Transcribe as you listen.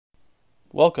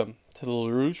Welcome to the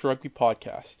LaRouge Rugby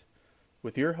Podcast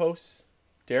with your hosts,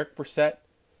 Derek Brissett,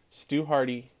 Stu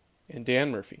Hardy, and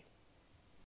Dan Murphy.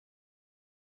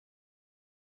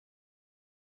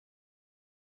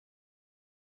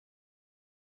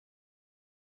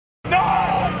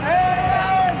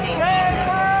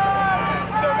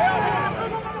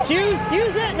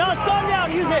 Use it! No, it's going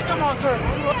down. Use it. Come on, sir.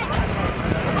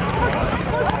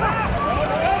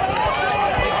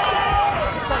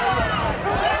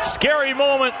 Scary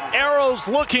moment. Arrows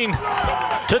looking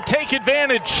to take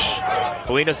advantage.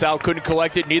 Felina Sal couldn't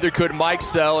collect it. Neither could Mike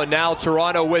Sell. And now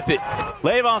Toronto with it.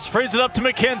 Levos frees it up to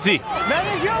McKenzie.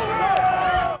 Manage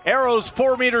over! Arrows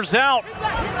 4 meters out.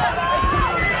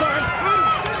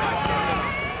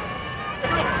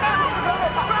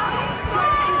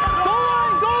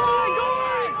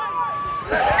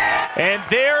 And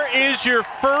there is your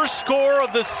first score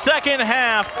of the second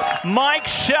half. Mike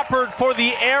Shepard for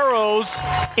the Arrows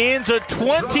ends a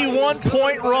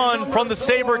 21-point run from the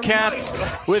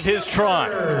SaberCats with his try.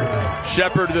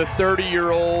 Shepard, the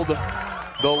 30-year-old,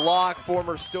 the lock,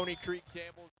 former Stony Creek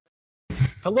Campbell.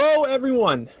 Hello,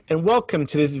 everyone, and welcome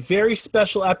to this very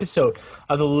special episode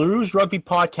of the LaRouge Rugby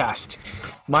Podcast.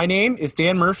 My name is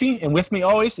Dan Murphy, and with me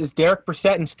always is Derek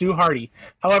Brissett and Stu Hardy.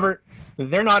 However,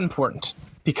 they're not important,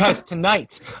 because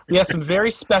tonight we have some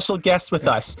very special guests with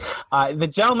us. The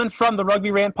gentlemen from the Rugby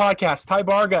Rant Podcast, Ty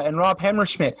Barga and Rob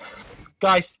Hammerschmidt.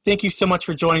 Guys, thank you so much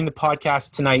for joining the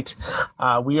podcast tonight.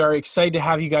 We are excited to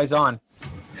have you guys on.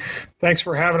 Thanks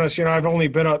for having us. You know, I've only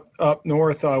been up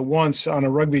north once on a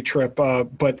rugby trip,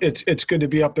 but it's good to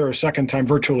be up there a second time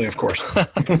virtually, of course.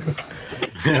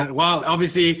 Well,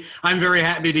 obviously, I'm very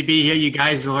happy to be here. You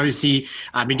guys have obviously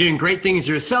been doing great things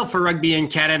yourself for rugby in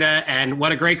Canada, and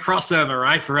what a great crossover,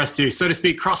 right, for us to, so to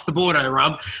speak, cross the border,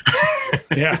 Rob.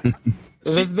 Yeah.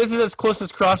 This is as close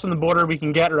as crossing the border we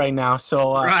can get right now.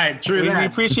 So right, true. We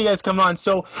that. appreciate you guys coming on.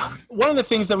 So one of the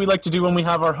things that we like to do when we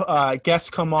have our guests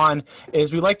come on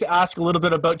is we like to ask a little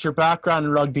bit about your background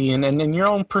in rugby and your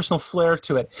own personal flair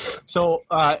to it. So,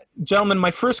 gentlemen,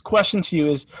 my first question to you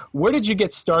is, where did you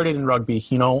get started in rugby?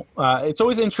 You know, it's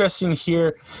always interesting to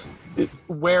hear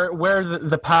where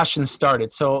the passion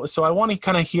started. So I want to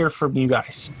kind of hear from you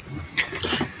guys.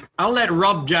 I'll let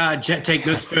Rob take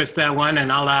this first one,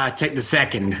 and I'll take the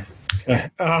second. I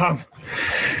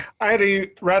had a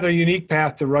rather unique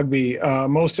path to rugby.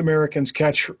 Most Americans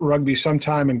catch rugby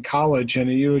sometime in college,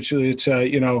 and usually it's a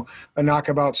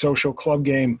knockabout social club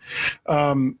game.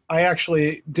 I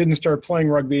actually didn't start playing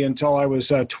rugby until I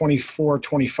was 24,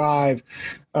 25.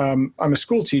 I'm a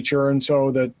school teacher, and so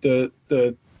the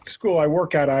school I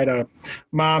work at, I had a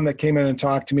mom that came in and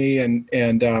talked to me,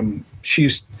 and she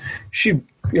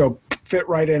fit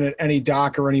right in at any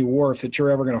dock or any wharf that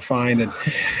you're ever going to find. And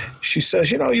she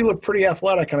says, you look pretty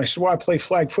athletic. And I said, well, I play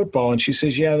flag football. And she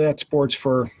says, yeah, that sport's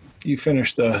for you.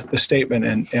 Finish the statement.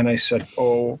 And I said,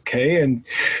 okay. And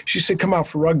she said, come out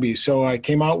for rugby. So I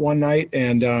came out one night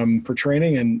and for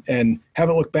training and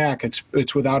haven't looked back.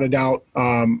 It's without a doubt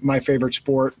my favorite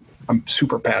sport. I'm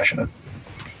super passionate.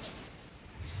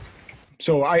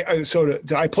 So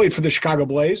I played for the Chicago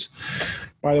Blaze.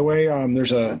 By the way,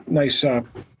 there's a nice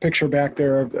picture back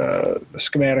there, a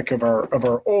schematic of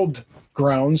our old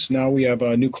grounds. Now we have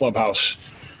a new clubhouse.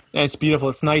 Yeah, it's beautiful.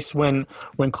 It's nice when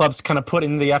clubs kind of put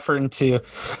in the effort into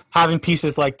having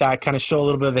pieces like that, kind of show a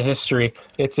little bit of the history.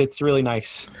 It's really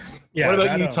nice. Yeah, what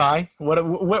about you, Ty?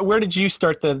 Where did you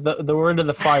start where did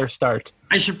the fire start?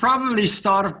 I should probably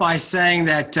start off by saying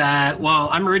that,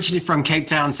 I'm originally from Cape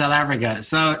Town, South Africa.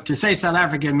 So to say South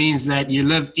Africa means that you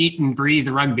live, eat, and breathe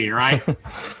rugby, right?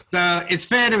 So it's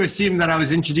fair to assume that I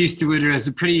was introduced to it at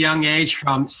a pretty young age,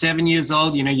 from 7 years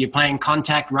old. You're playing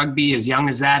contact rugby as young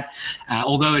as that,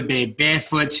 although it'd be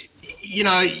barefoot.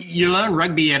 You learn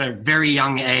rugby at a very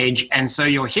young age, and so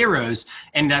your heroes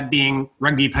end up being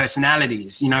rugby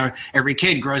personalities. Every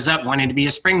kid grows up wanting to be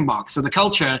a Springbok. So the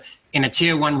culture in a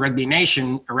tier 1 rugby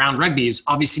nation around rugby is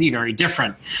obviously very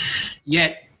different.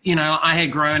 Yet, I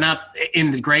had grown up in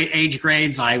the great age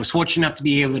grades. I was fortunate enough to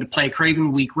be able to play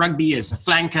Craven Week rugby as a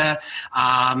flanker.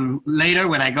 Later,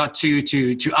 when I got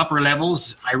to upper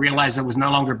levels, I realized I was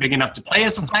no longer big enough to play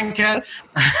as a flanker.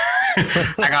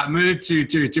 I got moved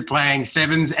to playing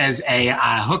sevens as a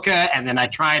hooker, and then I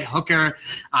tried hooker.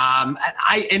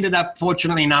 I ended up,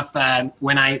 fortunately enough,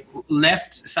 when I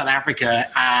left South Africa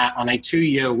on a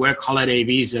 2-year work holiday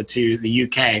visa to the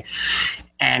UK,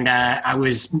 and I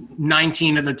was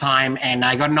 19 at the time, and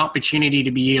I got an opportunity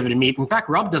to be able to meet. In fact,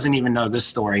 Rob doesn't even know this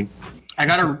story. I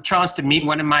got a chance to meet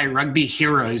one of my rugby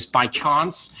heroes by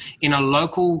chance in a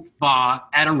local bar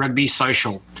at a rugby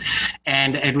social.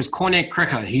 And it was Cornet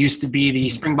Cricker, who used to be the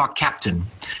Springbok captain,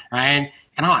 right?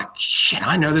 And I'm like, shit,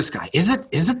 I know this guy. Is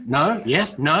it? No?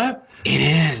 Yes? No? It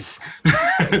is.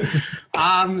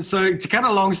 So to cut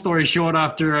a long story short,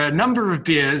 after a number of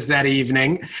beers that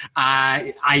evening,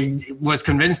 I was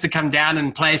convinced to come down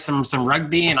and play some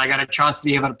rugby, and I got a chance to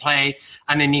be able to play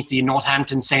underneath the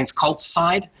Northampton Saints Colts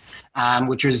side,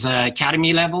 which was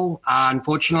academy level.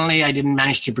 Unfortunately, I didn't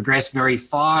manage to progress very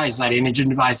far, as I'd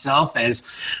injured myself, as,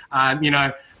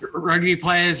 rugby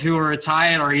players who are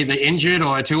retired are either injured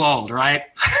or too old, right?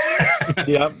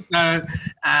 Yep. So,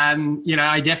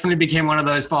 I definitely became one of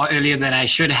those far earlier than I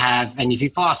should have. And if you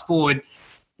fast forward,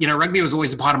 rugby was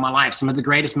always a part of my life. Some of the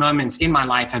greatest moments in my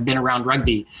life have been around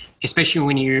rugby, especially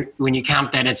when you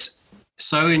count that it's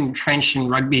so entrenched in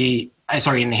rugby,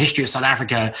 in the history of South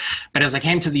Africa. But as I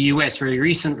came to the US very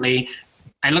recently,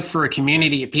 I looked for a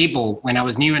community of people when I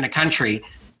was new in the country.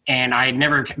 And I had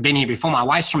never been here before. My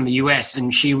wife's from the US,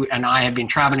 and she and I have been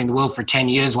traveling the world for 10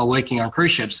 years while working on cruise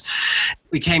ships.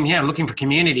 We came here looking for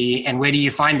community, and where do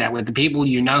you find that? With the people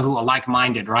who are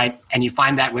like-minded, right? And you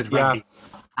find that with rugby.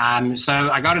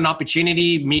 So I got an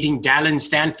opportunity meeting Dallin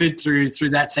Stanford through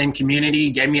that same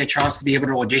community, gave me a chance to be able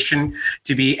to audition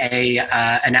to be a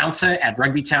announcer at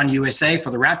Rugby Town USA for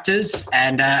the Raptors.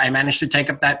 And I managed to take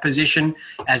up that position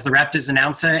as the Raptors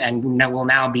announcer, and will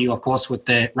now be, of course, with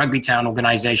the Rugby Town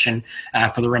organization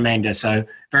for the remainder. So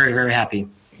very, very happy.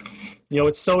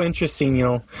 It's so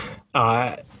interesting,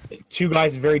 two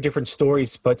guys, very different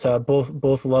stories, but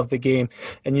both love the game.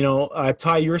 And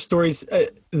Ty, your stories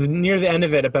near the end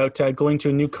of it about going to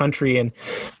a new country and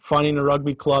finding a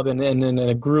rugby club and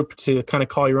a group to kind of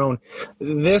call your own.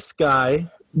 This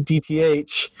guy,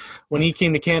 DTH, when he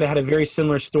came to Canada, had a very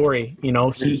similar story.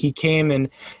 He came and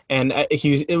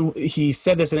he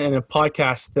said this in a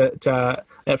podcast that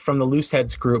from the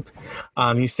Looseheads group.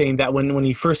 He was saying that when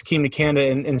he first came to Canada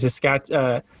in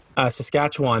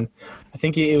Saskatchewan, I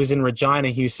think it was in Regina,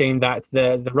 he was saying that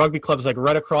the rugby club is like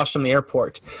right across from the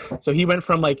airport. So he went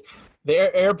from like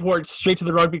the airport straight to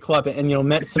the rugby club and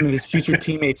met some of his future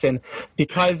teammates. And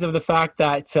because of the fact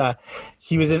that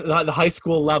he was in the high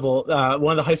school level,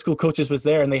 one of the high school coaches was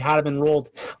there, and they had him enrolled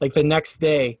like the next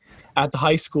day at the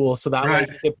high school, so that way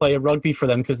he could play rugby for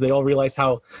them, because they all realized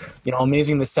how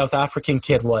amazing the South African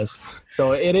kid was.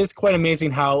 So it is quite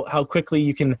amazing how quickly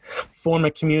you can form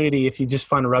a community if you just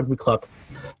find a rugby club.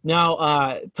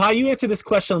 Now, Ty, you answered this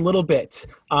question a little bit,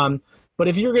 but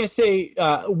if you're going to say,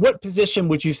 what position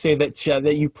would you say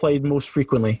that you played most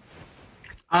frequently?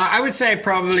 I would say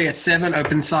probably at 7,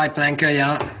 open side flanker,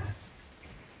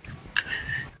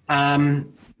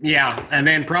 yeah, and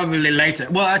then probably later.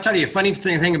 Well, I'll tell you, a funny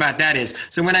thing about that is,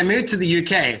 so when I moved to the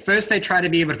UK, first they tried to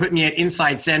be able to put me at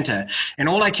inside center, and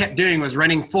all I kept doing was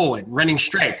running forward, running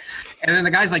straight. And then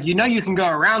the guy's like, you can go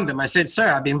around them. I said,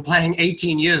 sir, I've been playing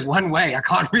 18 years one way. I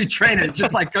can't retrain it.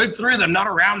 Just like go through them, not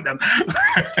around them.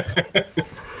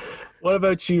 What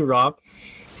about you, Rob?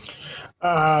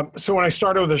 So when I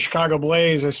started with the Chicago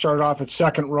Blaze, I started off at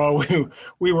second row.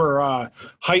 We were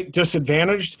height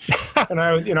disadvantaged, and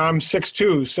I'm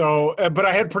 6'2", so but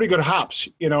I had pretty good hops,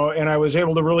 and I was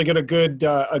able to really get a good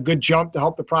jump to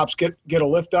help the props get a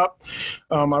lift up.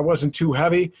 I wasn't too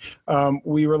heavy.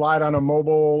 We relied on a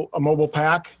mobile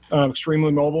pack,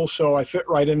 extremely mobile, so I fit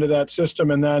right into that system.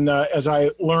 And then as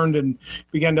I learned and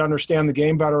began to understand the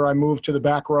game better, I moved to the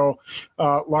back row,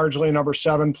 largely number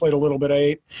 7, played a little bit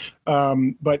 8.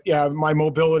 But yeah, my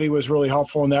mobility was really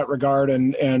helpful in that regard.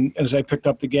 And as I picked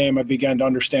up the game, I began to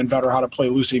understand better how to play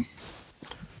Lucy.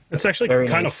 It's actually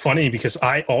kind of funny because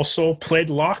I also played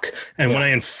lock. And when I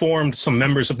informed some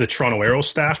members of the Toronto Arrows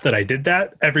staff that I did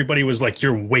that, everybody was like,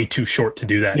 you're way too short to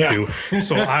do that too.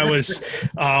 So I was,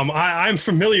 I'm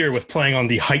familiar with playing on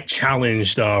the height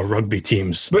challenged rugby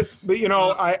teams. But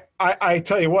I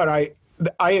tell you what,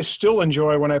 I still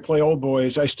enjoy when I play old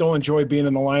boys. I still enjoy being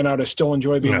in the line out. I still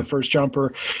enjoy being the first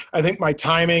jumper. I think my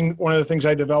timing, one of the things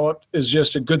I developed is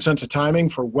just a good sense of timing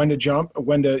for when to jump,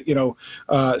 when to,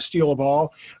 steal a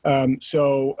ball.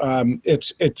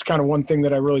 It's kind of one thing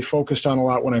that I really focused on a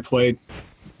lot when I played.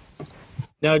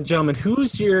 Now, gentlemen,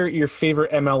 who's your favorite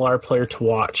MLR player to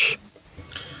watch?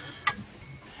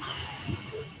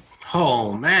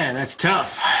 Oh, man, that's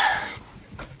tough.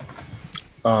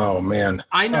 Oh, man.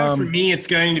 I know for me, it's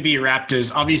going to be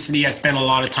Raptors. Obviously, I spent a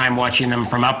lot of time watching them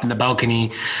from up in the balcony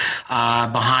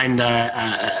behind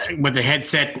with the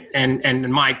headset and the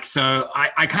mic. So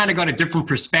I kind of got a different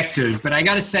perspective. But I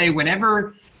got to say,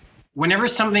 whenever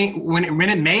something, when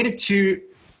it made it to,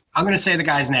 I'm going to say the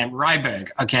guy's name, Ryberg,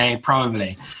 okay,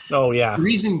 probably. Oh, yeah. The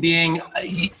reason being,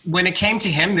 when it came to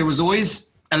him, there was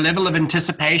always a level of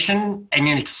anticipation and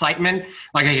an excitement,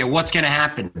 like, okay, what's going to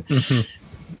happen? Mm-hmm.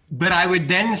 But I would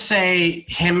then say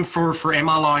him for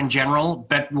MLR in general.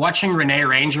 But watching Rene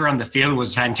Ranger on the field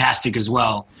was fantastic as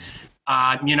well.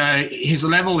 His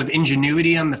level of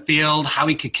ingenuity on the field, how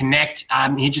he could connect.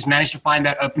 He just managed to find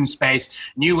that open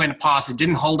space, knew when to pass it,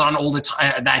 didn't hold on all the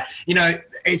time.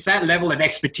 It's that level of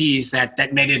expertise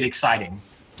that made it exciting.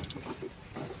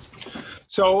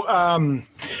 So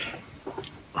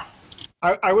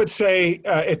I would say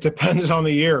it depends on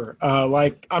the year.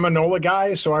 I'm a NOLA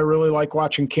guy, so I really like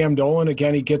watching Cam Dolan.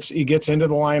 Again, he gets into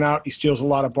the line out. He steals a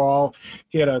lot of ball.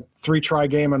 He had a 3-try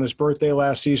game on his birthday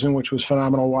last season, which was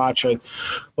phenomenal to watch. I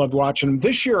loved watching him.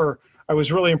 This year, I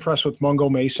was really impressed with Mungo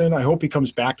Mason. I hope he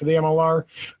comes back to the MLR.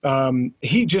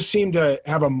 He just seemed to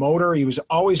have a motor. He was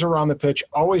always around the pitch,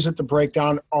 always at the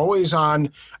breakdown, always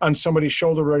on somebody's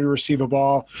shoulder ready to receive a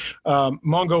ball.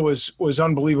 Mungo was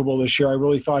unbelievable this year. I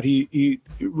really thought he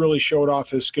really showed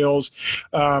off his skills.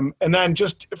 And then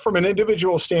just from an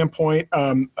individual standpoint,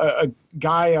 a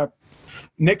guy,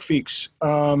 Nick Feeks,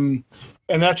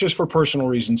 and that's just for personal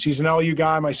reasons. He's an LU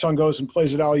guy. My son goes and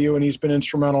plays at LU, and he's been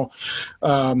instrumental,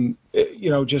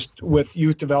 just with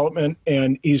youth development.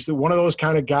 And he's one of those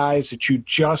kind of guys that you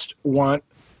just want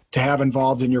to have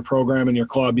involved in your program and your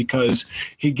club because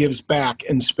he gives back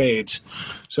in spades.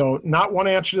 So not one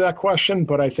answer to that question,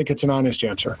 but I think it's an honest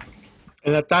answer.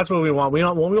 And that's what we want. We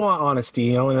want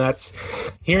honesty, and that's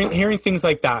hearing things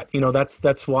like that.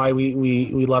 That's why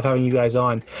we love having you guys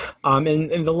on.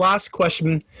 And the last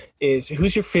question is,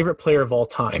 who's your favorite player of all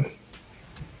time?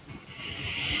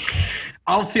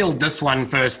 I'll field this one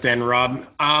first then, Rob.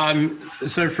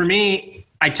 So for me,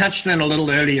 I touched on it a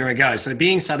little earlier ago. So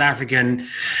being South African,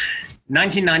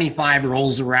 1995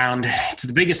 rolls around. It's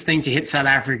the biggest thing to hit South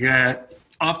Africa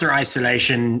after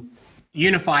isolation.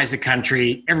 Unifies the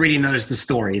country. Everybody knows the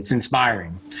story. It's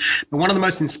inspiring. But one of the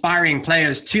most inspiring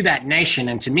players to that nation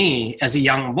and to me as a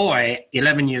young boy,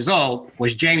 11 years old,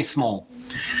 was James Small.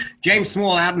 James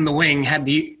Small out in the wing had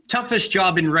the toughest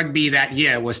job in rugby that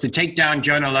year was to take down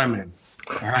Jonah Lomu.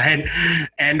 Right.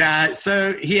 And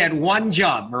so he had one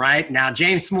job, right? Now,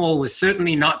 James Small was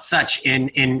certainly not such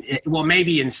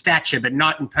maybe in stature, but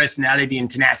not in personality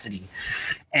and tenacity.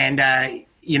 And,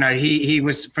 he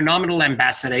was phenomenal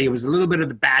ambassador. He was a little bit of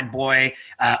the bad boy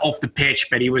off the pitch,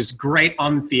 but he was great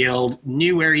on the field,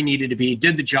 knew where he needed to be,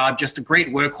 did the job, just a great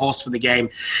workhorse for the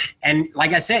game. And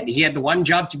like I said, he had the one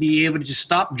job to be able to just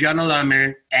stop Jonah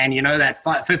Lomu. And, that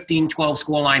 15-12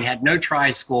 scoreline had no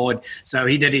tries scored. So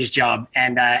he did his job.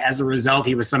 And as a result,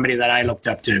 he was somebody that I looked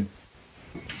up to.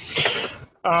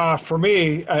 For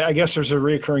me, I guess there's a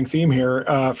recurring theme here.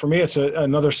 For me, it's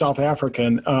another South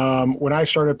African. When I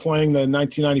started playing, the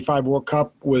 1995 World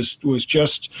Cup was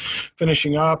just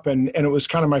finishing up, and it was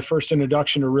kind of my first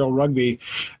introduction to real rugby.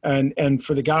 And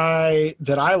for the guy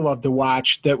that I loved to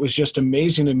watch that was just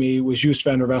amazing to me was Joost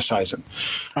van der Westhuizen.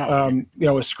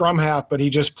 A scrum half, but he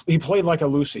played like a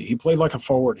Lucy. He played like a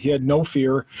forward. He had no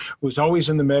fear, was always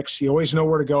in the mix. He always knew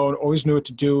where to go and always knew what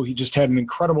to do. He just had an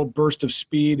incredible burst of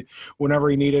speed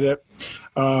whenever he needed it.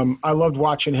 I loved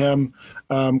watching him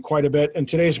quite a bit. In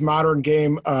today's modern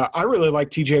game, I really like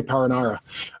TJ Perenara,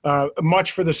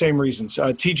 much for the same reasons.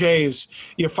 TJ is,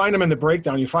 you find him in the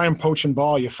breakdown, you find him poaching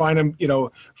ball, you find him,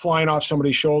 flying off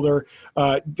somebody's shoulder.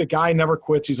 The guy never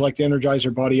quits. He's like the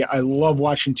Energizer Buddy. I love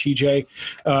watching TJ.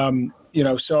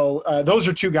 So those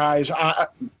are two guys,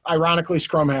 ironically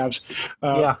scrum halves.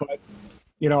 But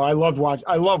I love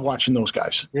watching those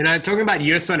guys. Talking about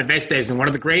Joost van der Westhuizen, one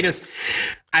of the greatest,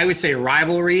 I would say,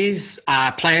 rivalries,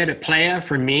 player to player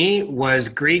for me was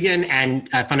Gregan and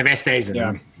van der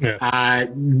Westhuizen. Yeah.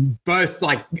 Both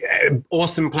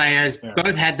awesome players. Yeah.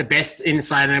 Both had the best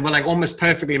insight, and they were almost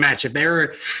perfectly matched. If they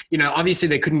were, obviously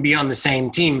they couldn't be on the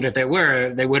same team, but if they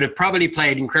were, they would have probably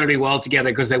played incredibly well together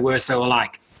because they were so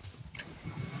alike.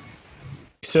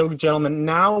 So, gentlemen,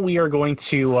 now we are going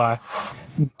to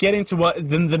get into what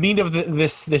the meat of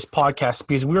this podcast,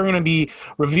 because we're going to be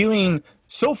reviewing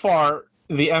so far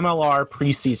the MLR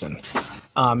preseason.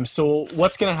 So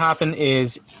what's going to happen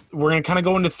is we're going to kind of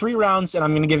go into 3 rounds, and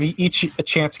I'm going to give you each a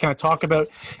chance to kind of talk about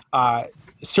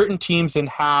certain teams and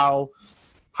how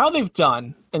they've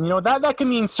done. And, that can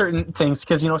mean certain things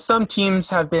because, some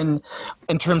teams have been,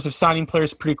 in terms of signing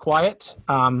players, pretty quiet.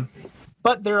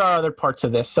 But there are other parts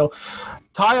of this. So,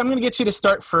 Ty, I'm going to get you to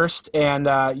start first, and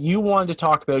you wanted to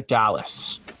talk about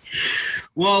Dallas.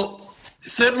 Well,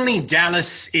 certainly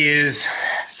Dallas is,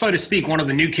 so to speak, one of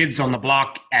the new kids on the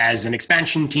block as an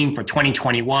expansion team for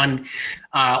 2021.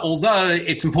 Although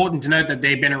it's important to note that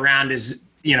they've been around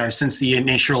since the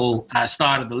initial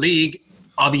start of the league.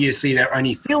 Obviously, they're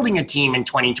only fielding a team in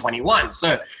 2021.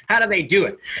 So how do they do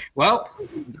it? Well,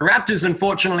 the Raptors,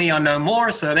 unfortunately, are no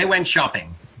more, so they went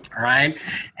shopping. All right.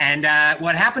 And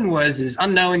what happened is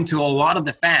unknown to a lot of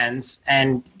the fans.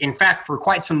 And in fact, for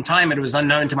quite some time, it was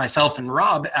unknown to myself and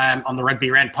Rob on the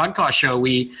Rugby Rant podcast show.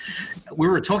 We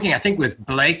were talking, I think, with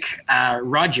Blake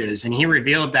Rogers, and he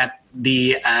revealed that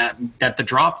the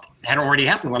draft had already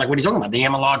happened. We're like, what are you talking about? The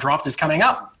MLR draft is coming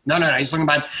up. No. He's talking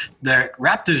about the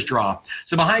Raptors draft.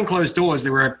 So behind closed doors, they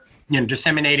were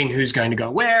disseminating who's going to go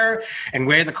where, and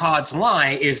where the cards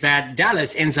lie is that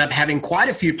Dallas ends up having quite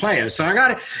a few players. So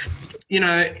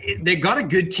they got a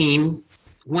good team.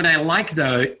 What I like,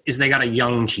 though, is they got a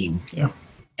young team. Yeah.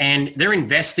 And they're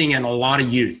investing in a lot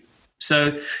of youth.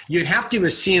 So you'd have to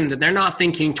assume that they're not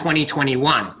thinking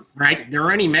 2021, right? Their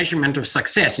only measurement of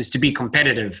success is to be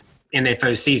competitive in their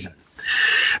first season.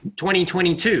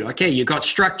 2022, okay, you got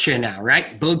structure now,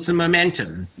 right? Build some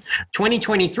momentum.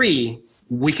 2023,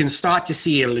 we can start to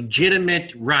see a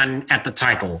legitimate run at the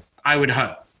title, I would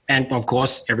hope. And, of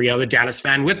course, every other Dallas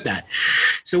fan with that.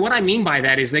 So what I mean by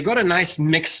that is they got a nice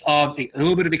mix of a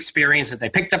little bit of experience that they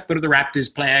picked up through the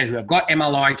Raptors player who have got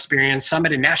MLR experience, some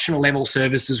at a national level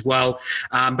service as well.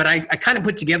 But I kind of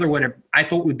put together what I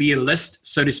thought would be a list,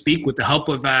 so to speak, with the help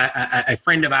of a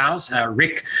friend of ours,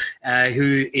 Rick,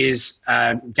 who is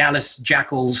Dallas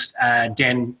Jackals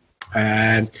Den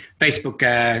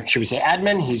Facebook, should we say,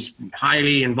 admin. He's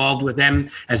highly involved with them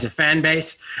as a fan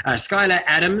base. Skylar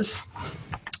Adams,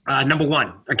 number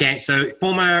one. Okay, so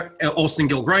former Austin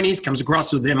Gilgronis comes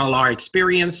across with MLR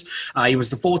experience. He was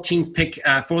the 14th pick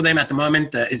for them at the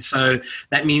moment. So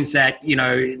that means that,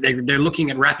 they're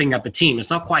looking at wrapping up a team. It's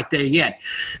not quite there yet.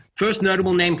 First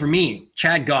notable name for me,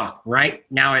 Chad Goff, right?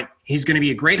 Now, he's going to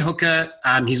be a great hooker.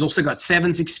 He's also got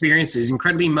sevens experience. He's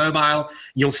incredibly mobile.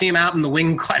 You'll see him out in the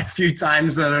wing quite a few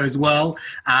times as well.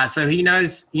 So he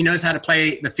knows how to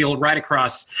play the field right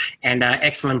across, and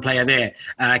excellent player there.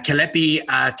 Kalepi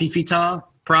Fifita,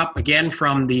 prop, again,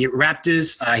 from the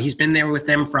Raptors. He's been there with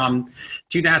them from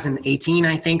 2018,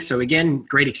 I think. So, again,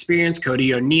 great experience.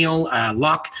 Cody O'Neill,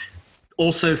 lock.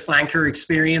 Also flanker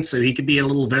experience, so he could be a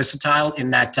little versatile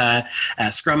in that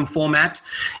scrum format.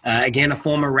 Again, a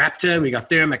former Raptor. We got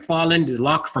Theo McFarland, the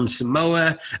lock from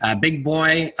Samoa, big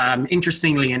boy.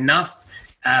 Interestingly enough,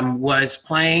 was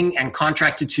playing and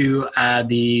contracted to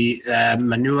the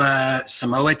Manua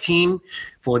Samoa team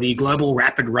for the Global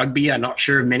Rapid Rugby. I'm not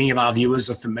sure if many of our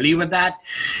viewers are familiar with that.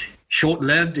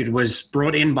 Short-lived. It was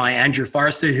brought in by Andrew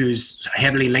Forrester, who's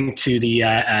heavily linked to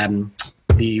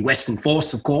the Western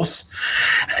Force, of course.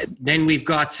 Then we've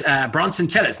got Bronson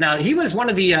Tellers. Now, he was one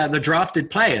of the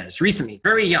drafted players recently,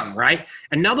 very young, right?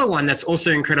 Another one that's also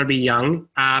incredibly young.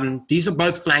 These are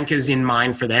both flankers in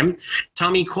mind for them.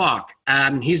 Tommy Clark,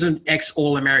 he's an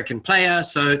ex-All-American player.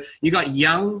 So you got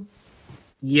young,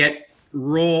 yet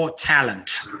raw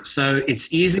talent. So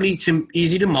it's easy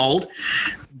to mold.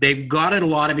 They've got a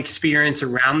lot of experience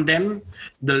around them.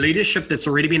 The leadership that's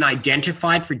already been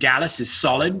identified for Dallas is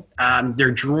solid.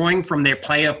 They're drawing from their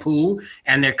player pool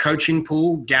and their coaching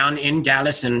pool down in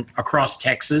Dallas and across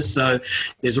Texas. So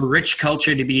there's a rich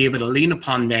culture to be able to lean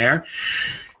upon there.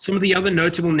 Some of the other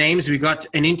notable names, we got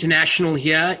an international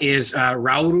here is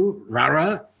Rauru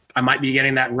Rara. I might be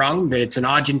getting that wrong, but it's an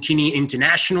Argentinian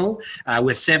international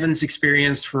with sevens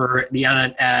experience for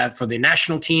the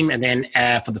national team, and then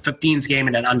for the 15s game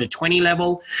at an under 20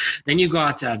 level. Then you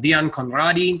got Vian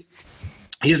Conradi.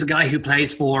 He's a guy who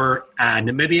plays for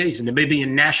Namibia. He's a Namibian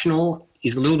national.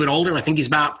 He's a little bit older. I think he's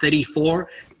about 34.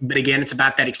 But again, it's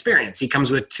about that experience. He comes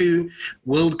with 2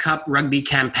 World Cup rugby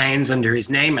campaigns under his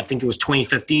name. I think it was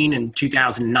 2015 and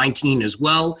 2019 as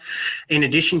well. In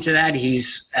addition to that,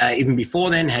 he's even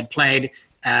before then had played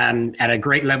at a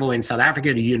great level in South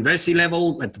Africa, the university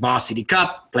level at the Varsity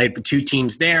Cup, played for 2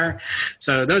 teams there.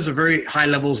 So those are very high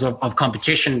levels of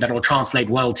competition that will translate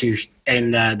well to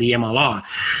in the MLR.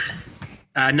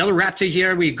 Another Raptor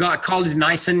here, we've got Colin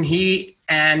Nyson. He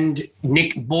and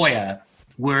Nick Boyer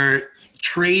were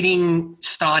trading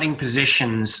starting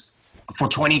positions for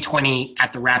 2020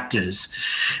 at the Raptors.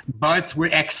 Both were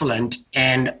excellent.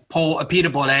 And Peter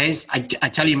Bollez, I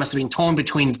tell you, must have been torn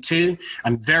between the two.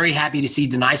 I'm very happy to see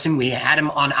Denison. We had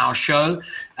him on our show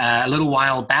a little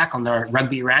while back on the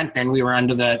Rugby Rant. Then we were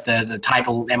under the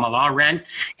title MLR Rant.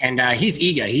 And he's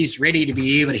eager. He's ready to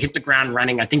be able to hit the ground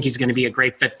running. I think he's going to be a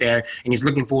great fit there. And he's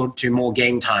looking forward to more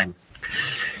game time.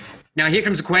 Now, here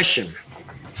comes a question.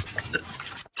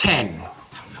 10.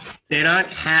 They don't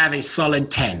have a solid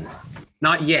 10.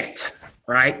 Not yet,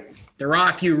 right? There are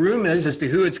a few rumors as to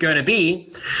who it's going to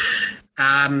be.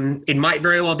 It might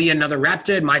very well be another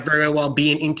Raptor. It might very well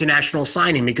be an international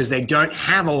signing because they don't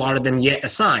have a lot of them yet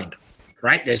assigned,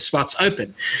 right? There's spots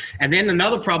open. And then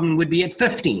another problem would be at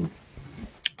 15.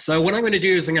 So what I'm going to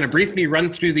do is I'm going to briefly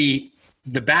run through the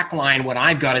the back line, what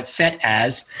I've got it set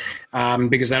as,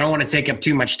 because I don't want to take up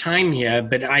too much time here,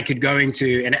 but I could go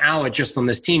into an hour just on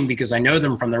this team because I know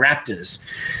them from the Raptors.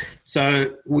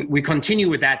 So we continue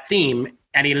with that theme.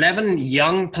 At 11,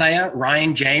 young player,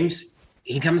 Ryan James.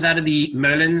 He comes out of the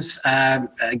Merlins,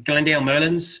 Glendale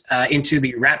Merlins, into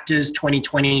the Raptors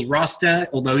 2020 roster,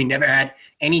 although he never had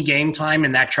any game time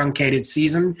in that truncated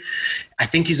season. I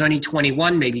think he's only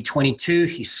 21, maybe 22.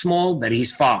 He's small, but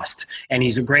he's fast, and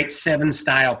he's a great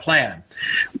 7-style player.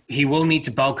 He will need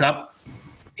to bulk up.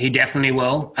 He definitely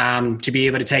will, to be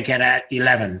able to take it at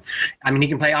 11. I mean, he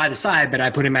can play either side, but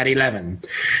I put him at 11.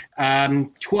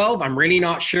 12, I'm really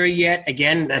not sure yet.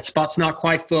 Again, that spot's not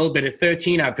quite full, but at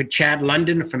 13, I put Chad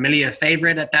London, a familiar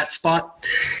favorite at that spot.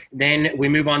 Then we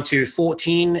move on to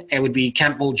 14. It would be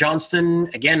Campbell Johnston.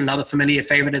 Again, another familiar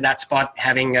favorite at that spot,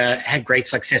 having had great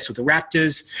success with the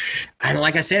Raptors. And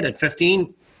like I said, at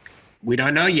 15, we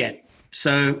don't know yet.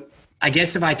 So I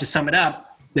guess if I had to sum it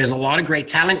up, there's a lot of great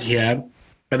talent here,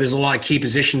 but there's a lot of key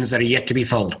positions that are yet to be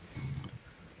filled.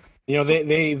 You know,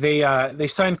 they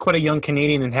signed quite a young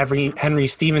Canadian in Henry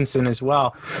Stevenson as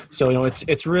well. So, you know,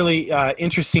 it's really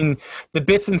interesting, the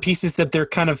bits and pieces that they're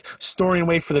kind of storing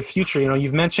away for the future. You know,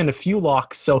 you've mentioned a few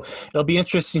locks, so it'll be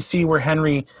interesting to see where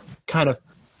Henry kind of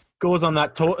goes on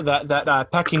that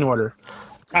pecking order.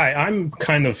 I'm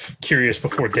kind of curious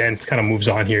before Dan kind of moves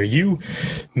on here. You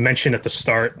mentioned at the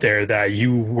start there that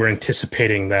you were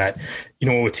anticipating that, you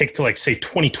know, it would take to like say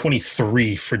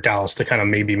 2023 for Dallas to kind of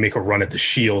maybe make a run at the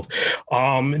Shield.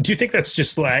 Do you think that's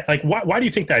just like why do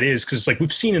you think that is? Because like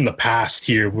we've seen in the past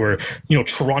here where, you know,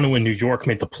 Toronto and New York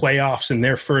made the playoffs in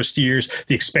their first years,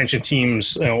 the expansion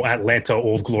teams, you know, Atlanta,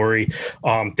 Old Glory,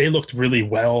 they looked really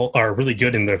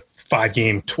good in the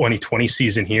 5-game 2020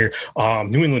 season here.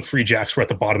 New England Free Jacks were at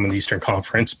the bottom of the Eastern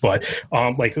Conference, but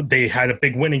like they had a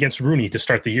big win against Rooney to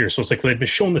start the year. So it's like they've been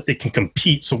shown that they can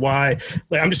compete. So why,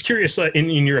 like, I'm just curious, in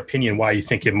your opinion, why you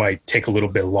think it might take a little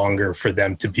bit longer for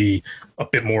them to be a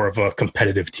bit more of a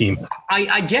competitive team?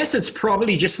 I guess it's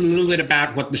probably just a little bit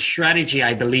about what the strategy,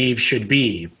 I believe, should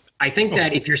be. I think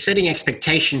that if you're setting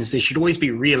expectations, they should always be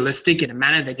realistic in a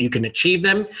manner that you can achieve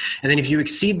them. And then if you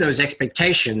exceed those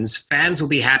expectations, fans will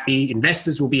be happy,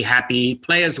 investors will be happy,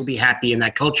 players will be happy, and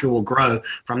that culture will grow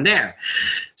from there.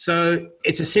 So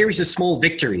it's a series of small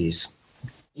victories.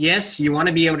 Yes, you want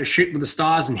to be able to shoot for the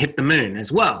stars and hit the moon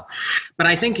as well. But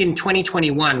I think in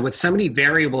 2021, with so many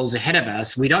variables ahead of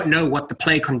us, we don't know what the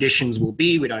play conditions will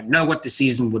be. We don't know what the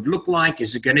season would look like.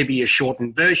 Is it going to be a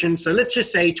shortened version? So let's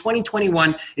just say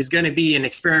 2021 is going to be an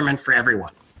experiment for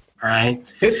everyone. All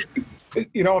right.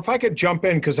 You know, if I could jump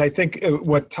in, because I think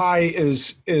what Ty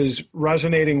is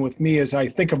resonating with me as I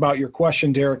think about your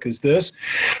question, Derek, is this.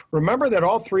 Remember that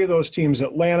all three of those teams,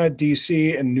 Atlanta,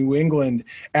 DC, and New England,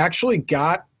 actually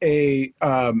got a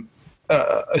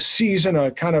season,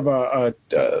 a kind of a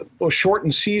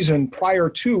shortened season prior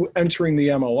to entering the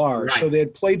MLR. Right. So they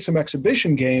had played some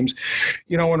exhibition games,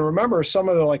 you know, and remember some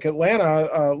of the, like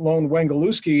Atlanta loaned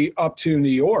Wengalewski up to New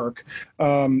York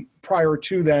prior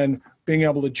to then being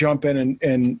able to jump in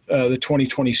the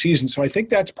 2020 season. So I think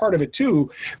that's part of it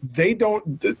too. They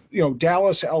don't, you know,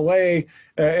 Dallas, LA,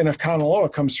 and if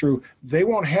Kanaloa comes through, they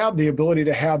won't have the ability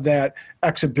to have that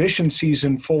exhibition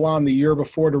season full on the year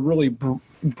before to really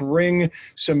bring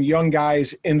some young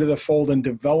guys into the fold and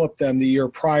develop them the year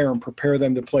prior and prepare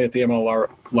them to play at the MLR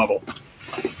level.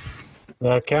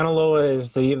 Yeah, Kanaloa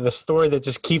is the story that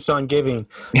just keeps on giving,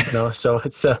 you know. So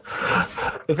it's a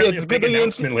big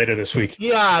announcement later this week.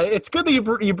 Yeah, it's good that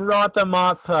you brought them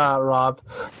up, Rob,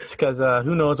 because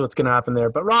who knows what's going to happen there.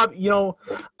 But Rob, you know,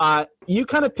 you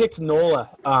kind of picked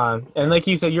NOLA, and like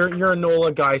you said, you're a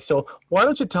NOLA guy. So why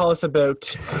don't you tell us about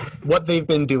what they've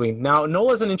been doing? Now,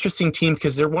 NOLA is an interesting team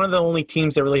because they're one of the only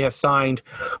teams that really have signed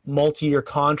multi-year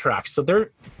contracts. So they're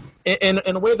in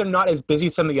a way, they're not as busy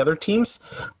as some of the other teams.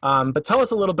 But tell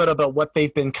us a little bit about what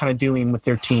they've been kind of doing with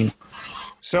their team.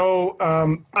 So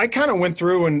I kind of went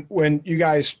through when you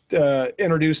guys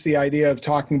introduced the idea of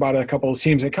talking about a couple of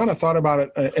teams, I kind of thought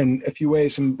about it in a few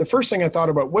ways. And the first thing I thought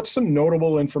about, what's some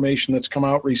notable information that's come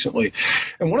out recently?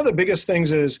 And one of the biggest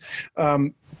things is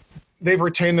they've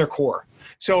retained their core.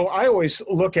 So I always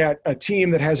look at a team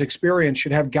that has experience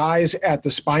should have guys at the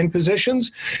spine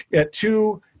positions at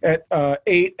 2, at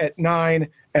 8, at 9,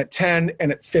 at 10,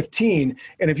 and at 15.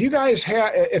 And if you guys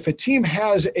if a team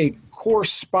has a core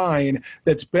spine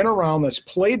that's been around, that's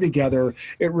played together,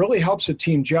 it really helps a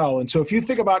team gel. And so if you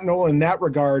think about NOLA in that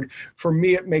regard, for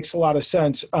me, it makes a lot of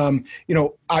sense. You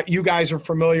know, you guys are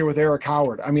familiar with Eric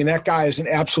Howard. I mean, that guy is an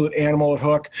absolute animal at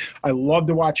hook. I love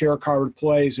to watch Eric Howard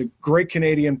play. He's a great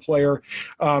Canadian player.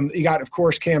 You got, of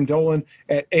course, Cam Dolan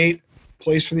at 8.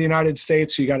 plays for the United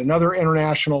States. So you got another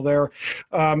international there.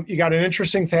 You got an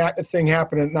interesting thing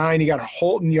happening at 9. You got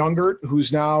Holton Youngert,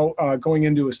 who's now going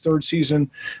into his 3rd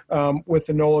season with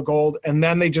the NOLA Gold. And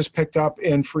then they just picked up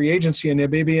in free agency a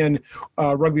Namibian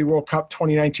Rugby World Cup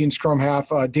 2019 scrum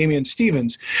half, Damian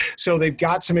Stevens. So they've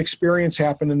got some experience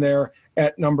happening there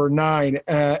at number 9.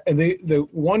 And the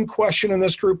one question in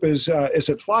this group is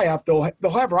at fly-off.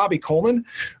 They'll have Robbie Coleman,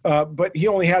 but he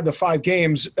only had the 5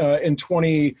 games in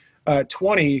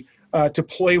 2020 to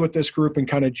play with this group and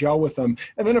kind of gel with them.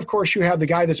 And then, of course, you have the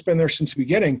guy that's been there since the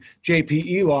beginning, JP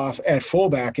Eloff at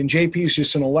fullback, and JP is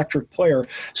just an electric player.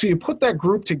 So you put that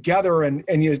group together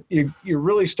and you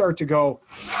really start to go,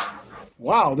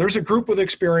 wow, there's a group with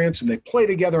experience, and they play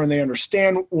together, and they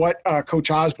understand what Coach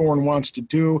Osborne wants to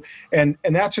do. And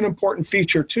that's an important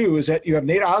feature, too, is that you have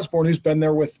Nate Osborne, who's been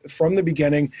there from the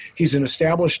beginning. He's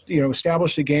established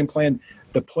a game plan.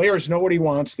 The players know what he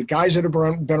wants. The guys that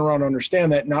have been around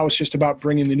understand that. Now it's just about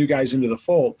bringing the new guys into the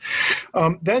fold.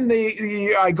 Then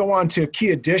I go on to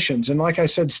key additions. And like I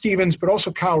said, Stevens, but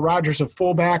also Kyle Rogers, a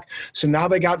fullback. So now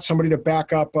they got somebody to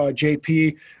back up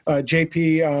JP.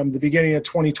 JP, the beginning of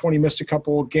 2020, missed a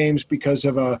couple of games because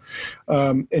of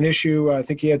an issue. I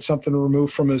think he had something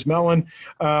removed from his melon.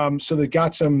 So they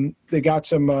got some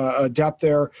depth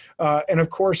there. And, of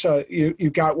course,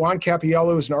 you've got Juan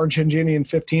Capiello, who's an Argentinian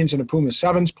 15s and a Puma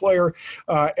 7s player.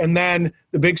 And then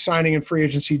the big signing in free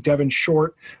agency, Devin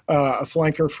Short, a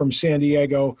flanker from San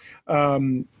Diego.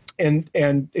 And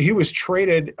he was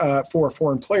traded for a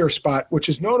foreign player spot, which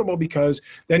is notable because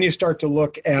then you start to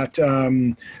look at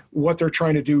what they're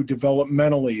trying to do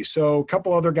developmentally. So a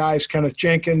couple other guys, Kenneth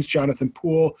Jenkins, Jonathan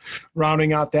Poole,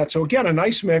 rounding out that. So, again, a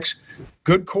nice mix,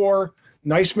 good core,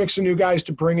 nice mix of new guys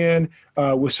to bring in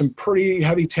with some pretty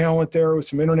heavy talent there with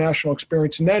some international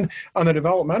experience. And then on the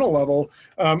developmental level,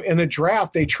 in the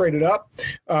draft, they traded up.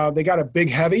 They got a big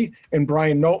heavy in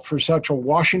Brian Nolt for Central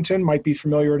Washington. Might be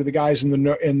familiar to the guys in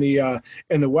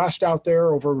the West out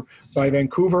there over by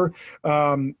Vancouver.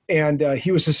 And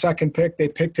he was the 2nd pick. They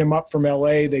picked him up from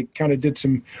LA. They kind of did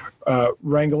some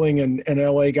wrangling, and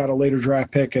LA got a later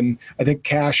draft pick. And I think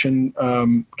cash and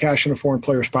a foreign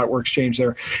player spot were exchanged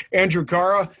there. Andrew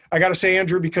Gara, I got to say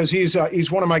Andrew because he's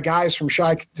one of my guys from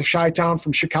Chi-Town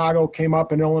from Chicago, came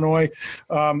up in Illinois.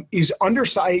 He's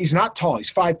undersized. He's not tall.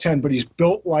 He's 5'10", but he's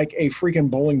built like a freaking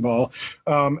bowling ball.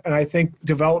 And I think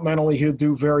developmentally he'll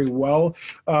do very well.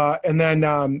 And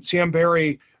then Sam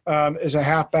Berry is a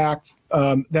halfback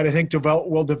that I think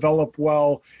will develop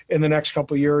well in the next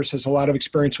couple of years, has a lot of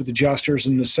experience with the Jesters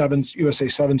and the USA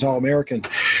Sevens All-American.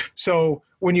 So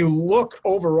when you look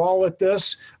overall at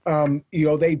this,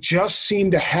 they just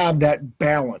seem to have that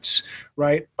balance,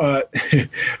 right?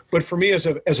 But for me as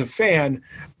a fan,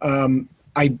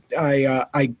 I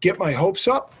get my hopes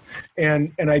up,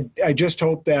 and I just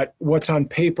hope that what's on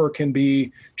paper can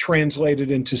be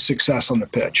translated into success on the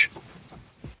pitch.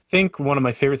 I think one of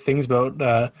my favorite things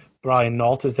about Brian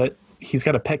Nolt is that he's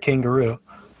got a pet kangaroo.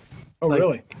 Oh,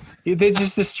 really? It's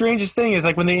just the strangest thing is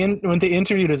like when they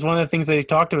interviewed is one of the things they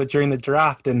talked about during the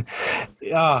draft, and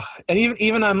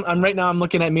even I'm right now I'm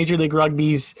looking at Major League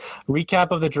Rugby's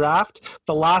recap of the draft.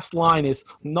 The last line is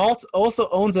Nolt also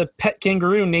owns a pet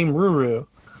kangaroo named Ruru.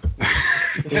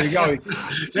 There you go.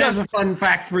 That's a fun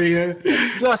fact for you.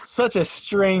 Just such a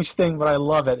strange thing, but I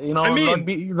love it.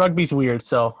 Rugby's weird,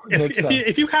 so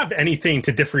if you have anything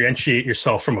to differentiate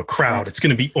yourself from a crowd, it's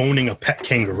going to be owning a pet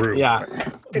kangaroo. Yeah,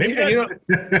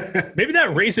 maybe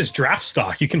that raises draft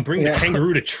stock. You can bring the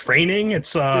kangaroo to training.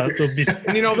 It's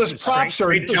those props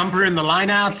are jumper in the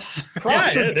lineouts.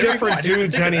 Props are different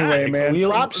dudes anyway, man.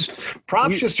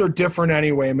 Props just are different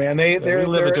anyway, man. They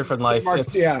live a different life.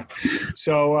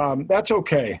 So that's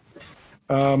okay.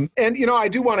 And I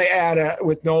do want to add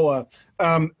with NOLA,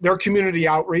 their community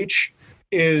outreach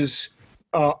is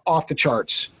off the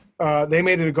charts. They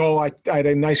made it a goal. I had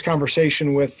a nice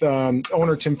conversation with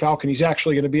owner Tim Falcon. He's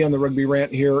actually going to be on the Rugby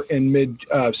Rant here in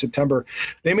mid-September.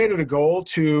 They made it a goal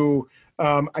to,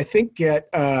 I think, get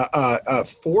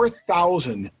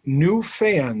 4,000 new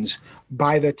fans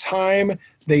by the time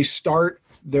they start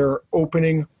their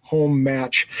opening home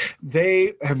match.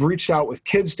 They have reached out with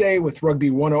Kids Day, with Rugby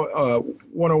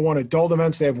 101 adult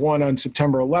events. They have one on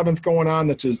September 11th going on.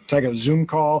 That's like a Zoom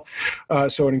call.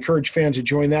 So I'd encourage fans to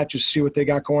join that, just to see what they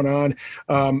got going on.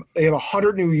 They have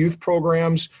 100 new youth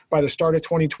programs by the start of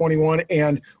 2021.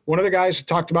 And one of the guys who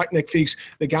talked about, Nick Feeks,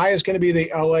 the guy is going to be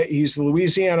he's the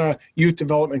Louisiana Youth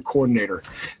Development Coordinator.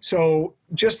 So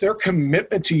just their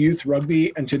commitment to youth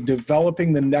rugby and to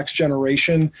developing the next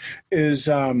generation is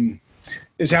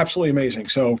absolutely amazing.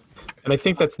 So And I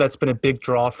think that's been a big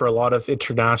draw for a lot of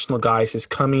international guys, is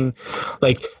coming,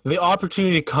 like the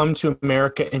opportunity to come to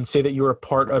America and say that you're a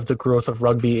part of the growth of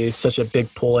rugby is such a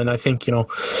big pull. And I think,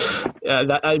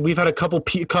 we've had a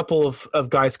couple of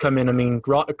guys come in. I mean,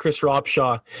 Chris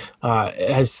Robshaw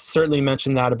has certainly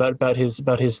mentioned that about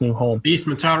his new home. Beast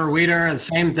Matara-Weeder, the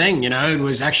same thing. It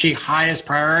was actually highest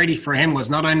priority for him was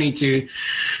not only to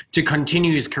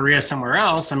continue his career somewhere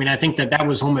else. I mean, I think that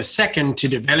was almost second to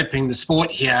developing the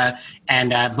sport here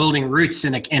and building roots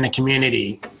in a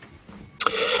community.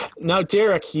 Now,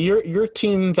 Derek, your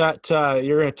team that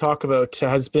you're going to talk about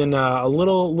has been a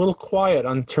little quiet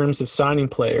on terms of signing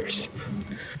players.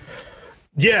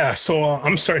 Yeah, so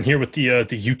I'm starting here with the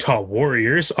Utah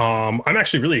Warriors. I'm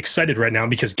actually really excited right now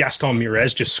because Gaston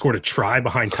Mirez just scored a try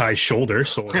behind Ty's shoulder.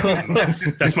 So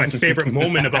that's my favorite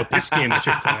moment about this game that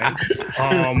you're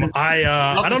playing.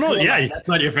 I don't know. Yeah, that's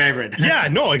not your favorite. Yeah,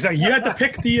 no, exactly. You had to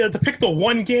pick the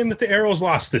one game that the Arrows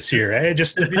lost this year. Eh?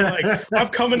 Just to be like, I'm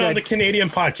coming on the Canadian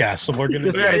podcast, so we're gonna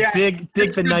just gotta dig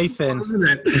the knife in, isn't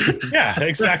it? Yeah,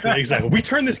 exactly. We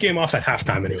turned this game off at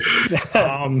halftime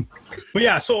anyway. But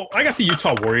yeah, so I got the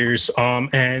Utah Warriors,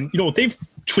 and they've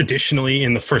traditionally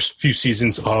in the first few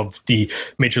seasons of the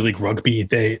Major League Rugby,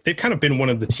 they've kind of been one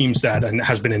of the teams that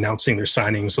has been announcing their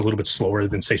signings a little bit slower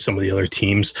than say some of the other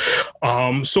teams.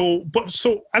 So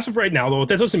as of right now, though,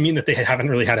 that doesn't mean that they haven't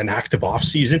really had an active off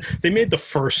season. They made the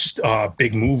first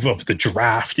big move of the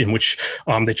draft in which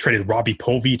they traded Robbie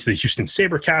Povey to the Houston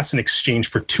SaberCats in exchange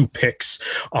for 2 picks.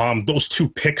 Those 2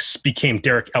 picks became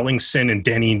Derek Ellingson and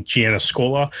Danny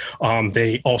Gianniscola.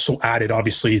 They also added,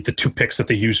 obviously, the 2 picks that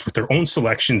they used with their own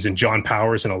selections in John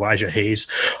Powers and Elijah Hayes.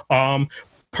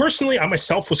 Personally, I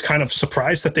myself was kind of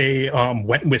surprised that they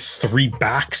went with 3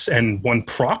 backs and 1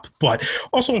 prop, but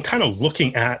also in kind of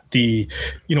looking at the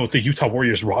Utah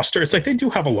Warriors roster, it's like they do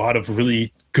have a lot of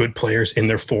really good players in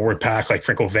their forward pack, like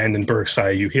Franco Vandenberg,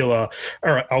 Saya Uhila,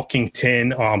 or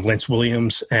Elkington, Lance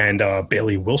Williams, and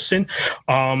Bailey Wilson.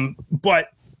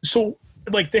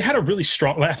 Like they had a really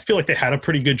strong, I feel like they had a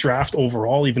pretty good draft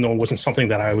overall, even though it wasn't something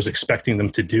that I was expecting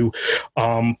them to do.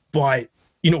 But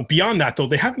beyond that, though,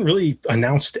 they haven't really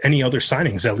announced any other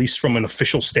signings, at least from an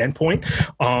official standpoint.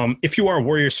 If you are a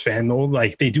Warriors fan, though,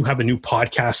 like they do have a new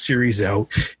podcast series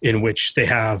out in which they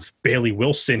have Bailey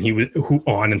Wilson, who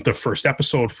on in the first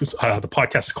episode, the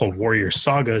podcast is called Warriors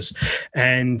Sagas.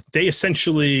 And they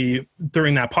essentially,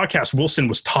 during that podcast, Wilson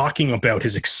was talking about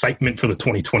his excitement for the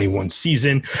 2021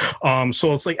 season.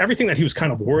 So it's like everything that he was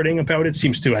kind of wording about it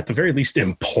seems to, at the very least,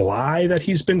 imply that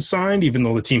he's been signed, even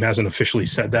though the team hasn't officially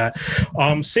said that.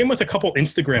 Same with a couple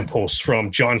Instagram posts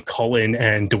from John Cullen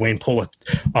and Dwayne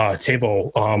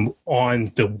Polatavo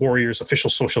on the Warriors' official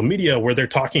social media, where they're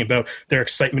talking about their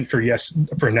excitement for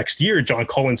next year. John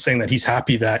Cullen saying that he's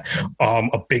happy that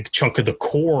a big chunk of the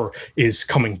core is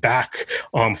coming back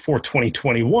for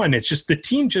 2021. It's just the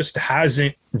team just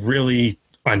hasn't really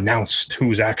announced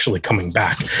who's actually coming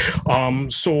back.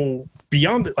 So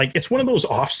beyond, like, it's one of those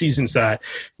off seasons that,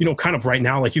 kind of right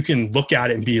now, like you can look at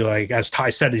it and be like, as Ty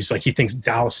said, he's like, he thinks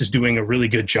Dallas is doing a really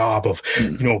good job of,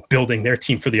 building their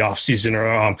team for the off season.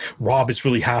 Or Rob is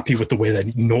really happy with the way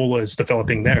that NOLA is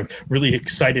developing. They're really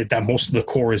excited that most of the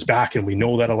core is back. And we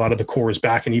know that a lot of the core is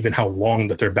back and even how long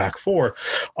that they're back for.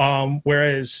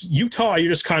 Whereas Utah,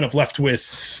 you're just kind of left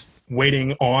with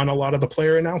waiting on a lot of the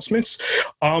player announcements.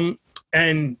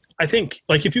 And I think,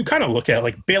 like, if you kind of look at,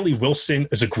 like, Bailey Wilson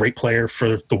is a great player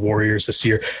for the Warriors this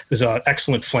year. He's an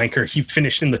excellent flanker. He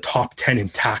finished in the top 10 in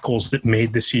tackles that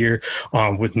made this year,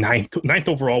 with ninth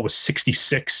overall was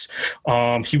 66.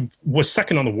 He was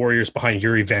second on the Warriors behind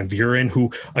Yuri Van Vuren,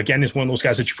 who, again, is one of those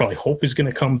guys that you probably hope is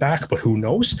going to come back, but who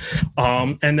knows?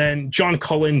 And then John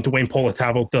Cullen, Dwayne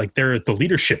Polatavo, like, they're the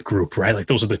leadership group, right? Like,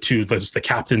 those are the two. There's the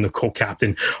captain, the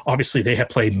co-captain. Obviously, they have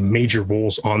played major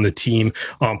roles on the team.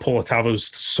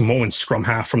 Polatavo's Samoan scrum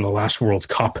half from the last World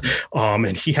Cup,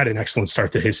 and he had an excellent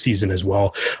start to his season as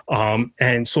well.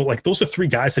 And so, like, those are 3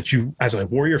 guys that you, as a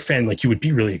Warrior fan, like, you would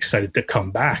be really excited to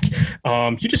come back.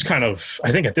 You just kind of,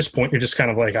 I think at this point, you're just kind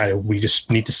of like, we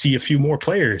just need to see a few more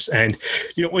players, and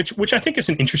which I think is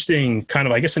an interesting kind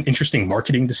of, I guess, an interesting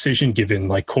marketing decision, given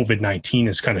like COVID-19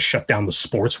 has kind of shut down the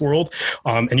sports world.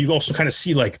 And you also kind of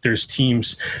see, like, there's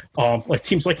teams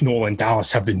like NOLA and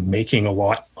Dallas have been making a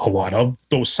lot of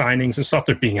those signings and stuff.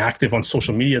 They're being active on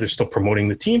social media. They're still promoting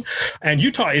the team, and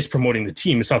Utah is promoting the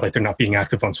team. It's not like they're not being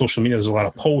active on social media. There's a lot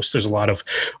of posts. There's a lot of,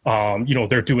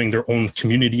 they're doing their own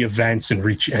community events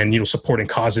and supporting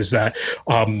causes that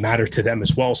matter to them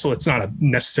as well. So it's not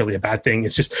necessarily a bad thing.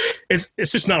 It's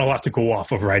just not a lot to go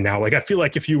off of right now. Like, I feel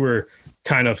like if you were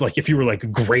kind of like if you were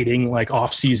like grading like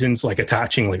off seasons, like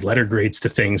attaching like letter grades to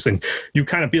things, and you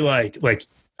kind of be like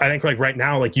I think like right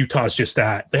now, like Utah's just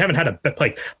they haven't had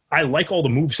I like all the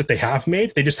moves that they have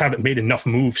made. They just haven't made enough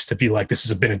moves to be like, this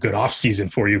has been a good offseason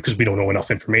for you because we don't know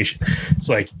enough information. It's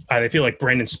like, I feel like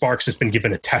Brandon Sparks has been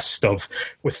given a test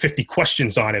with 50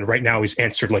 questions on it. Right now he's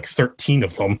answered like 13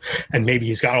 of them, and maybe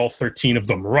he's got all 13 of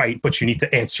them right, but you need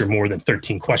to answer more than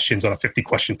 13 questions on a 50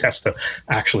 question test to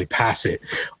actually pass it.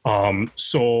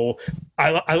 So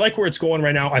I like where it's going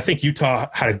right now. I think Utah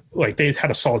they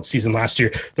had a solid season last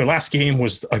year. Their last game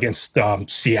was against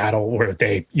Seattle, where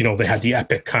they had the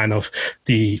epic kind of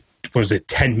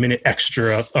 10-minute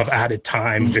extra of added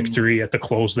time victory at the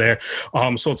close there.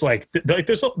 So it's like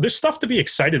there's stuff to be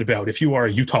excited about if you are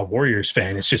a Utah Warriors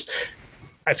fan. It's just,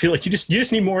 I feel like you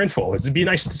just need more info. It'd be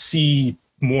nice to see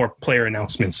more player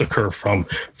announcements occur from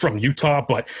Utah,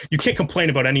 but you can't complain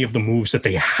about any of the moves that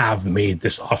they have made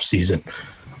this offseason.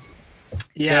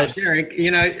 Yeah, Derek,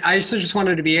 I also just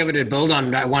wanted to be able to build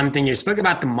on that one thing. You spoke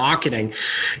about the marketing.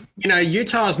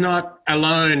 Utah is not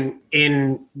alone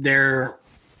in their,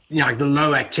 like the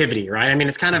low activity, right? I mean,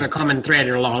 it's kind of a common thread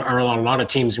in a lot of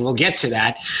teams, and we'll get to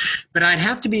that. But I'd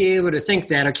have to be able to think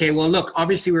that, okay, well, look,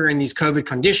 obviously we're in these COVID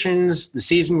conditions. The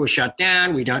season was shut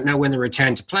down. We don't know when the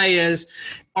return to play is.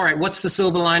 All right, what's the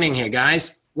silver lining here,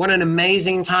 guys? What an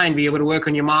amazing time to be able to work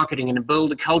on your marketing and to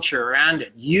build a culture around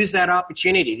it. Use that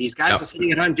opportunity. These guys are sitting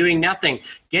at home doing nothing.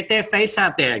 Get their face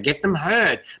out there. Get them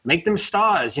heard. Make them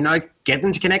stars. Get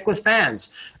them to connect with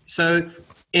fans. So,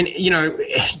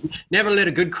 never let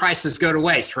a good crisis go to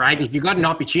waste, right? If you've got an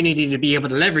opportunity to be able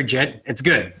to leverage it, it's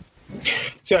good.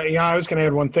 So, I was going to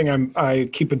add one thing. I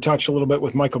keep in touch a little bit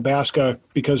with Michael Baska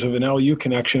because of an LU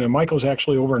connection, and Michael's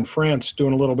actually over in France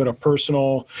doing a little bit of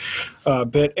personal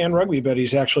bit and rugby bit.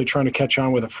 He's actually trying to catch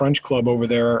on with a French club over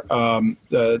there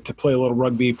to play a little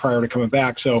rugby prior to coming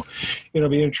back. So, it'll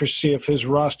be interesting to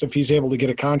see if he's able to get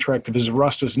a contract, if his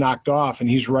rust is knocked off and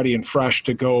he's ready and fresh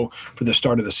to go for the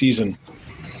start of the season.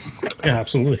 Yeah,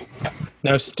 absolutely.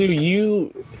 Now, Stu,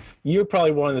 you're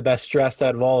probably one of the best dressed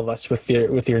out of all of us with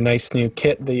your nice new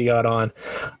kit that you got on.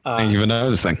 Thank you for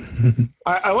noticing.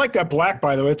 I like that black,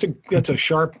 by the way. It's a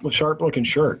sharp looking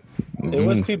shirt. It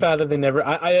was too bad that they never.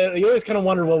 I always kind of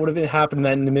wondered what would have happened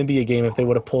in that Namibia game if they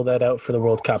would have pulled that out for the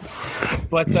World Cup.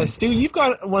 But Stu, you've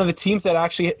got one of the teams that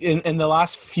actually in the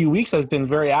last few weeks has been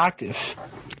very active.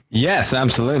 Yes,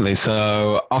 absolutely.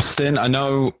 So, Austin, I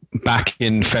know back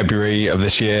in February of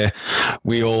this year,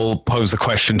 we all posed the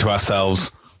question to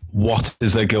ourselves, what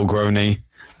is a Gilgroni?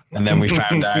 And then we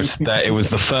found out that it was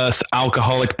the first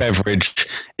alcoholic beverage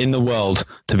in the world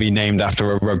to be named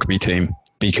after a rugby team,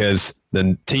 because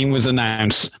the team was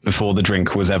announced before the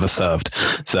drink was ever served.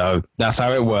 So that's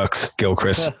how it works,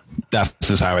 Gilchrist. That's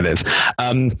just how it is.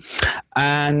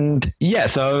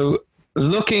 So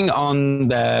looking on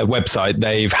their website,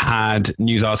 they've had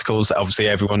news articles. Obviously,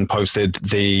 everyone posted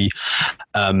the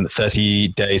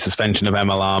 30-day suspension of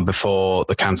MLR before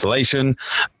the cancellation.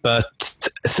 But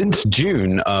since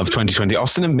June of 2020,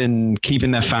 Austin have been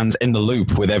keeping their fans in the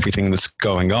loop with everything that's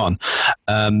going on.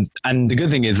 And the good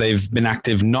thing is they've been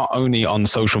active not only on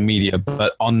social media,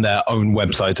 but on their own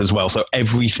website as well. So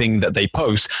everything that they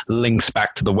post links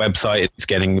back to the website. It's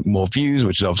getting more views,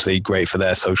 which is obviously great for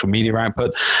their social media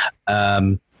output.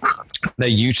 Their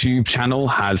YouTube channel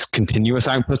has continuous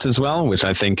output as well, which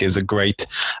I think is a great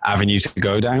avenue to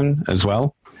go down as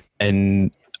well.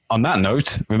 And on that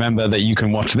note, remember that you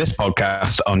can watch this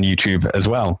podcast on YouTube as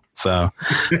well. So,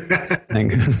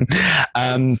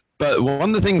 but one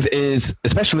of the things is,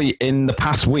 especially in the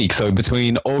past week, so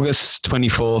between August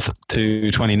 24th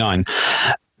to 29,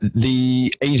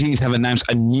 the AGs have announced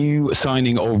a new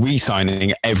signing or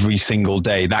re-signing every single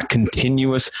day. That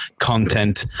continuous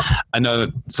content. I know,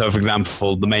 so for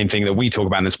example, the main thing that we talk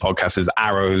about in this podcast is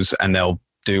Arrows, and they'll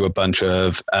do a bunch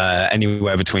of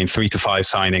anywhere between 3 to 5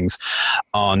 signings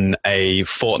on a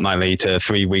fortnightly to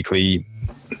 3 weekly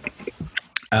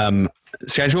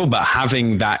schedule, but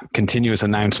having that continuous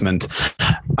announcement,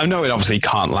 I know it obviously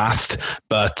can't last,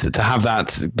 but to have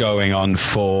that going on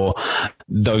for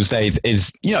those days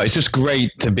is, it's just great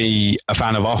to be a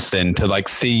fan of Austin, to like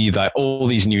see that all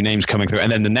these new names coming through,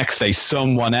 and then the next day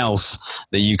someone else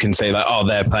that you can say like, oh,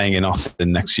 they're playing in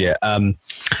Austin next year.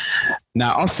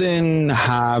 Now, Austin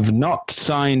have not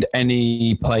signed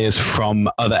any players from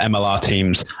other MLR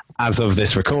teams as of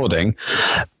this recording,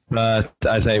 But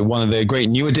I say one of the great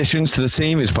new additions to the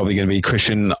team is probably going to be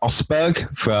Christian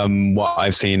Osberg, from what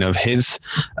I've seen of his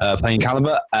playing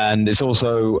caliber. And it's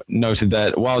also noted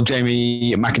that while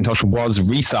Jamie McIntosh was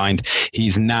re-signed,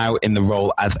 he's now in the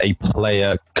role as a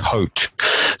player coach.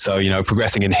 So,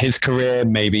 progressing in his career,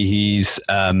 maybe he's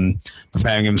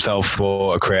preparing himself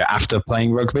for a career after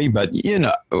playing rugby. But,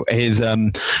 his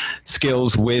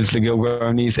skills with the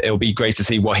Gilgronis, it'll be great to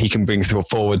see what he can bring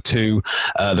forward to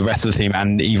the rest of the team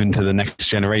and even to the next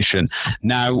generation.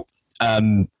 Now,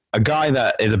 a guy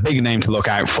that is a big name to look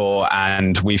out for,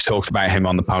 and we've talked about him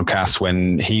on the podcast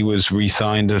when he was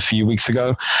re-signed a few weeks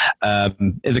ago,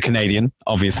 is a Canadian,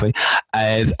 obviously.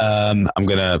 I'm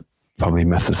going to probably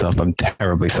mess this up. I'm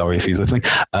terribly sorry if he's listening.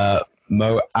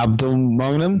 Mo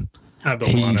Abdelmonem.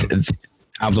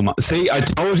 See, I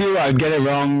told you I'd get it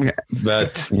wrong,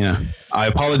 but I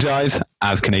apologize,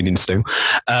 as Canadians do.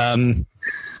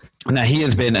 Now, he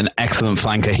has been an excellent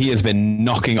flanker. He has been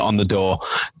knocking on the door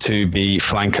to be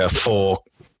flanker for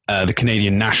the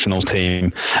Canadian national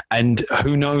team. And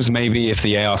who knows, maybe if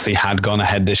the ARC had gone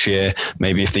ahead this year,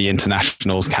 maybe if the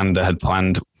internationals Canada had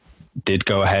planned did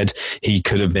go ahead, he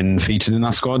could have been featured in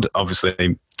that squad.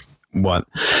 Obviously,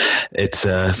 it's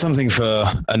something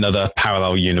for another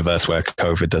parallel universe where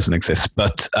COVID doesn't exist.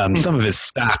 But some of his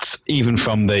stats, even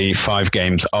from the 5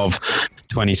 games of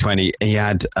 2020, he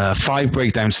had 5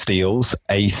 breakdown steals,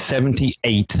 a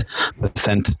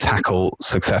 78% tackle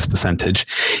success percentage.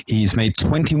 He's made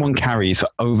 21 carries for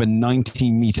over 90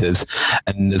 meters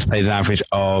and has played an average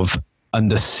of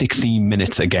under 60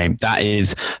 minutes a game. That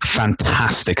is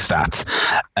fantastic stats.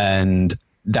 And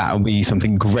that will be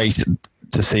something great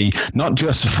to see, not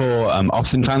just for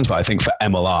Austin fans, but I think for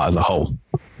MLR as a whole.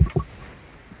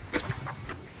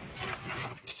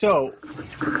 So,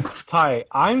 Ty,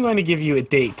 I'm going to give you a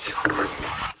date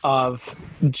of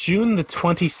June the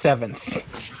 27th.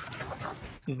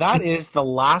 That is the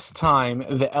last time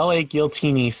the LA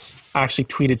Giltinis actually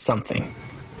tweeted something.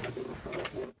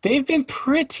 They've been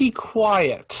pretty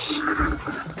quiet.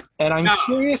 And I'm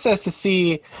curious as to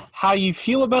see how you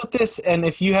feel about this, and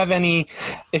if you have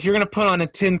if you're going to put on a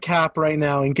tin cap right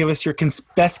now and give us your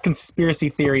best conspiracy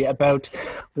theory about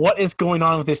what is going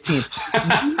on with this team.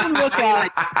 You can look at...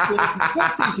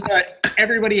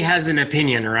 Everybody has an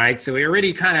opinion, right? So we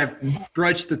already kind of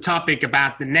broached the topic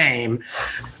about the name.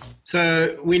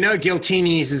 So we know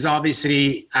Giltinis is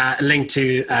obviously linked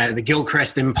to the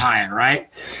Gilchrist Empire, right?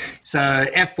 So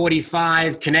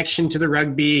F45 connection to the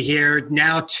rugby here,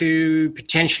 now 2,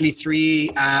 potentially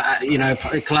 3,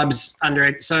 clubs under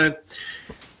it. So,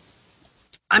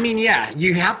 I mean, yeah,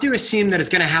 you have to assume that it's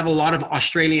going to have a lot of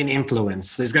Australian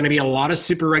influence. There's going to be a lot of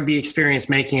Super Rugby experience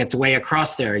making its way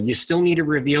across there. You still need to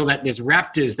reveal that there's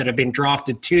Raptors that have been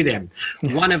drafted to them,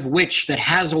 one of which that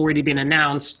has already been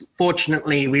announced.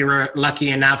 Fortunately, we were lucky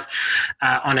enough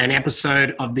on an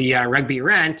episode of the Rugby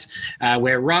Rant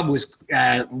where Rob was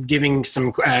giving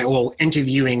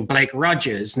interviewing Blake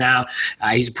Rogers. Now,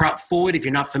 he's a prop forward, if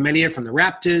you're not familiar, from the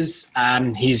Raptors.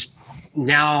 He's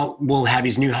now will have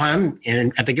his new home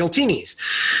at the Giltinis.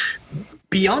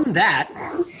 Beyond that,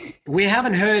 we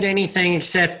haven't heard anything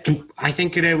except I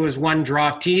think there was one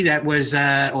draftee that was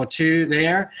or 2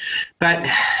 there. But,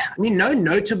 I mean, no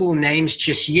notable names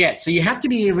just yet. So you have to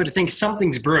be able to think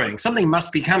something's brewing. Something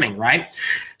must be coming, right?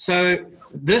 So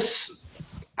this...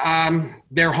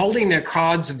 they're holding their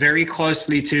cards very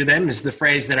closely to them is the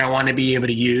phrase that I want to be able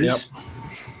to use. Yep.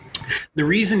 The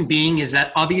reason being is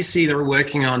that obviously they're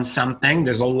working on something.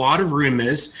 There's a lot of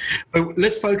rumors, but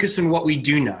let's focus on what we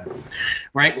do know,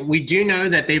 right? We do know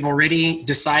that they've already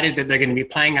decided that they're going to be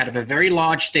playing out of a very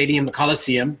large stadium, the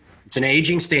Coliseum. It's an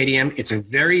aging stadium. It's a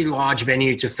very large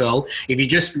venue to fill. If you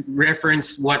just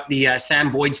reference what the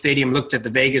Sam Boyd Stadium looked at the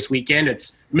Vegas weekend,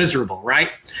 it's miserable,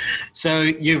 right? So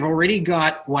you've already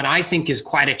got what I think is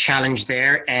quite a challenge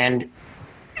there. And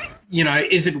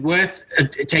is it worth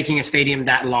taking a stadium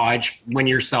that large when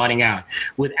you're starting out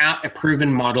without a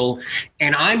proven model?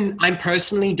 And I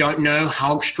personally don't know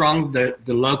how strong the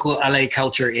local LA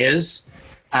culture is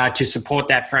to support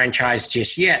that franchise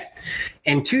just yet.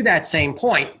 And to that same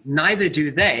point, neither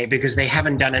do they, because they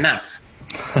haven't done enough.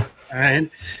 Right?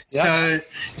 Yep. So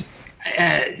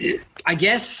I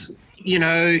guess... you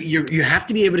have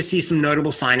to be able to see some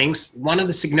notable signings. One of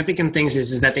the significant things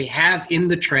is that they have in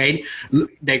the trade,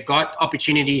 they've got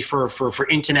opportunity for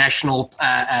international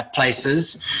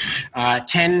places,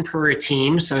 10 per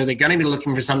team. So they're going to be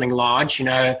looking for something large.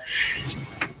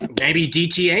 Maybe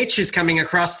DTH is coming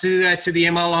across to the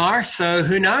MLR. So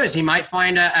who knows? He might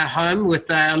find a home with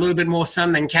a little bit more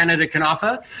sun than Canada can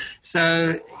offer.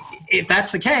 So if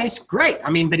that's the case, great. I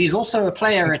mean, but he's also a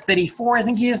player at 34, I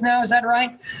think he is now. Is that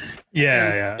right?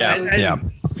 Yeah.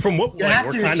 And from what we're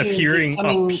kind of hearing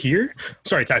up here,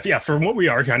 sorry, Ty, from what we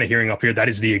are kind of hearing up here, that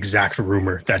is the exact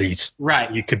rumor that he's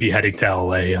right. You could be heading to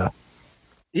LA.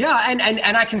 Yeah, and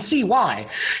I can see why.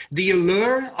 The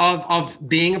allure of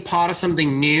being a part of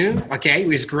something new, okay,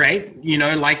 was great. You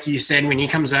know, like you said, when he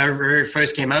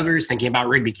first came over, he's thinking about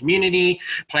rugby community.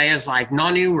 Players like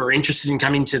Nonu were interested in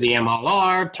coming to the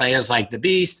MLR, players like the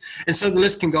Beast, and so the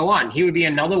list can go on. He would be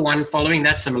another one following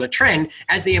that similar trend,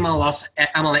 as the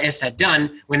MLS had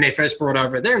done when they first brought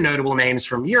over their notable names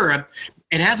from Europe.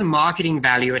 It has a marketing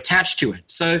value attached to it.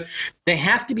 So they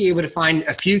have to be able to find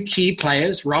a few key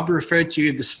players. Rob referred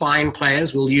to the spine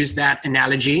players. We'll use that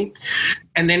analogy.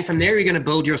 And then from there, you're going to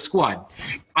build your squad.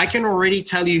 I can already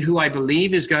tell you who I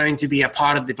believe is going to be a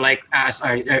part of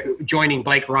the joining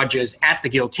Blake Rogers at the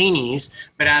Giltinis,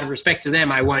 but out of respect to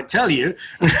them, I won't tell you.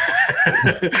 But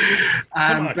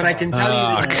I can tell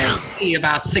you that I see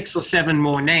about 6 or 7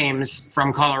 more names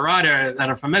from Colorado that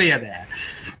are familiar there.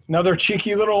 Another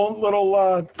cheeky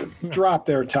little drop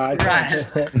there, Ty. Right.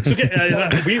 So,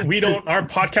 we don't. Our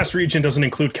podcast region doesn't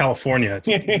include California.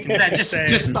 Just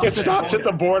stops at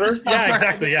the border. Yeah,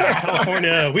 exactly. Yeah,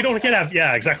 California. We don't get.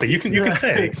 Yeah, exactly. You can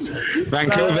say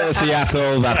Vancouver,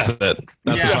 Seattle. That's it.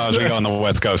 That's as far as we go on the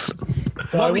West Coast.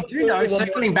 So what we do know,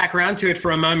 circling back around to it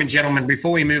for a moment, gentlemen,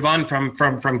 before we move on from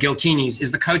Giltinis,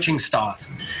 is the coaching staff.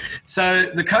 So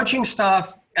the coaching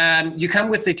staff, you come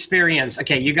with experience.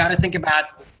 Okay, you got to think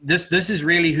about this. This is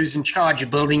really who's in charge of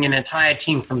building an entire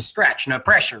team from scratch. No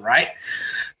pressure, right?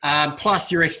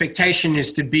 Plus, your expectation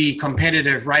is to be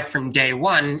competitive right from day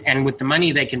one. And with the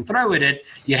money they can throw at it,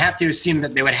 you have to assume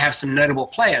that they would have some notable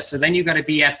players. So then you got to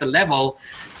be at the level.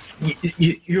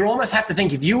 You almost have to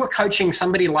think, if you were coaching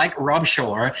somebody like Rob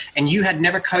Shaw and you had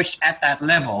never coached at that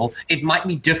level, it might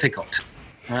be difficult,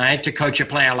 right, to coach a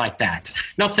player like that.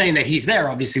 Not saying that he's there.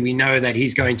 Obviously, we know that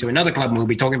he's going to another club, and we'll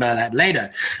be talking about that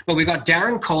later. But we've got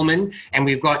Darren Coleman and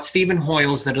we've got Stephen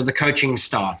Hoyles that are the coaching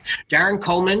staff. Darren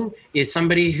Coleman is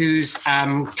somebody who's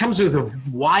comes with a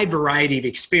wide variety of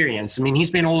experience. I mean,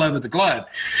 he's been all over the globe.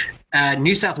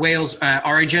 New South Wales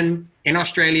origin, in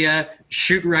Australia,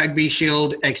 Shoot Rugby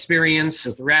Shield experience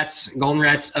with the Rats, Golden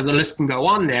Rats, the list can go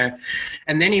on there.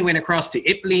 And then he went across to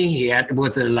Italy. He had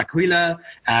with the L'Aquila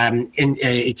in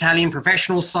Italian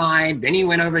professional side. Then he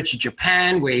went over to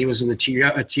Japan, where he was with the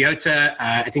Toyota.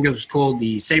 I think it was called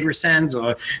the Sabre Sands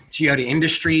or Toyota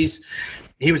Industries.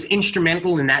 He was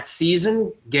instrumental in that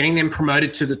season, getting them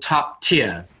promoted to the top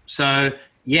tier. So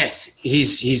yes,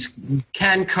 he's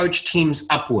can coach teams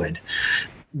upward.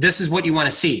 This is what you want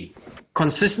to see.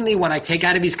 Consistently, what I take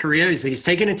out of his career is that he's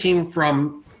taken a team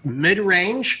from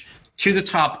mid-range to the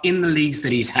top in the leagues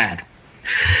that he's had.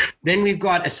 Then we've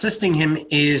got assisting him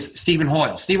is Stephen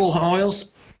Hoyles. Stephen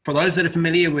Hoyles, for those that are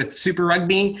familiar with Super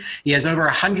Rugby, he has over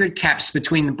 100 caps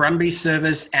between the Brumbies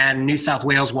Service and New South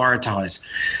Wales Waratahs.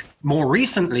 More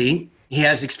recently, he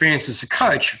has experience as a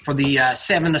coach for the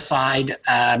 7-a-side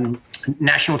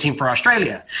national team for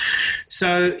Australia.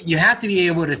 So you have to be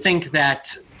able to think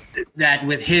that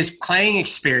with his playing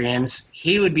experience,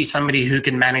 he would be somebody who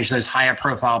can manage those higher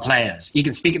profile players. He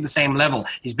can speak at the same level.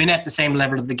 He's been at the same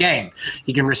level of the game.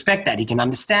 He can respect that. He can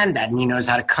understand that, and he knows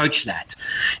how to coach that.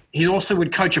 He also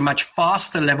would coach a much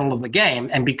faster level of the game.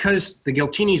 And because the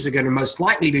Giltinis are going to most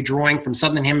likely be drawing from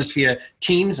Southern Hemisphere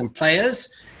teams and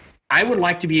players, I would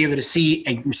like to be able to see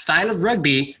a style of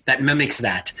rugby that mimics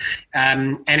that.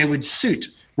 And it would suit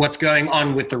what's going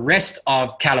on with the rest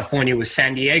of California with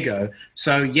San Diego.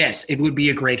 So yes, it would be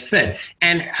a great fit.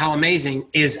 And how amazing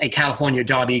is a California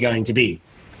derby going to be?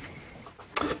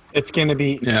 It's going to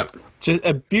be just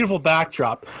a beautiful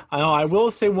backdrop. I will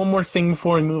say one more thing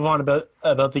before we move on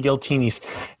about the Giltinis.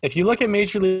 If you look at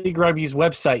Major League Rugby's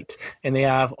website and they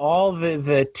have all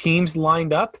the teams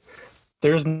lined up,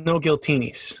 there's no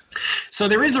Giltinis. So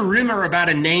there is a rumor about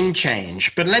a name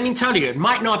change, but let me tell you, it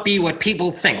might not be what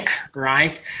people think,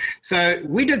 right? So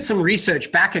we did some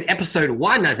research back at episode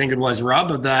 1, I think it was,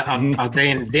 Rob, of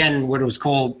then what it was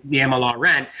called the MLR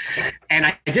Rant, and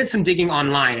I did some digging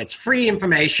online. It's free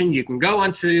information. You can go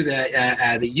onto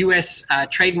the U.S.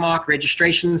 trademark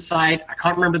registration site. I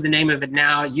can't remember the name of it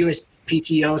now,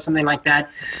 USPTO, something like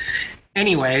that.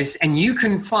 Anyways, and you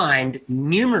can find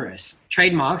numerous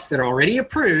trademarks that are already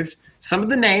approved. Some of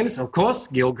the names, of course,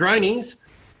 Gilgronis,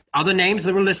 other names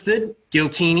that were listed,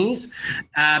 Giltinis.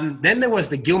 Then there was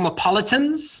the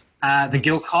Gilmopolitans, the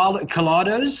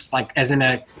Gilcolados, like as in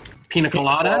a pina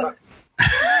colada.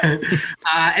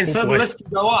 And so the list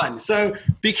can go on. So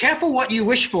be careful what you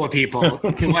wish for, people,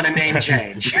 if you want a name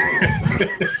change.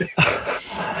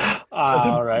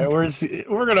 All right,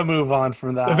 we're gonna move on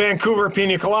from that. The Vancouver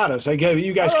Pina Coladas.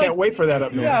 You guys can't wait for that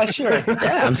up north. Yeah, sure.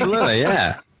 Yeah, absolutely.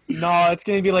 Yeah. No, it's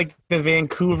gonna be like the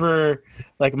Vancouver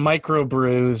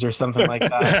microbrews or something like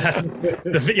that.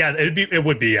 It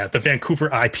would be the Vancouver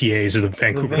IPAs or the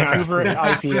Vancouver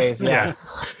IPAs. Yeah.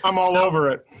 I'm all over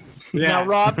it. Yeah. Now,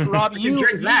 Rob, you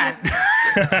drink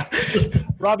that.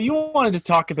 Rob, you wanted to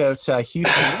talk about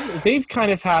Houston. They've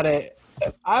kind of had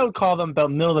I would call them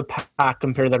about middle of the pack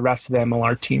compared to the rest of the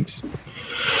MLR teams.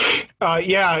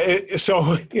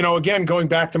 So, again, going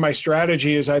back to my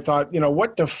strategy is I thought,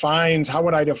 how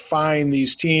would I define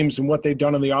these teams and what they've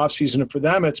done in the offseason? And for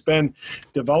them, it's been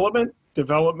development,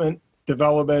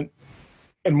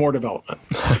 and more development.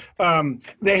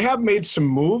 They have made some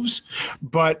moves,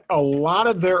 but a lot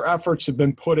of their efforts have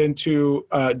been put into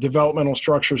developmental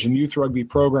structures and youth rugby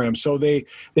programs. So they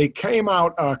came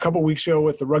out a couple weeks ago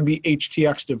with the Rugby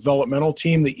HTX developmental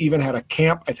team. They even had a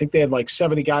camp. I think they had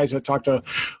 70 guys. I talked to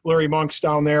Larry Monks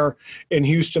down there in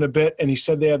Houston a bit, and he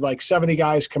said they had 70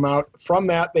 guys come out. From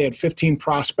that, they had 15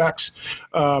 prospects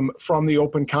from the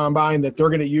Open Combine that they're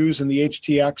going to use in the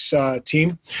HTX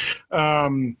team.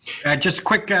 Just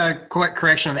quick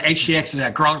correction on the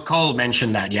HTX. Grant Cole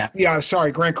mentioned that, yeah. Yeah,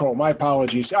 sorry, Grant Cole. My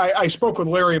apologies. I spoke with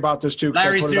Larry about this too.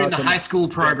 Larry's doing the high school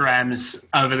programs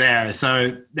over there,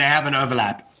 so they have an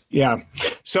overlap. Yeah.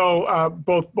 So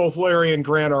both Larry and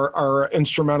Grant are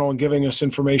instrumental in giving us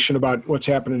information about what's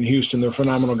happening in Houston. They're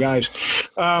phenomenal guys.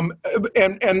 And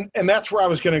that's where I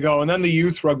was going to go. And then the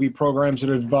youth rugby programs that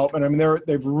are development. I mean,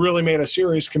 they've really made a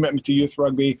serious commitment to youth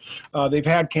rugby. They've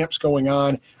had camps going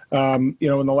on, in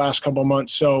the last couple of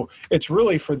months. So it's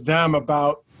really for them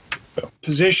about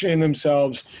positioning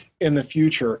themselves in the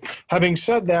future. Having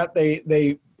said that,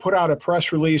 they put out a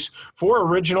press release. 4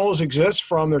 originals exist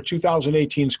from their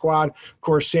 2018 squad. Of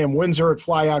course, Sam Windsor at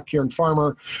flyout, Kieran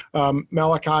Farmer,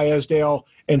 Malachi Esdale,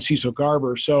 and Cecil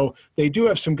Garber. So they do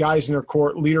have some guys in their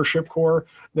leadership core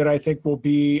that I think will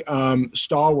be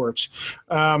stalwarts.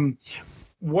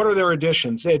 What are their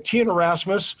additions? They had Tian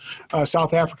Erasmus,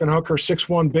 South African hooker,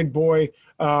 6'1", big boy.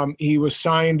 He was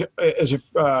signed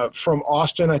from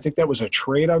Austin. I think that was a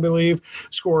trade, I believe.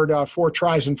 Scored 4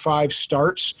 tries and 5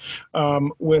 starts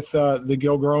with the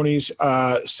Gilgronis.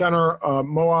 Center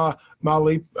Moa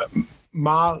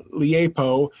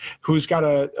Maliepo, who's got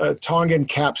a Tongan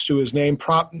caps to his name.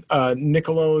 Prop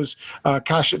Nicolos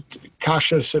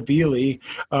Kashasavili,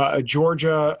 a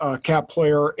Georgia cap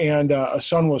player and a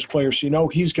Sunwolves player. So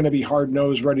he's going to be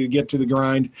hard-nosed, ready to get to the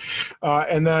grind.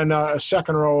 And then a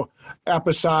second row,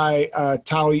 Apisai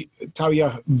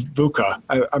Tauyavuka.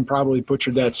 I'm probably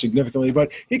butchered that significantly,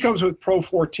 but he comes with Pro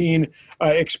 14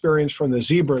 experience from the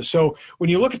Zebras. So when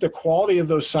you look at the quality of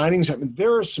those signings, I mean,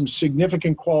 there is some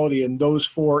significant quality in those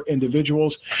 4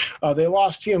 individuals. They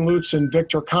lost Tian Lutz and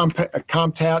Victor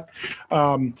Comtat,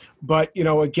 but,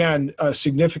 again,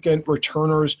 significant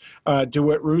returners.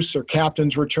 DeWitt Roos, their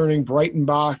captain's returning.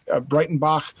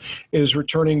 Breitenbach is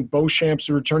returning. Beauchamp's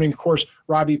returning. Of course,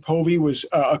 Robbie Povey was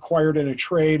acquired in a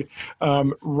trade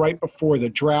right before the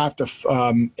draft. He's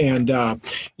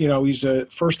a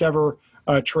first ever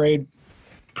trade.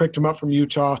 Picked him up from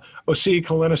Utah. Osei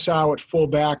Kalinisau at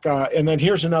fullback. And then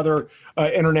here's another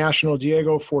international,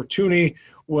 Diego Fortuny,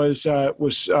 was I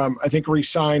think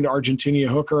re-signed Argentina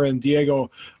hooker, and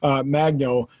Diego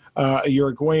Magno, a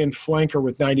Uruguayan flanker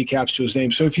with 90 caps to his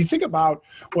name. So if you think about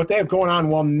what they have going on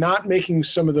while not making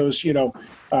some of those,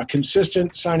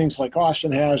 consistent signings like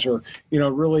Austin has, or,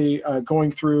 really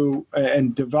going through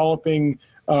and developing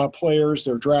players,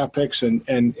 their draft picks,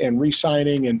 and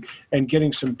re-signing and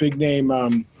getting some big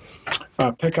name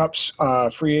pickups,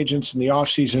 free agents in the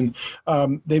offseason,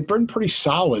 they've been pretty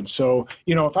solid. So,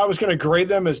 if I was going to grade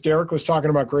them, as Derek was talking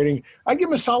about grading, I'd give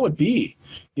them a solid B,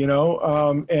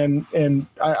 and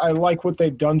I like what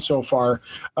they've done so far.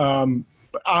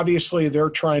 But obviously, they're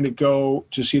trying to go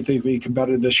to see if they can be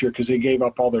competitive this year because they gave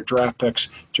up all their draft picks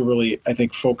to really, I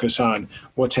think, focus on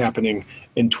what's happening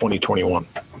in 2021.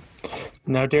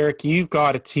 Now, Derek, you've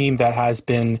got a team that has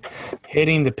been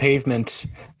hitting the pavement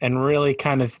and really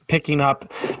kind of picking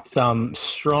up some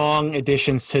strong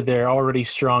additions to their already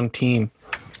strong team.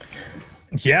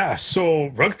 Yeah, so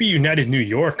Rugby United New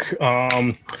York,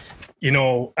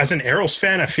 as an Arrows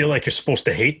fan, I feel like you're supposed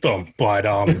to hate them. But,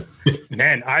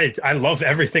 man, I love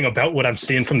everything about what I'm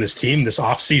seeing from this team this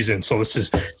offseason. So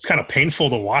it's kind of painful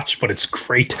to watch, but it's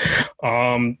great.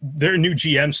 Their new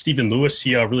GM, Stephen Lewis,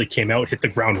 he really came out, hit the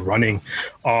ground running.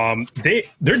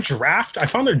 Their draft, I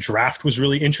found their draft was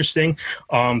really interesting.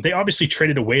 They obviously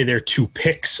traded away their 2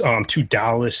 picks to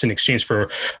Dallas in exchange for,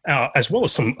 as well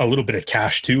as a little bit of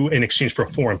cash too, in exchange for a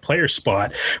foreign player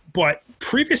spot. But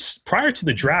prior to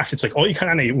the draft, it's like all you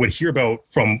kind of would hear about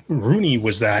from Rooney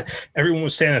was that everyone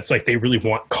was saying it's like they really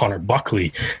want Connor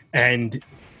Buckley, and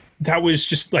that was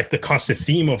just like the constant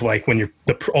theme of like when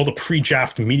all the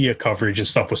pre-draft media coverage and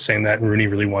stuff was saying that Rooney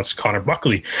really wants Connor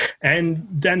Buckley. And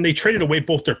then they traded away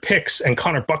both their picks and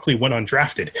Connor Buckley went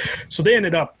undrafted. So they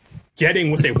ended up getting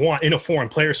what they want in a foreign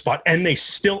player spot, and they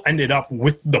still ended up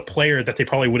with the player that they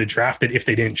probably would have drafted if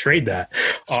they didn't trade that.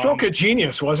 Stroke of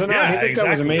genius, wasn't it? Yeah, I think exactly. that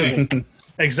was amazing.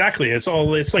 Exactly. It's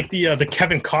like the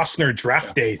Kevin Costner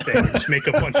draft day thing. You just make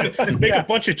a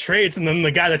bunch of trades, and then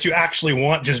the guy that you actually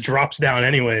want just drops down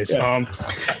anyways. Yeah.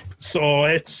 So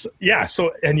it's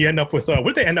and you end up with what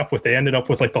did they end up with? They ended up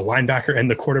with like the linebacker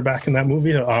and the quarterback in that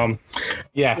movie.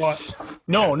 Yes.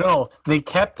 No. They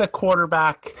kept the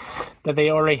quarterback that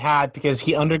they already had because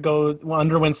he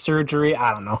underwent surgery.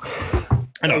 I don't know.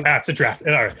 I know it's a draft.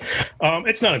 All right.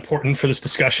 It's not important for this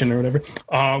discussion or whatever.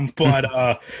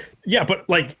 Yeah, but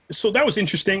like, so that was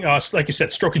interesting. Like you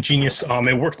said, stroke of genius.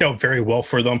 It worked out very well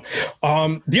for them.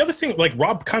 The other thing, like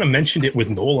Rob kind of mentioned it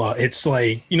with Nola, it's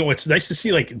like, it's nice to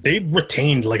see like they've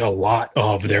retained like a lot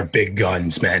of their big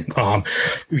guns, man.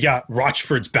 We got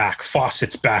Rochford's back,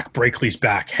 Fawcett's back, Brakely's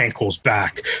back, Henkel's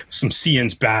back, some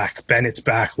Cian's back, Bennett's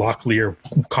back, Locklear,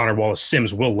 Connor Wallace,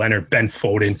 Sims, Will Leonard, Ben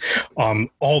Foden.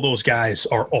 All those guys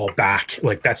are all back.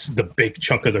 Like that's the big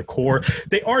chunk of their core.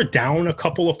 They are down a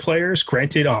couple of players,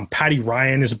 granted. Paddy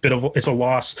Ryan is it's a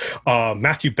loss.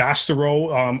 Matthew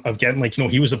Bastereau, again, like,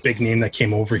 he was a big name that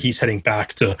came over. He's heading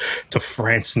back to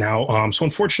France now. So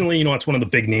unfortunately, it's one of the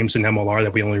big names in MLR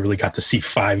that we only really got to see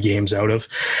 5 games out of.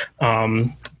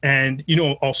 And,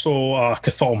 also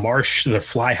Cathal Marsh, the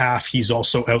fly half, he's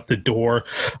also out the door.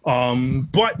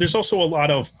 But there's also a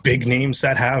lot of big names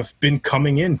that have been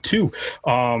coming in too.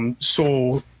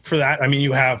 So for that, I mean,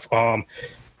 you have...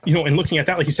 and looking at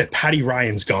that, like you said, Paddy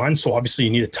Ryan's gone. So obviously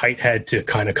you need a tight head to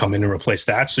kind of come in and replace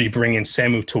that. So you bring in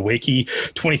Samu Taweki,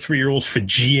 23-year-old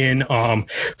Fijian,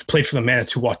 played for the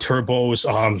Manitoba Turbos.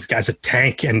 The guy's a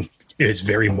tank and is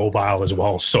very mobile as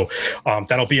well. So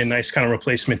that'll be a nice kind of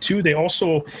replacement too. They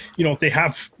also, they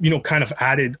have, kind of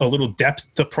added a little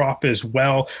depth to prop as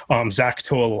well. Zach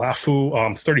Toalafu,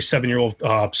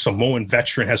 37-year-old Samoan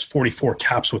veteran, has 44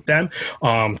 caps with them.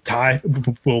 Ty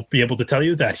will be able to tell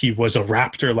you that he was a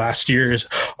Raptor last year.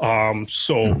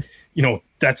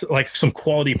 That's like some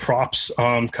quality props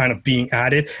kind of being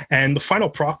added. And the final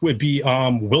prop would be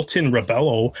Wilton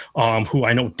Rebello, who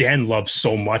I know Dan loves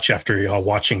so much after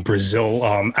watching Brazil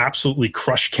absolutely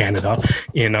crush Canada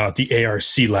in the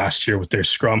ARC last year with their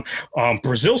scrum.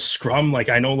 Brazil's scrum, like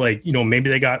I know, like, maybe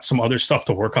they got some other stuff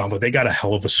to work on, but they got a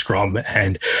hell of a scrum.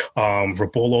 And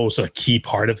Rebello's a key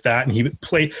part of that. And he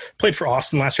played for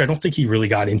Austin last year. I don't think he really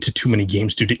got into too many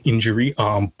games due to injury.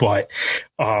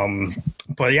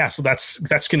 But yeah, so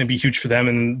that's going to be huge for them.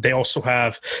 And they also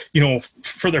have,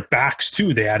 for their backs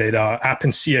too, they added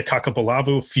Apensia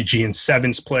Kakabalavu, Fijian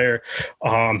Sevens player.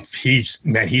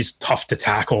 He's tough to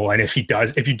tackle. And if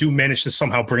you do manage to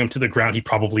somehow bring him to the ground, he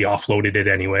probably offloaded it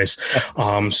anyways.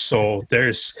 So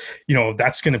there's,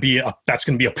 that's going to be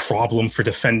a problem for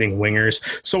defending wingers.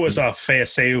 So is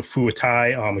Feaseu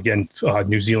Fuatai, again,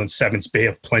 New Zealand Sevens, Bay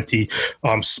of Plenty,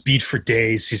 speed for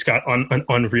days. He's got an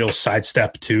unreal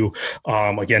sidestep too.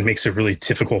 Again, makes it really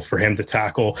difficult for him to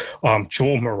tackle.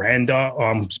 Joel Miranda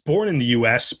was born in the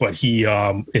U.S., but he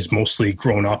is mostly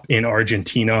grown up in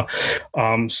Argentina.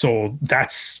 So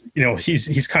that's,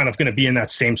 he's kind of going to be in that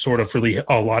same sort of really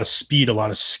a lot of speed, a lot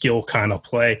of skill kind of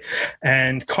play.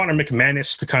 And Connor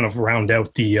McManus to kind of round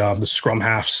out the scrum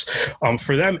halves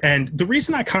for them. And the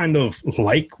reason I kind of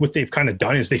like what they've kind of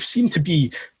done is they seem to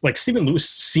be like Stephen Lewis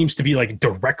seems to be like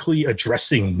directly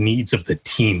addressing needs of the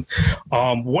team.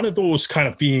 One of those kind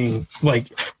of being like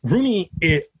Rooney,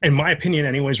 in my opinion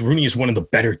anyways, Rooney is one of the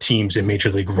better teams in Major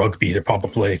League Rugby. They're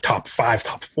probably top 5,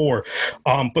 top 4.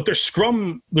 But their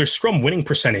scrum winning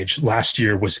percentage last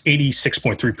year was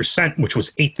 86.3%, which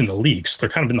was 8th in the league. So they're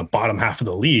kind of in the bottom half of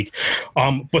the league.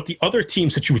 But the other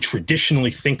teams that you would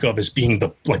traditionally think of as being the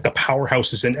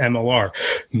powerhouses in MLR,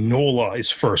 NOLA is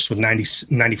first with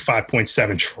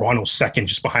 95.7, Toronto second,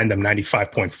 just behind them,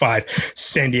 95.5,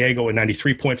 San Diego at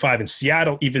 93.5, and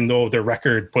Seattle, even though their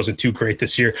record wasn't too great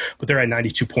this year, but they're at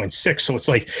 92.6. So it's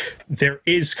like there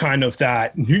is kind of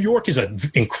that. New York is an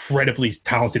incredibly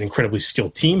talented, incredibly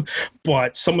skilled team,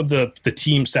 but some of the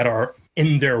teams that are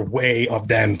in their way of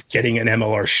them getting an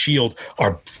MLR shield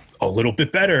are a little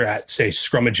bit better at, say,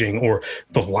 scrummaging or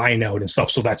the line out and stuff.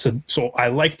 So so I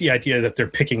like the idea that they're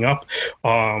picking up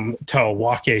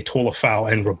Tawake,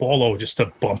 Tolafau, and Rabolo just to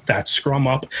bump that scrum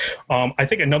up. I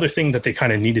think another thing that they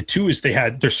kind of needed too is they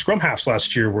had their scrum halves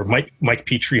last year were Mike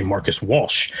Petrie and Marcus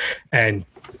Walsh, and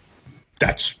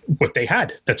that's what they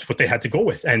had. That's what they had to go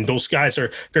with. And those guys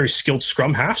are very skilled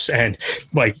scrum halves. And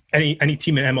like any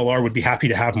team in MLR would be happy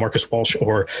to have Marcus Walsh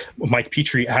or Mike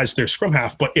Petrie as their scrum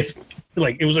half. But if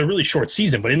like it was a really short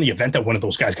season, but in the event that one of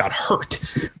those guys got hurt,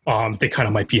 they kind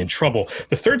of might be in trouble.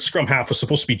 The third scrum half was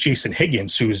supposed to be Jason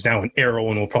Higgins, who is now an Arrow,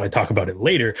 and we'll probably talk about it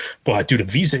later. But due to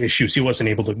visa issues, he wasn't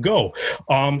able to go.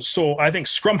 So I think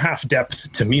scrum half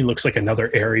depth to me looks like another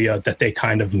area that they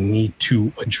kind of need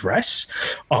to address.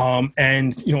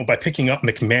 And, you know, by picking up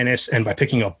McManus and by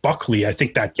picking up Buckley, I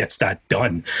think that gets that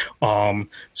done.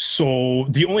 So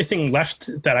the only thing left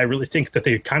that I really think that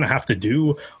they kind of have to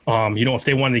do, you know, if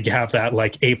they wanted to have that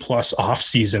like A+ off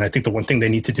season, I think the one thing they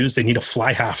need to do is they need a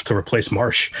fly half to replace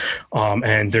Marsh.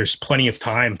 And there's plenty of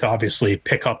time to obviously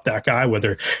pick up that guy,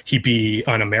 whether he be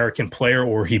an American player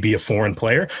or he be a foreign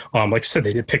player. Like I said,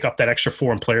 they did pick up that extra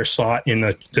foreign player slot in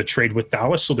the trade with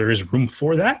Dallas, so there is room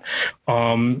for that.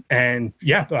 And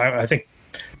yeah, I think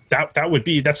that's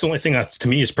the only thing that to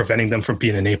me is preventing them from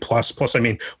being an A+. Plus, I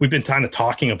mean, we've been kind of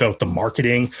talking about the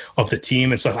marketing of the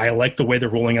team. And so I like the way they're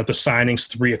rolling out the signings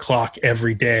 3:00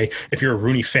 every day. If you're a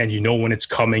Rooney fan, you know when it's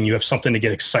coming. You have something to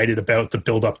get excited about to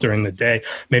build up during the day.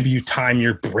 Maybe you time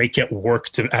your break at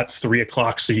work at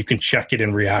 3:00 so you can check it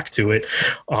and react to it,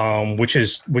 which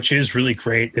is really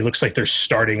great. It looks like they're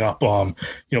starting up, you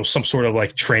know, some sort of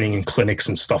like training and clinics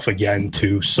and stuff again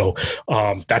too. So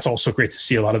that's also great to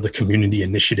see a lot of the community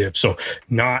initiative. So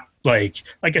not like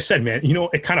I said, man, you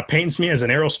know, it kind of pains me as an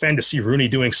Arrows fan to see Rooney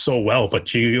doing so well,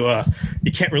 but you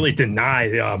can't really deny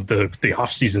the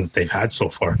off season that they've had so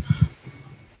far.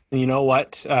 You know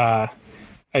what? I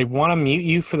want to mute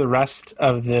you for the rest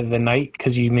of the night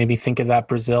because you made me think of that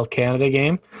Brazil-Canada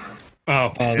game.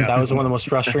 Oh, and that was one of the most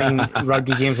frustrating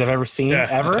rugby games I've ever seen,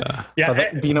 ever. Yeah,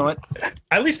 but you know what?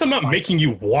 At least I'm not making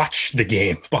you watch the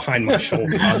game behind my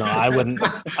shoulder. Oh, no, I wouldn't.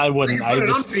 I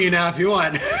just on for you now if you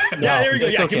want. Yeah, there you go.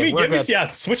 Yeah, okay. give me,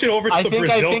 switch it over to the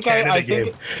Brazil-Canada game.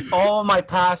 I think all my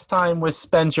pastime was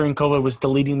spent during COVID was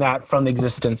deleting that from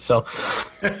existence. So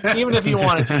even if you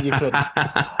wanted to, you could.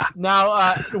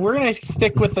 Now we're gonna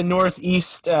stick with the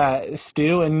Northeast,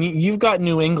 Stu, and you've got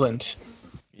New England.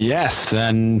 Yes,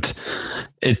 and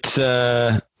it's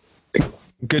a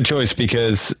good choice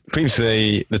because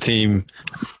previously the team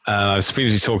I was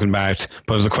previously talking about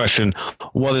posed the question,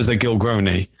 what is a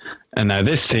Gilgroni? And now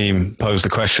this team posed the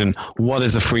question, what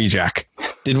is a Free Jack?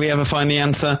 Did we ever find the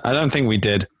answer? I don't think we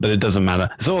did, but it doesn't matter.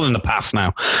 It's all in the past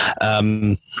now.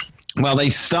 Well, they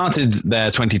started their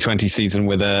 2020 season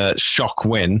with a shock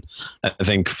win, I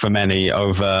think, for many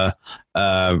over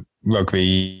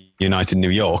Rugby United New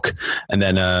York, and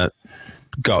then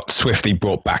got swiftly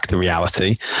brought back to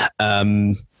reality.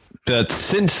 But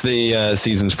since the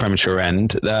season's premature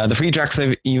end, the Free Jacks,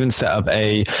 they've even set up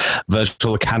a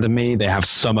virtual academy. They have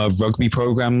summer rugby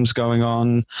programs going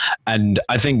on. And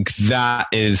I think that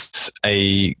is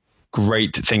a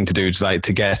great thing to do,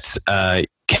 to get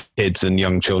kids and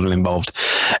young children involved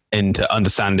into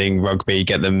understanding rugby,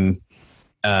 get them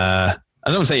I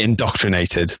don't want to say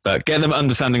indoctrinated, but get them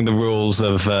understanding the rules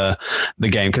of the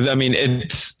game. Because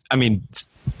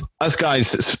us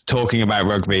guys talking about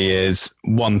rugby is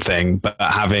one thing, but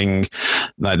having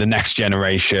like the next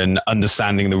generation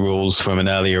understanding the rules from an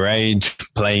earlier age,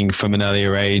 playing from an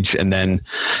earlier age, and then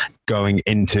going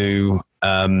into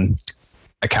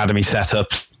academy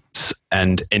setups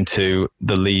and into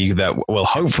the league that will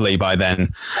hopefully by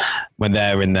then, when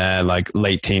they're in their like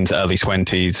late teens, early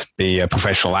 20s, be a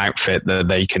professional outfit that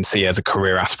they can see as a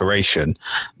career aspiration.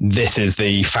 This is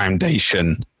the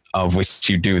foundation of which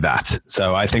you do that.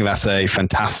 So I think that's a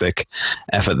fantastic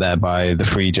effort there by the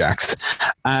Free Jacks.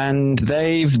 And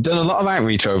they've done a lot of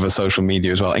outreach over social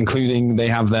media as well, including they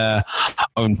have their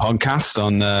own podcast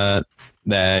on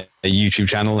their YouTube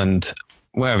channel and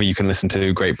wherever you can listen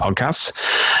to great podcasts,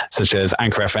 such as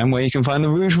Anchor FM, where you can find the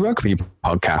Rouge Rugby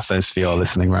podcast. As you're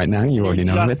listening right now, you already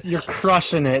know it. You're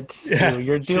crushing it, Stu. Yeah.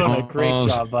 You're doing a great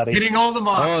job, buddy. Hitting all the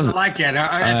marks. I like it.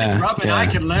 I think Rob and I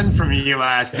can learn from you,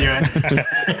 Stuart.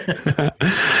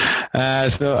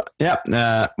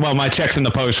 Well, my check's in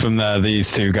the post from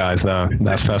these two guys, so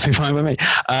that's perfectly fine with me.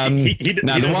 He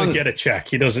doesn't get a check.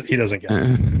 He doesn't get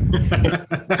it.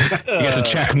 He gets a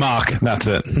check mark. That's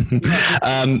it.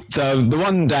 So the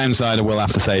one downside I will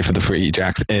have to say for the Free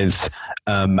Jacks is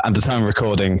at the time of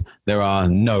recording, there are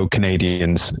no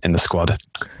Canadians in the squad.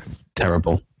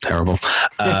 Terrible.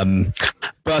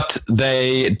 But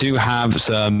they do have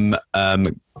some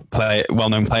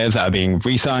well-known players that are being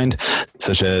re-signed,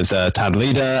 such as Tad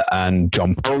Leader and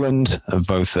John Poland have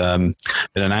both been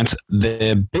announced.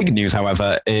 The big news,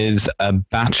 however, is a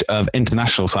batch of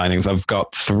international signings. I've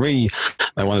got 3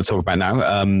 I want to talk about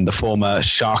now. The former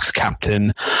Sharks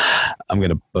captain, I'm going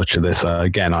to butcher this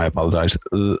again, I apologize,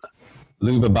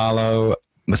 Lubabalo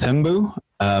Matembu.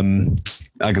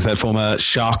 Like I said, former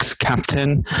Sharks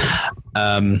captain,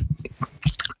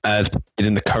 has played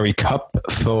in the Currie Cup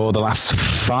for the last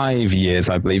 5 years,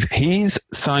 I believe. He's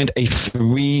signed a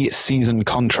 3-season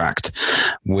contract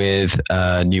with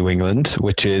New England,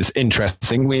 which is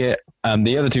interesting. The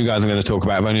other 2 guys I'm going to talk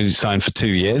about have only signed for 2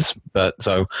 years,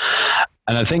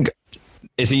 and I think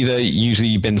it's either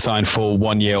usually been signed for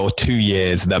 1 year or 2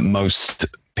 years that most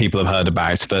people have heard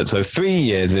about. But so 3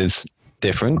 years is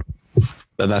different,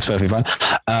 but that's perfectly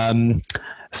fine.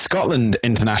 Scotland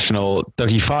international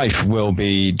Dougie Fife will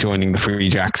be joining the Free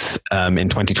Jacks in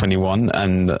 2021,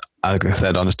 and like I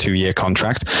said, on a 2-year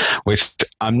contract, which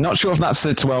I'm not sure if that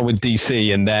sits well with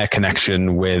DC and their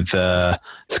connection with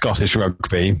Scottish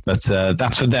rugby, but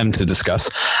that's for them to discuss.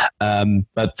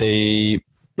 But the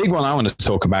big one I want to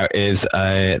talk about is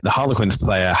the Harlequins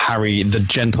player, Harry the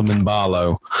Gentleman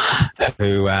Barlow,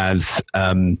 who has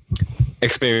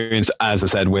experience, as I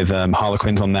said, with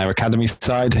Harlequins on their academy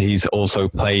side. He's also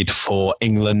played for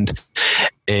England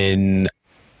in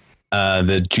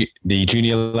the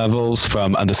junior levels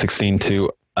from under 16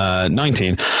 to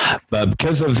 19. But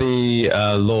because of the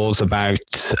laws about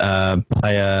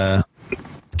player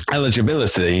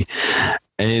eligibility,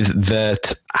 is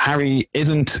that Harry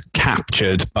isn't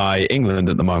captured by England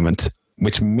at the moment,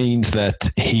 which means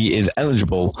that he is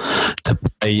eligible to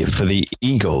play for the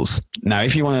Eagles. Now,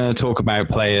 if you want to talk about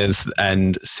players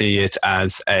and see it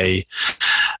as a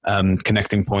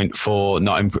connecting point for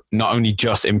not only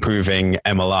just improving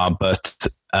MLR, but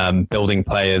building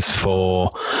players for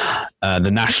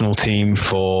the national team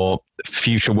for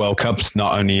future World Cups,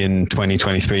 not only in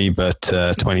 2023, but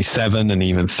 27 and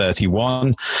even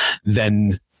 31,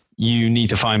 then you need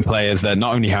to find players that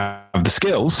not only have the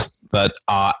skills, but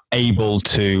are able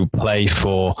to play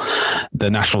for the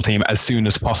national team as soon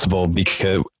as possible,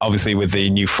 because obviously with the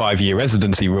new 5-year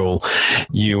residency rule,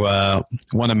 you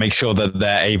want to make sure that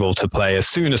they're able to play as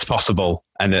soon as possible,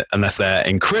 and unless they're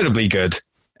incredibly good,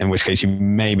 in which case you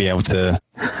may be able to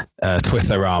twist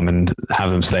their arm and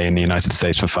have them stay in the United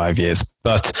States for 5 years.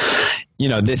 But,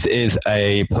 this is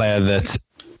a player that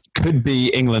could be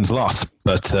England's loss,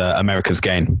 but America's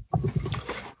gain.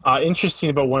 Interesting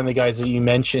about one of the guys that you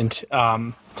mentioned,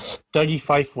 Dougie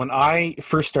Fife. When I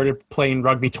first started playing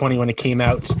Rugby 20 when it came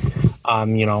out,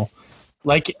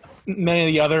 like many of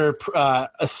the other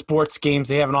sports games,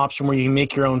 they have an option where you can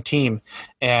make your own team.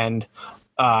 And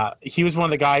he was one of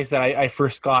the guys that I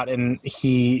first got, and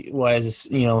he was,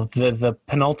 the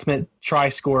penultimate try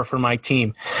scorer for my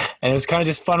team. And it was kind of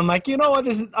just fun. I'm like, you know what,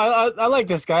 I like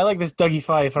this guy. I like this Dougie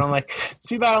Fife. And I'm like, it's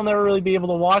too bad I'll never really be able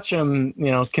to watch him,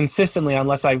 consistently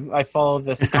unless I follow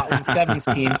the Scotland Sevens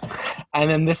team. And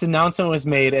then this announcement was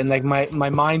made, and like my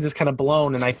mind is kind of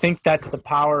blown. And I think that's the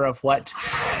power of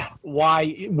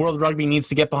why World Rugby needs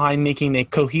to get behind making a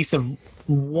cohesive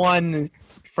one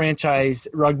franchise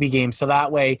rugby game, so that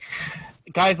way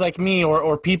guys like me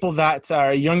or people that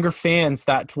are younger fans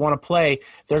that want to play,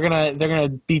 they're gonna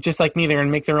be just like me. They're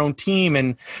gonna make their own team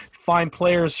and find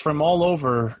players from all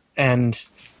over and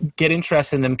get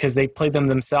interested in them because they played them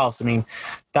themselves. I mean,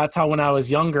 that's how when I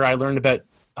was younger I learned about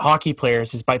hockey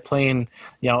players, is by playing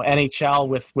NHL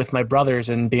with my brothers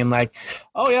and being like,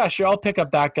 oh yeah, sure, I'll pick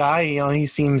up that guy, he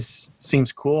seems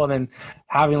cool, and then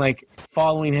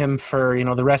following him for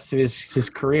the rest of his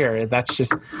career. That's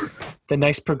just the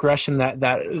nice progression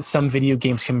that some video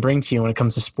games can bring to you when it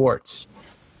comes to sports.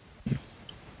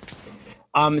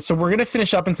 So we're gonna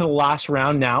finish up into the last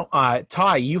round now.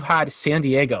 Ty, you had San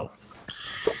Diego.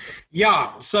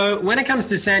 Yeah, so when it comes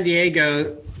to San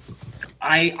Diego,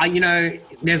 I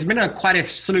there's been quite a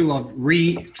slew of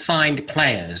re-signed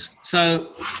players. So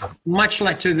much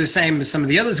like to the same as some of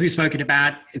the others we've spoken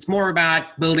about, it's more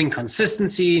about building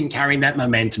consistency and carrying that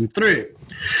momentum through.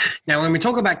 Now, when we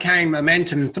talk about carrying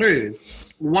momentum through,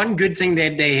 one good thing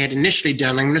that they had initially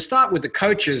done, I'm going to start with the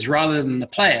coaches rather than the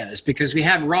players, because we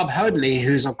have Rob Hoadley,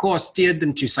 who's of course steered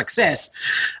them to success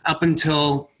up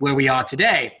until where we are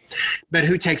today. But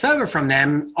who takes over from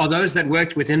them are those that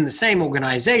worked within the same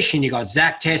organization. You got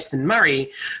Zach, Test, and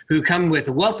Murray, who come with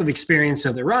a wealth of experience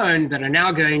of their own that are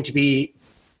now going to be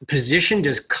positioned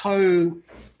as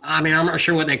I'm not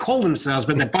sure what they call themselves,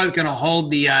 but they're both going to hold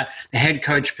the head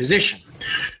coach position,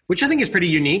 which I think is pretty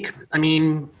unique. I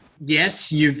mean,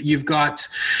 yes, you've got,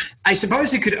 I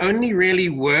suppose it could only really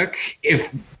work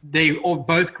if they all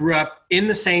both grew up in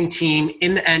the same team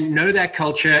and know that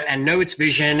culture and know its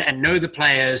vision and know the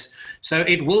players. So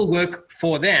it will work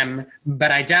for them,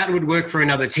 but I doubt it would work for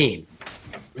another team,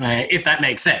 if that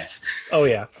makes sense. Oh,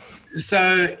 yeah.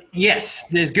 So, yes,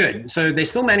 there's good. So they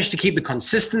still managed to keep the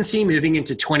consistency moving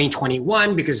into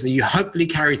 2021 because you hopefully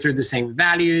carry through the same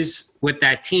values with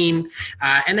that team,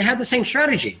 and they have the same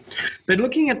strategy. But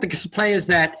looking at the players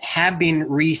that have been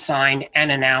re-signed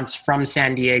and announced from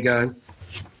San Diego,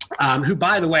 who,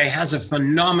 by the way, has a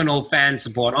phenomenal fan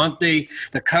support, aren't they?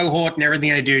 The cohort and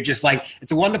everything they do, just like,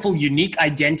 it's a wonderful, unique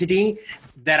identity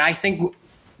that I think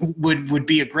would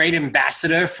be a great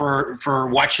ambassador for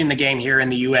watching the game here in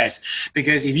the US,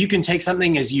 because if you can take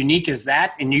something as unique as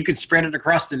that and you could spread it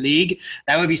across the league,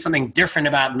 that would be something different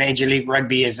about Major League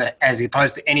Rugby as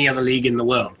opposed to any other league in the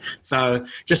world. So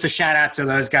just a shout out to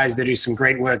those guys that do some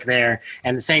great work there.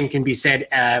 And the same can be said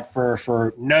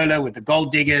for NOLA with the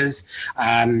Gold Diggers.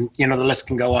 The list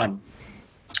can go on.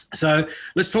 So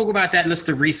let's talk about that list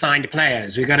of re-signed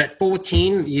players. We got at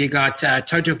 14, you got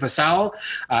Toto Fasau,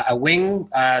 a wing,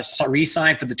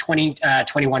 re-signed for the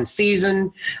 2021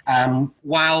 season.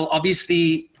 While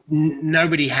obviously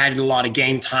nobody had a lot of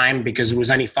game time because it was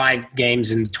only 5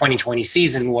 games in the 2020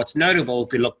 season, what's notable,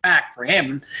 if we look back for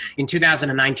him, in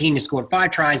 2019, he scored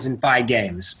 5 tries in 5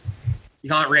 games. You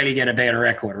can't really get a better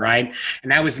record, right?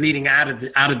 And that was leading out of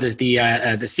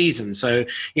the season. So,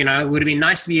 it would have been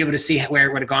nice to be able to see where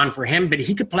it would have gone for him. But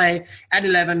he could play at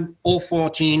 11 or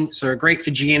 14. So a great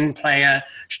Fijian player,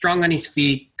 strong on his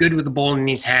feet, good with the ball in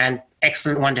his hand,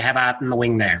 excellent one to have out in the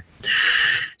wing there.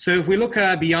 So if we look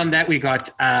beyond that, we got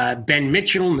Ben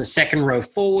Mitchell in the second row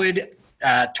forward.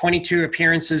 22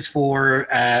 appearances for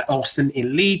Austin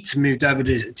Elite, moved over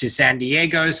to San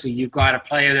Diego. So you've got a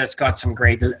player that's got some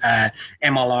great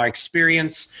MLR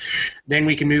experience. Then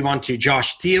we can move on to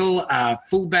Josh Thiel,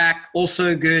 fullback,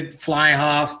 also good fly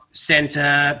half,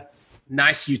 center,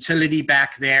 nice utility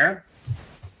back there.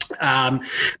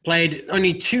 Played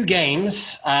only 2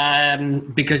 games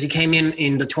because he came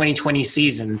in the 2020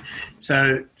 season.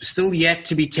 So still yet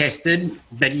to be tested,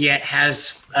 but yet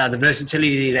has the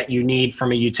versatility that you need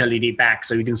from a utility back,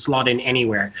 so you can slot in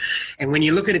anywhere. And when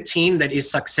you look at a team that is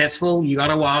successful, you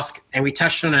got to ask, and we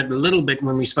touched on it a little bit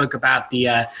when we spoke about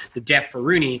the depth for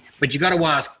Rooney, but you got to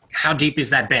ask, how deep is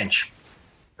that bench?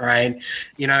 Right?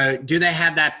 Do they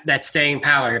have that staying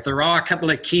power? If there are a couple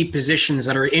of key positions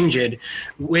that are injured,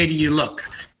 where do you look?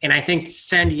 And I think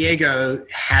San Diego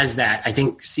has that. I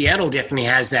think Seattle definitely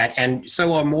has that. And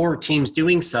so are more teams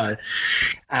doing so.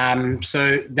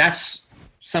 So that's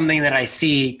something that I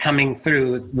see coming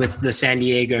through with the San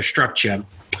Diego structure.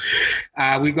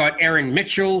 We got Aaron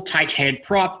Mitchell, tight head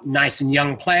prop, nice and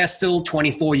young player still,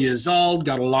 24 years old,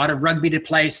 got a lot of rugby to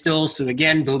play still. So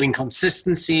again, building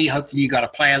consistency. Hopefully you got a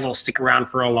player that'll stick around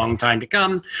for a long time to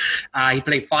come. He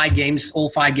played all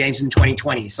 5 games in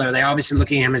 2020. So they're obviously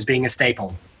looking at him as being a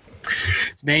staple.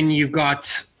 Then you've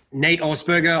got Nate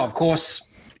Osberger, of course,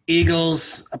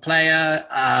 Eagles, a player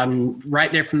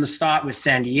right there from the start with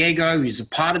San Diego. He's a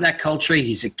part of that culture.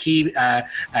 He's a key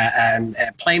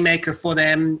playmaker for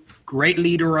them, great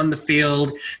leader on the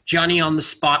field, Johnny on the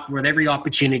spot with every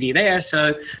opportunity there.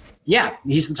 So, yeah,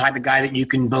 he's the type of guy that you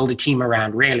can build a team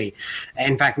around, really.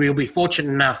 In fact, we'll be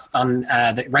fortunate enough on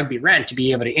the Rugby Rant to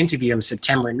be able to interview him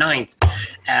September 9th.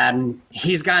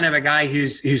 He's kind of a guy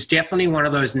who's definitely one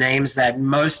of those names that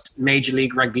most Major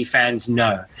League Rugby fans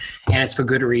know, and it's for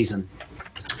good reason.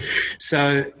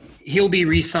 So he'll be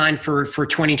re-signed for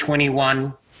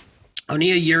 2021.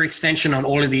 Only a year extension on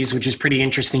all of these, which is pretty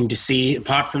interesting to see,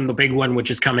 apart from the big one, which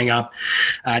is coming up.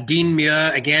 Dean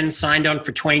Muir, again, signed on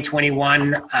for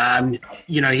 2021.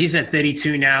 He's at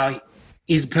 32 now.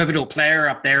 He's a pivotal player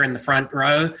up there in the front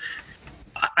row.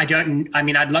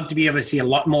 I'd love to be able to see a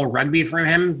lot more rugby from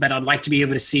him, but I'd like to be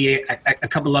able to see a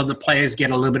couple other players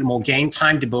get a little bit more game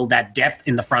time to build that depth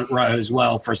in the front row as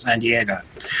well for San Diego.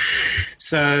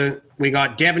 So we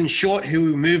got Devin Short,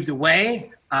 who moved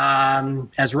away.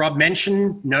 As Rob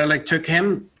mentioned, NOLA took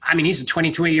him. He's a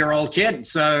 22-year-old kid,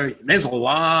 so there's a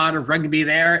lot of rugby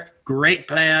there. Great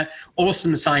player,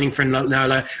 awesome signing for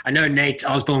NOLA. I know Nate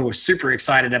Osborne was super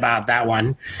excited about that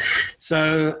one.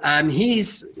 So now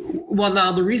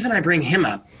the reason I bring him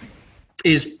up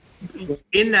is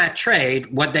in that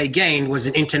trade, what they gained was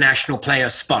an international player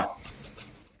spot.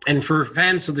 And for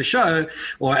fans of the show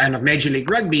and of Major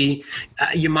League Rugby,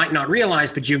 you might not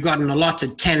realize, but you've gotten a lot to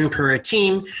 10 per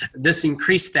team. This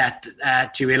increased that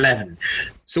to 11.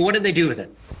 So what did they do with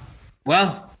it?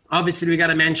 Well, obviously we got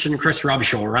to mention Chris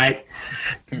Robshaw, right?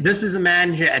 This is a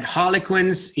man here at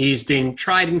Harlequins. He's been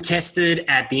tried and tested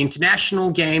at the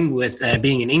international game with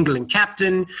being an England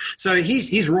captain. So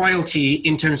he's royalty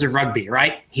in terms of rugby,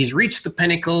 right? He's reached the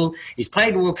pinnacle. He's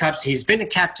played World Cups. He's been a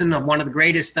captain of one of the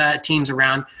greatest teams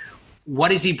around. What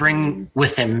does he bring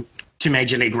with him to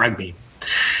Major League Rugby?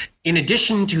 In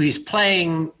addition to his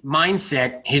playing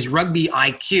mindset, his rugby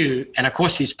IQ, and of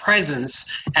course his presence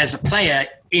as a player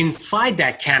inside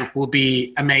that camp will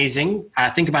be amazing.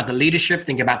 Think about the leadership,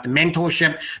 think about the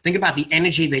mentorship, think about the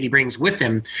energy that he brings with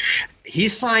him.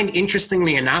 He's signed,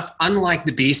 interestingly enough, unlike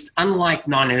the Beast, unlike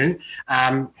Nonu,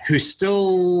 who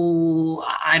still,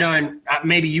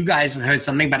 maybe you guys have heard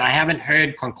something, but I haven't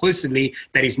heard conclusively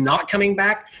that he's not coming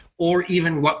back or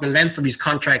even what the length of his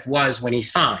contract was when he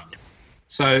signed.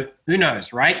 So who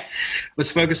knows, right?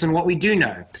 Let's focus on what we do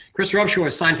know. Chris Robshaw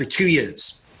is signed for 2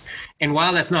 years. And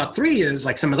while that's not 3 years,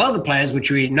 like some of the other players,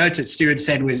 which we noted Stuart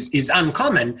said is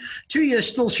uncommon, 2 years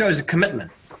still shows a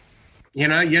commitment. You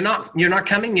know, you're not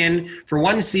coming in for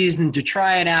one season to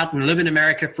try it out and live in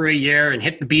America for a year and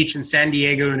hit the beach in San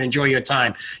Diego and enjoy your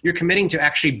time. You're committing to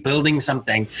actually building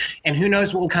something. And who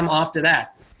knows what will come after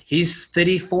that. He's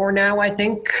 34 now, I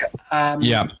think.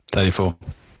 34.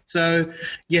 So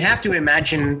you'd have to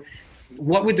imagine,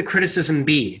 what would the criticism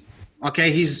be? Okay,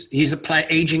 he's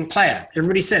a aging player.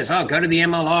 Everybody says, oh, go to the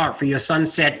MLR for your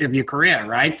sunset of your career,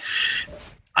 right?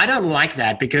 I don't like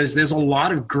that, because there's a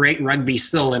lot of great rugby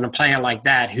still in a player like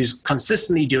that who's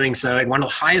consistently doing so at one of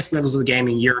the highest levels of the game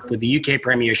in Europe with the UK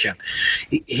Premiership.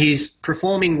 He's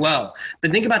performing well.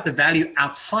 But think about the value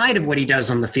outside of what he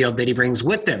does on the field that he brings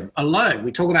with him alone.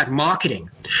 We talk about marketing.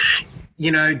 You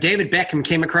know, David Beckham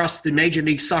came across the Major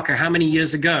League Soccer how many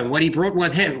years ago? And what he brought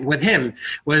with him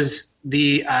was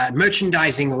the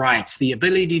merchandising rights, the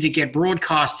ability to get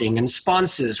broadcasting and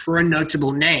sponsors for a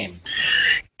notable name.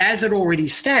 As it already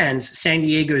stands, San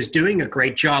Diego is doing a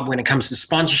great job when it comes to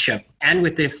sponsorship and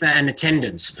with their fan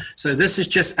attendance. So this is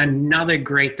just another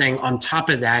great thing on top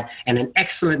of that, and an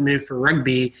excellent move for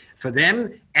rugby, for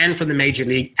them and for the Major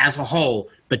League as a whole.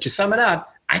 But to sum it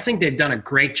up, I think they've done a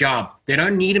great job. They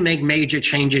don't need to make major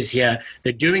changes here.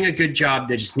 They're doing a good job.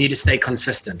 They just need to stay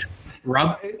consistent.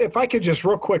 Rob? If I could just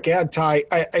real quick add, Ty,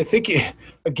 I think,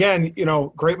 again, you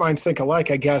know, great minds think alike,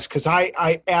 I guess, because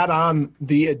I add on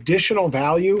the additional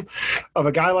value of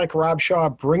a guy like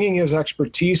Robshaw bringing his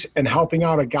expertise and helping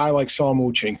out a guy like Saul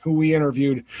Mooching, who we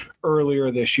interviewed earlier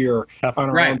this year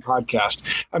on our own podcast.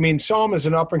 I mean, Saul is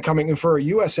an up-and-coming, and for a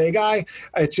USA guy,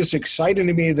 it's just exciting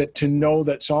to me to know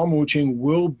that Saul Mooching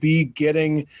will be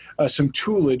getting some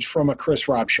toolage from a Chris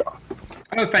Robshaw.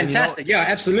 Oh, fantastic. Yeah,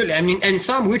 absolutely. I mean, and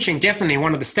Saul Mooching, definitely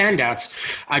one of the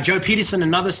standouts. Joe Peterson,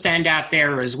 another standout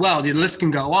there as well. The list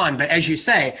can go on. But as you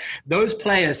say, those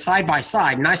players side by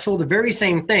side, and I saw the very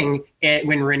same thing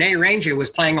when Rene Ranger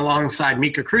was playing alongside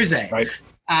Mika Kruse. Right.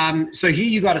 So here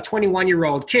you got a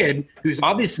 21-year-old kid who's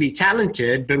obviously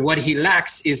talented, but what he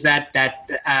lacks is that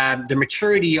the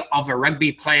maturity of a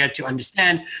rugby player to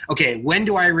understand, okay, when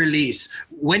do I release?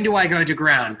 When do I go to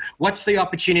ground? What's the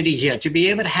opportunity here? To be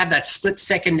able to have that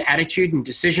split-second attitude and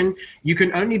decision, you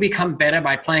can only become better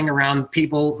by playing around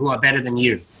people who are better than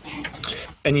you.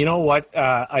 And you know what?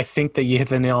 I think that you hit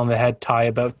the nail on the head, Ty,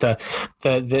 about the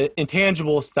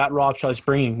intangibles that Robshaw is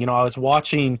bringing. You know, I was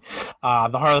watching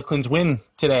the Harlequins win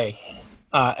today,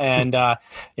 and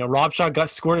you know, Robshaw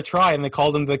scored a try, and they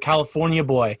called him the California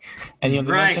boy. And you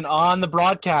know, they mentioned on the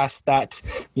broadcast that,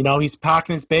 you know, he's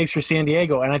packing his bags for San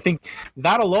Diego, and I think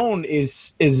that alone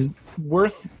is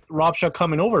worth Robshaw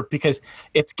coming over, because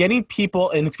it's getting people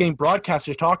and it's getting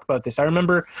broadcasters talk about this. I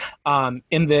remember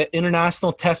in the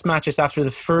international test matches after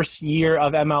the first year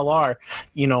of MLR,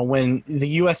 you know, when the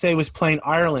USA was playing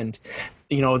Ireland,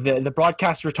 you know, the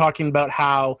broadcasters were talking about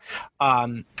how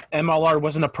MLR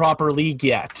wasn't a proper league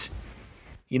yet.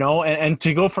 You know, and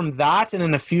to go from that, and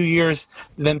in a few years,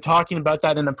 them talking about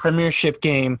that in a premiership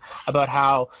game, about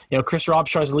how, you know, Chris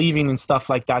Robshaw is leaving and stuff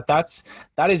like that.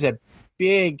 That is a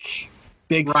big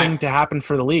thing to happen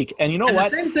for the league. And you know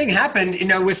what? The same thing happened, you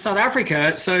know, with South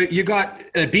Africa. So you got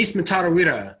Beast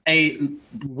Matarawira, a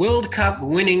World Cup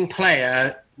winning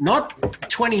player, not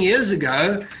 20 years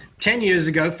ago, 10 years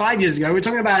ago, 5 years ago. We're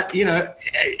talking about, you know,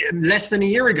 less than a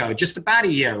year ago, just about a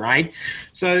year, right?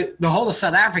 So the whole of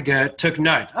South Africa took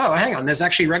note. Oh, hang on, there's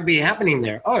actually rugby happening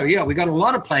there. Oh, yeah, we got a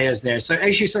lot of players there. So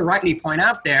as you so rightly point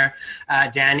out there,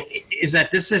 Dan, is that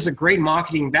this is a great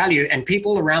marketing value, and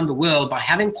people around the world, by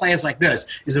having players like this,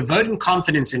 is a vote in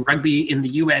confidence in rugby in the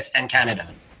US and Canada.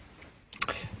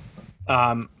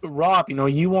 Rob, you know,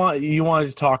 you wanted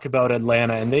to talk about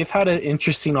Atlanta, and they've had an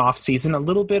interesting offseason, a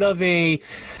little bit of a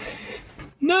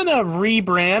Not a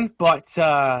rebrand, but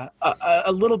a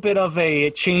little bit of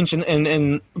a change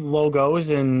in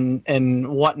logos and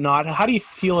whatnot. How do you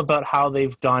feel about how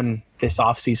they've done this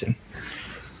offseason?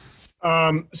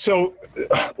 So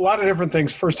a lot of different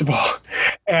things. First of all,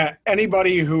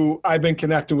 anybody who I've been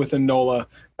connected with in NOLA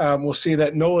will see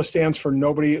that NOLA stands for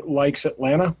Nobody Likes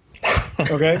Atlanta.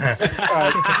 Okay. I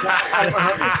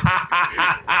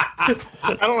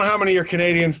don't know how many of your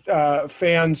Canadian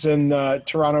fans and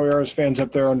Toronto Arrows fans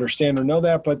up there understand or know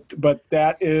that, but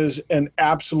that is an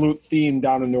absolute theme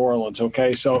down in New Orleans.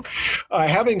 Okay. So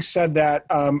having said that,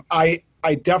 I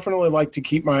definitely like to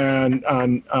keep my eye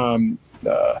on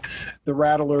the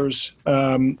Rattlers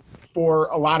for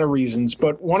a lot of reasons,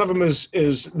 but one of them is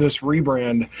this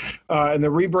rebrand, and the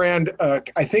rebrand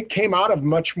I think came out of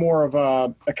much more of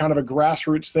a kind of a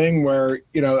grassroots thing where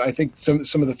I think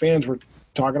some of the fans were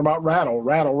talking about rattle,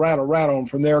 and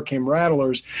from there came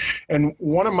Rattlers, and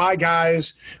one of my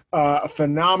guys, a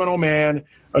phenomenal man,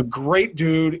 a great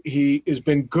dude. He has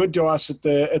been good to us at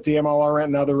the MLR rant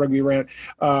and other rugby rant.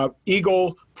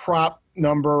 Eagle prop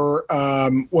number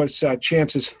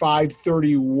chances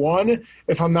 531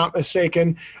 if I'm not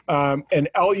mistaken, and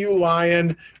LU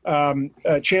Lion,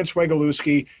 Chance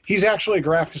Wegalewski. He's actually a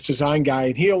graphics design guy,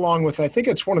 and he, along with I think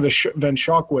it's one of the Van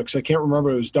Schalkwicks, I can't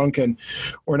remember if it was Duncan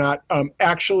or not,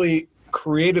 actually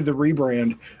created the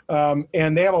rebrand,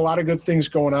 and they have a lot of good things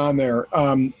going on there.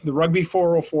 The Rugby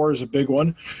 404 is a big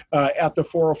one. At the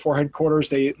 404 headquarters,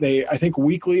 they I think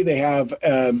weekly they have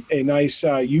a nice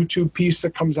YouTube piece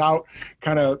that comes out.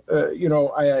 Kind of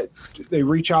they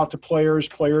reach out to players.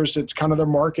 It's kind of their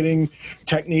marketing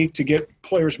technique to get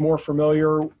players more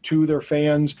familiar to their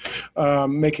fans,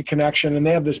 make a connection, and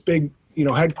they have this big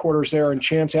headquarters there, and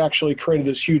Chance actually created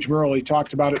this huge mural. He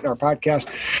talked about it in our podcast,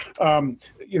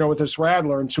 with this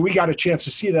Rattler. And so we got a chance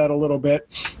to see that a little bit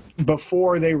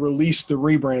before they released the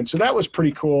rebrand. So that was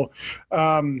pretty cool.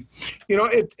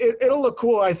 It'll look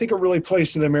cool. I think it really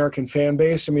plays to the American fan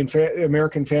base. I mean,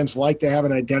 American fans like to have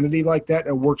an identity like that,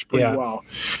 and it works pretty well.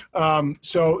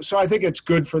 So I think it's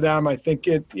good for them. I think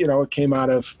it came out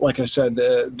of, like I said,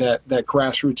 that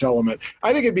grassroots element.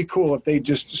 I think it'd be cool if they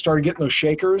just started getting those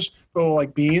shakers full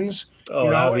like beans,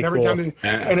 and every cool. time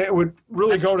and it would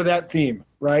really go to that theme.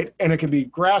 Right. And it could be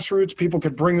grassroots. People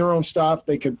could bring their own stuff.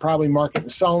 They could probably market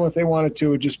and sell them if they wanted to. It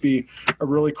would just be a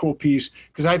really cool piece,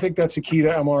 because I think that's the key to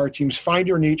MLR teams. Find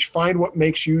your niche, find what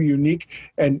makes you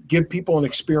unique, and give people an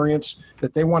experience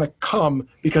that they want to come,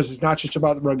 because it's not just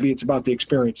about the rugby, it's about the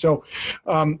experience. So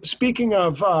speaking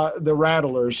of the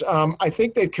Rattlers, I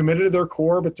think they've committed to their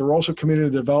core, but they're also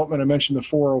committed to development. I mentioned the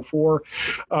 404.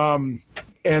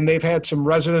 And they've had some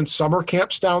resident summer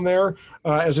camps down there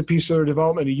as a piece of their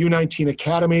development, a U19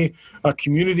 Academy,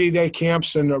 community day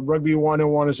camps, and a Rugby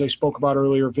 101, as I spoke about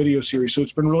earlier, video series. So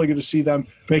it's been really good to see them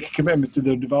make a commitment to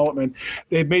their development.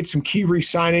 They've made some key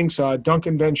re-signings.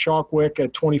 Duncan Van Schalkwyk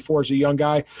at 24 is a young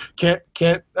guy. Can't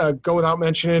go without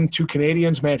mentioning two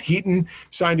Canadians. Matt Heaton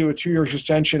signed to a 2-year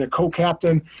extension, a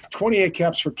co-captain, 28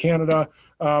 caps for Canada.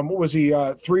 What was he?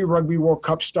 3 Rugby World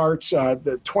Cup starts,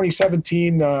 the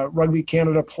 2017 Rugby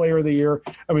Canada Player of the Year.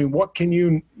 I mean, what can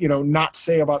you not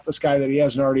say about this guy that he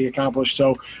hasn't already accomplished?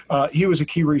 So he was a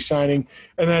key re-signing.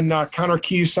 And then Connor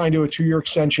Keys signed to a 2-year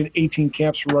extension, 18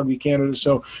 camps for Rugby Canada.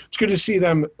 So it's good to see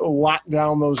them lock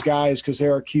down those guys, because they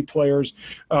are key players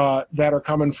that are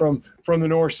coming from the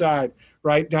north side,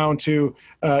 right down to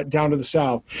the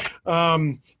south.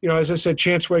 As I said,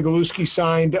 Chance Wegalewski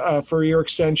signed for a year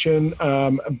extension.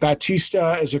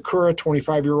 Batista Ezekura,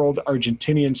 25-year-old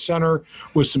Argentinian center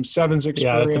with some sevens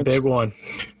experience. Yeah, that's a big one.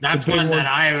 That's one that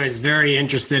I was very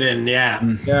interested in. Yeah.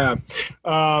 Yeah.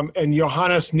 And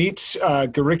Johannes Nietz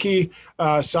Garicki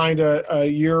signed a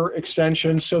year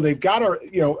extension. So they've got a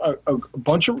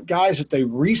bunch of guys that they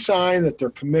re-signed, that they're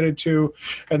committed to.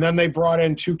 And then they brought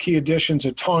in 2 key additions,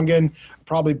 a Tongan,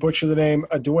 probably butcher the name,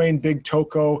 Dwayne Big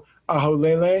Toko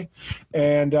Aholele,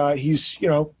 and he's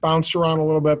bounced around a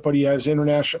little bit, but he has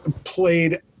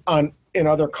played in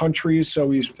other countries,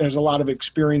 so he has a lot of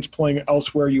experience playing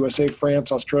elsewhere: USA,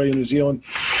 France, Australia, New Zealand,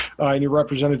 and he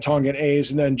represented Tongan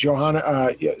A's. And then Jonas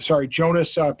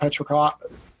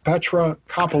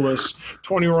Petrakopoulos,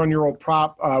 21-year-old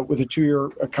prop with a 2-year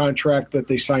contract that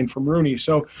they signed from Rooney.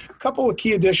 So a couple of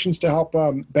key additions to help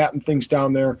batten things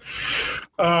down there.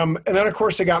 And then, of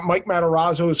course, they got Mike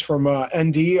Matarazzo from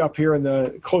ND up here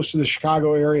close to the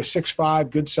Chicago area, 6'5",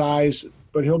 good size,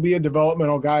 but he'll be a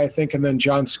developmental guy, I think. And then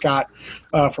John Scott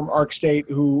from Ark State,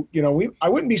 who, I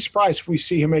wouldn't be surprised if we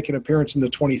see him make an appearance in the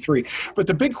 23. But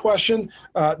the big question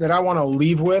that I want to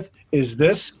leave with is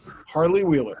this: Harley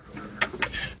Wheeler.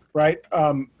 right?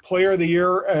 Player of the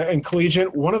year in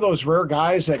collegiate, one of those rare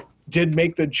guys that did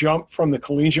make the jump from the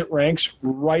collegiate ranks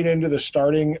right into the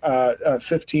starting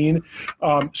 15.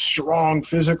 Strong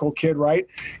physical kid, right?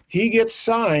 He gets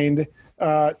signed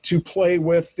to play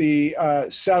with the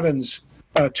Sevens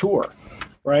tour,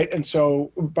 right? And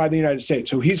so by the United States,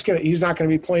 so he's not going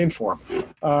to be playing for him.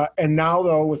 And now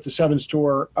though, with the Sevens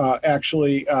tour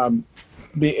actually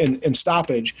be in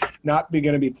stoppage, not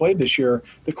going to be played this year,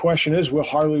 the question is, will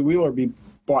Harley Wheeler be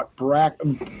brought back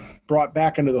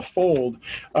into the fold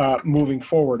moving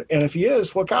forward? And if he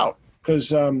is, look out, because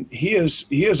he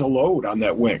is a load on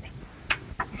that wing.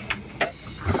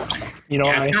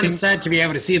 It's kind of sad to be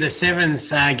able to see the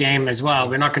Sevens game as well.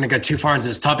 We're not going to go too far into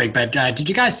this topic, but did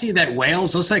you guys see that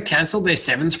Wales also canceled their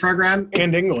Sevens program?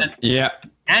 And England.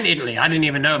 And Italy. I didn't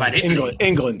even know about Italy.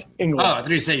 England. Oh, I thought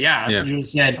you said, I thought you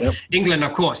said England,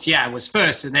 of course. Yeah, it was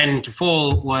first. And then to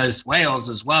fall was Wales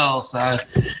as well. So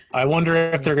I wonder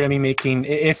if they're going to be making,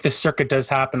 if the circuit does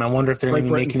happen, I wonder if they're going to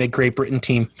be making a Great Britain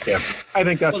team. Yeah, I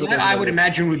think that's what I would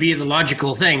imagine would be the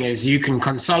logical thing is you can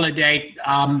consolidate,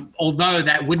 although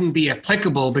that wouldn't be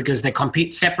applicable because they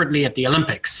compete separately at the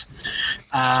Olympics.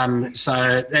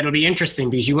 So that'll be interesting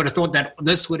because you would have thought that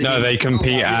this would have they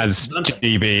compete as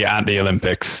GB at the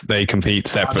Olympics. They compete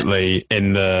separately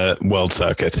in the world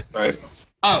circuit. Right.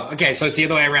 Oh, okay. So it's the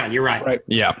other way around. You're right. Right.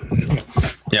 Yeah.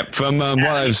 Yep. From what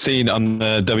I've seen on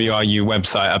the WRU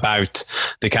website about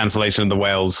the cancellation of the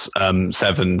Wales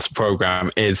Sevens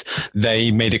program is they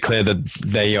made it clear that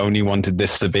they only wanted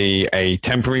this to be a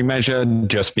temporary measure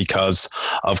just because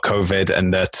of COVID,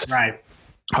 and that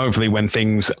hopefully when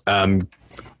things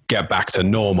get back to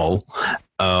normal,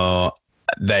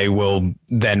 they will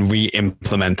then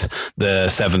re-implement the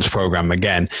Sevens program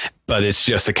again. But it's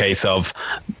just a case of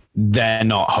they're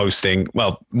not hosting.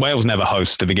 Well, Wales never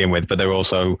hosts to begin with, but there are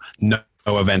also no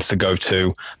events to go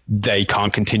to. They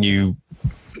can't continue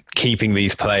keeping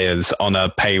these players on a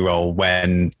payroll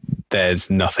when there's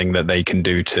nothing that they can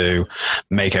do to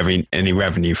make any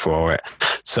revenue for it.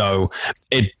 So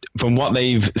from what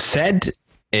they've said,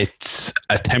 it's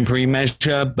a temporary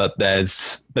measure, but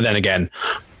then again,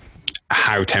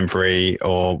 how temporary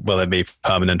or will it be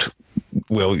permanent,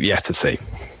 we'll yet to see.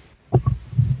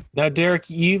 Now, Derek,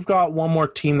 you've got one more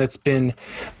team that's been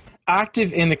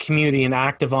active in the community and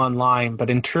active online, but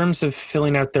in terms of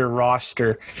filling out their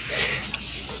roster,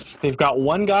 they've got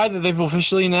one guy that they've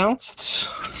officially announced.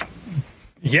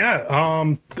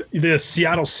 Yeah, the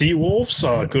Seattle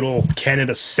Seawolves, good old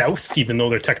Canada South, even though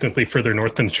they're technically further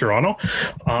north than Toronto.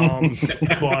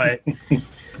 But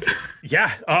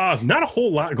yeah, not a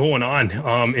whole lot going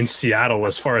on in Seattle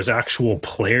as far as actual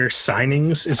player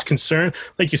signings is concerned.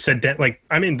 Like you said,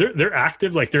 they're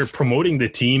active, like they're promoting the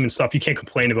team and stuff. You can't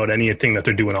complain about anything that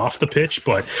they're doing off the pitch,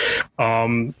 but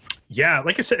yeah,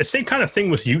 like I said, same kind of thing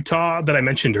with Utah that I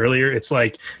mentioned earlier. It's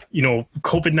like,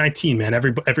 COVID-19, man,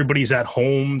 everybody's at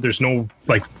home. There's no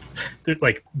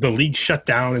the league shut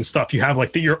down and stuff. You have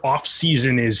your off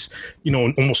season is,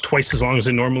 almost twice as long as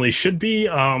it normally should be.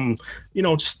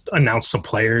 Just announce some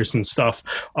players and stuff.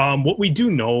 What we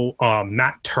do know,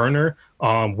 Matt Turner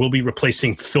will be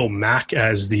replacing Phil Mack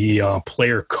as the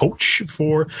player coach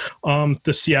for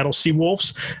the Seattle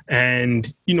Seawolves.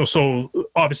 And, so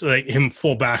obviously him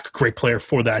fullback, great player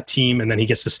for that team. And then he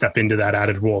gets to step into that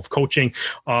added role of coaching,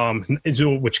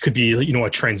 which could be, a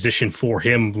transition for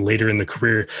him later in the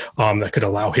career that could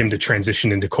allow him to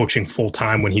transition into coaching full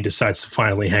time when he decides to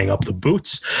finally hang up the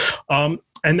boots.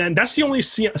 And then that's the only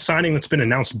signing that's been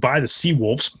announced by the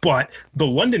Seawolves, but the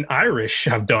London Irish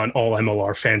have done all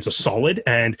MLR fans a solid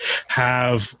and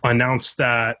have announced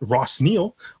that Ross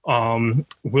Neal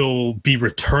will be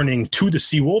returning to the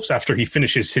Seawolves after he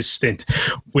finishes his stint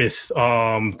with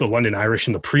the London Irish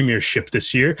in the Premiership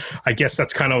this year. I guess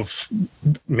that's kind of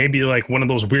maybe one of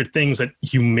those weird things that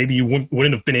you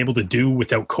wouldn't have been able to do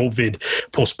without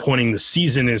COVID postponing the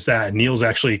season, is that Neal's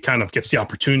actually kind of gets the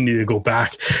opportunity to go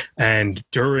back and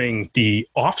during the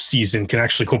off season can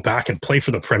actually go back and play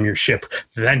for the Premiership,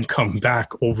 then come back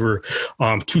over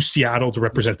to Seattle to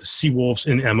represent the Seawolves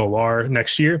in MLR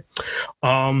next year.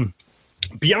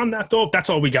 Beyond that, though,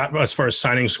 that's all we got as far as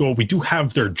signings go. We do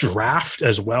have their draft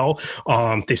as well.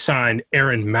 They signed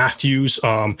Aaron Matthews,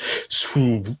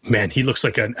 who, man, he looks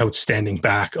like an outstanding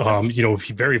back.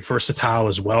 He's very versatile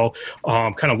as well.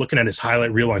 Kind of looking at his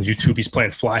highlight reel on YouTube, he's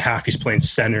playing fly half, he's playing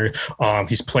center,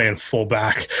 he's playing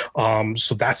fullback.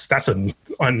 So that's an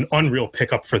unreal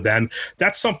pickup for them.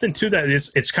 That's something too that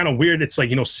it's kind of weird. It's like,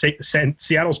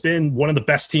 Seattle's been one of the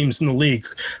best teams in the league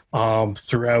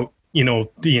throughout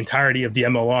the entirety of the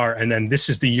MLR, and then this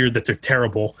is the year that they're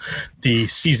terrible. The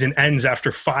season ends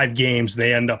after 5 games.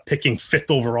 They end up picking 5th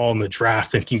overall in the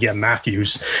draft and can get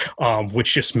Matthews,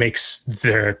 which just makes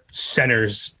their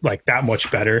centers like that much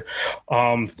better.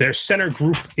 Their center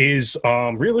group is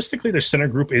realistically, their center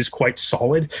group is quite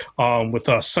solid with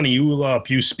Sonny Ula,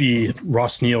 Busby,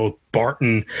 Ross Neal,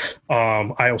 Barton,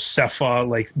 Iosefa.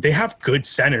 Like, they have good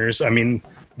centers. I mean,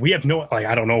 we have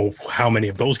I don't know how many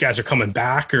of those guys are coming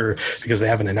back, or because they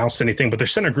haven't announced anything, but their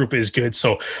center group is good.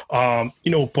 So,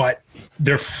 but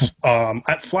they're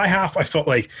at fly half, I felt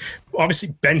like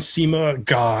obviously Ben Sema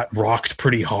got rocked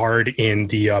pretty hard in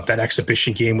the that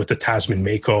exhibition game with the Tasman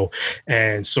Mako.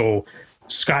 And so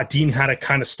Scott Dean had to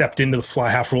kind of stepped into the fly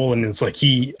half role, and it's like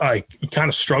he kind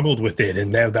of struggled with it,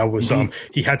 and that was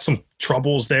he had some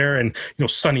troubles there, and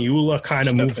Sonny Ula kind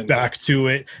of moved back to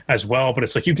it as well, but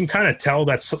it's like you can kind of tell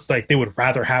that's like they would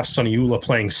rather have Sonny Ula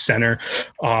playing center.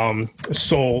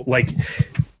 So like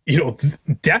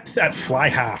depth at fly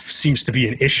half seems to be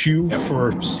an issue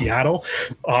for Seattle.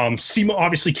 Sema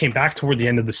obviously came back toward the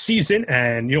end of the season,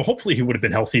 and hopefully he would have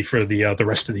been healthy for the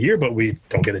rest of the year, but we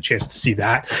don't get a chance to see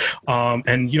that.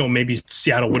 And maybe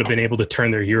Seattle would have been able to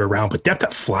turn their year around, but depth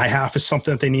at fly half is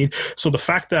something that they need. So the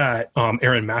fact that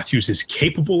Aaron Matthews is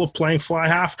capable of playing fly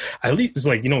half, at least is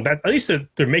like that at least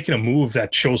they're making a move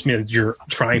that shows me that you're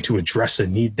trying to address a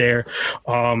need there.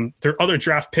 Their other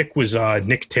draft pick was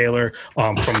Nick Taylor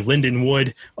from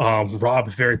Lindenwood. Rob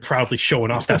very proudly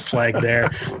showing off that flag there.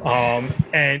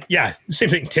 And yeah, same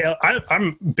thing. Taylor,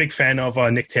 I'm a big fan of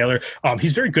Nick Taylor.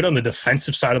 He's very good on the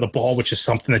defensive side of the ball, which is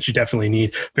something that you definitely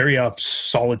need. Very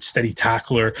solid, steady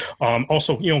tackler.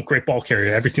 Also, great ball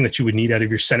carrier. Everything that you would need out of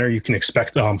your center, you can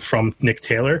expect from Nick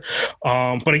Taylor.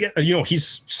 But again,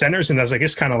 he's centers, and as I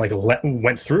guess kind of like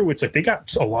went through, it's like they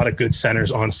got a lot of good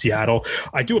centers on Seattle.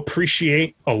 I do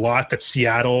appreciate a lot that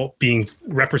Seattle, being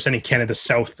representing Canada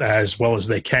South as well as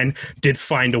they can, did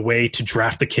find a way to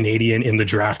draft a Canadian in the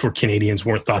draft where Canadians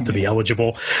weren't thought to be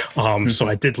eligible. So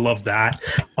I did love that.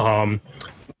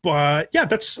 But yeah,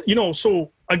 that's,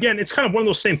 so again, it's kind of one of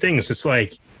those same things. It's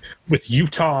like with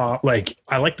Utah, like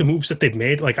I like the moves that they've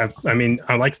made. Like, I mean,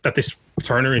 I like that this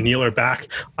Turner and Neal are back.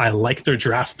 I like their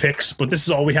draft picks, but this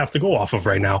is all we have to go off of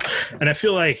right now. And I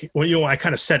feel like, I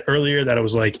kind of said earlier that it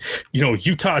was like,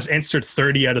 Utah's answered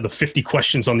 30 out of the 50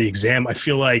 questions on the exam. I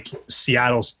feel like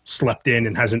Seattle's slept in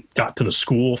and hasn't got to the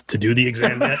school to do the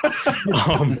exam yet.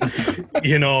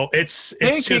 It's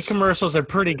pancake just, commercials are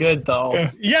pretty good though.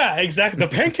 Yeah, exactly. The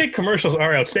pancake commercials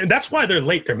are outstanding. That's why they're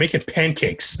late. They're making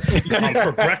pancakes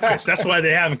for breakfast. That's why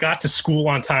they haven't got to school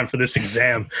on time for this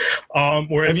exam.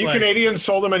 Where have you Canadians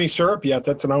sold them any syrup yet?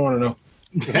 That's what I want to know.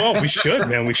 Well, we should,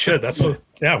 man. We should. That's what.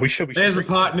 Yeah, we should. There's a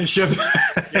partnership.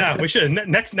 Yeah, we should.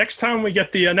 Next time we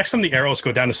get the next time the Arrows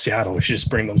go down to Seattle, we should just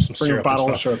bring them some syrup. A bottle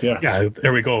of syrup. Yeah. Yeah.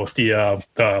 There we go with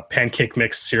the pancake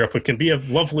mixed syrup. It can be a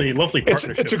lovely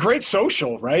partnership. It's a great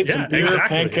social, right? Yeah, some beer,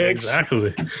 exactly. Pancakes.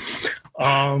 Exactly.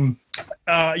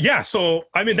 Yeah. So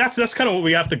I mean, that's kind of what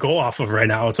we have to go off of right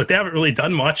now. It's like they haven't really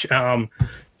done much.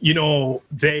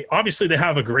 They obviously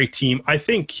have a great team. I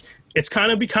think it's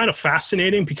kind of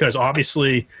fascinating because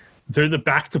obviously they're the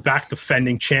back-to-back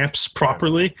defending champs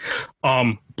properly,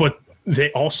 but they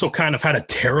also kind of had a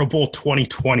terrible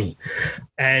 2020.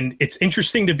 And it's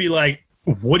interesting to be like,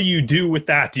 what do you do with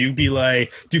that? Do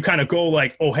you kind of go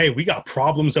like, oh, hey, we got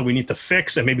problems that we need to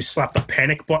fix and maybe slap the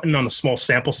panic button on the small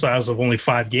sample size of only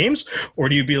 5 games? Or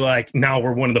do you be like, now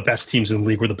we're one of the best teams in the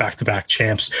league. We're the back-to-back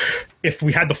champs. If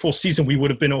we had the full season, we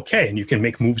would have been okay. And you can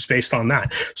make moves based on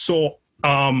that. So,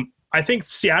 I think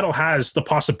Seattle has the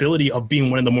possibility of being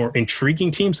one of the more intriguing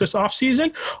teams this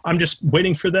offseason. I'm just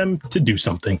waiting for them to do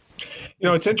something.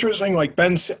 It's interesting. Like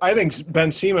I think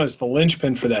Ben Sema is the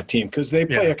linchpin for that team because they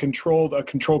play a controlled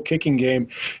kicking game.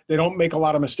 They don't make a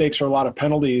lot of mistakes or a lot of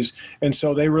penalties, and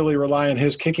so they really rely on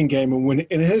his kicking game. And when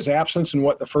in his absence in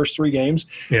the first 3 games,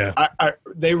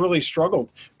 they really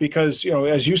struggled because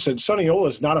as you said, Sonny Ula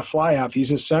is not a fly half.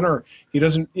 He's a center. He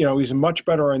doesn't. He's much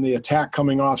better in the attack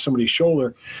coming off somebody's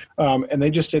shoulder, and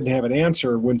they just didn't have an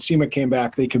answer. When Sema came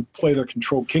back, they could play their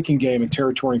controlled kicking game and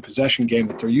territory and possession game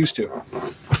that they're used to.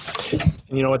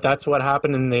 And you know what? That's what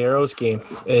happened in the Arrows game.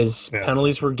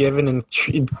 Penalties were given, and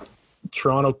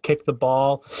Toronto kicked the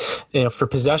ball, for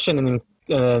possession, and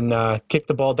then kicked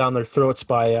the ball down their throats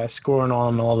by scoring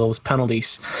on all those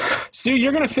penalties. Stu,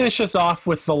 you're going to finish us off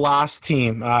with the last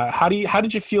team. How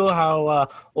did you feel how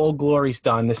Old Glory's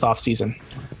done this offseason?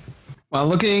 Well,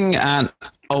 looking at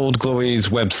Old Glory's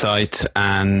website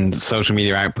and social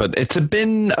media output, it's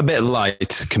been a bit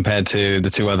light compared to the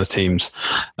two other teams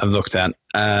I've looked at.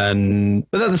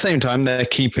 But at the same time, they're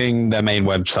keeping their main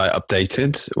website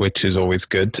updated, which is always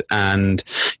good, and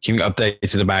keeping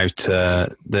updated about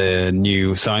the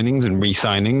new signings and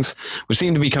re-signings, which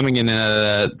seem to be coming in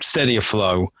a steadier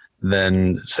flow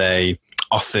than, say,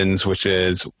 Austin's, which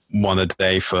is one a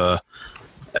day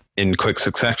in quick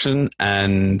succession.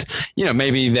 And,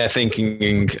 maybe they're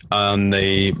thinking on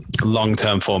the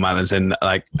long-term format, as in,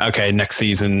 like, okay, next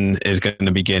season is going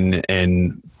to begin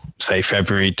in, say,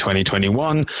 February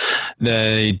 2021.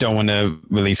 They don't want to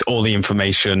release all the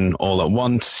information all at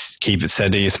once, keep it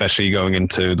steady, especially going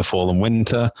into the fall and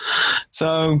winter.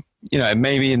 So,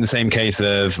 maybe in the same case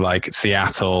of like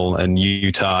Seattle and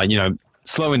Utah,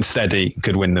 slow and steady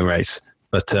could win the race.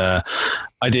 But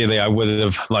ideally, I would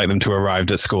have liked them to have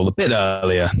arrived at school a bit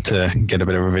earlier to get a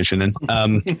bit of revision in.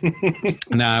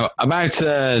 Now, about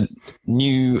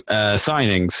new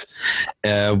signings,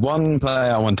 one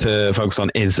player I want to focus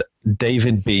on is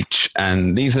David Beach.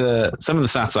 And these are some of the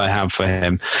stats I have for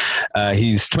him.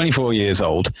 He's 24 years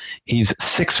old. He's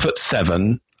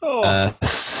 6'7",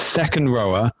 second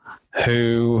rower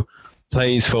who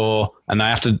plays for, and I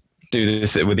have to do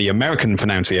this with the American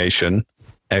pronunciation,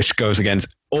 which goes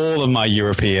against all of my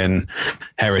European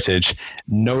heritage,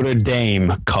 Notre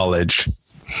Dame College,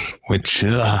 which,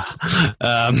 but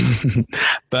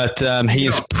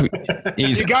he's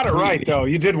you got it right though.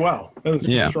 You did well. It was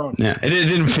strong. Yeah. It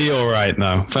didn't feel right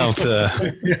though. Felt.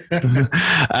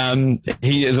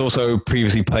 He has also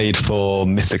previously played for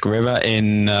Mystic River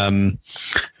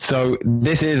so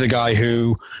this is a guy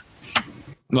who,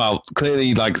 well,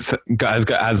 clearly, like, has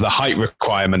the height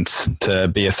requirements to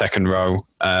be a second row.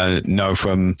 Unlike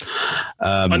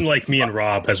me and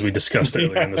Rob, as we discussed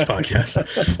earlier in this podcast.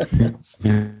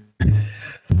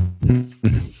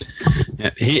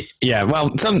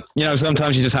 Well,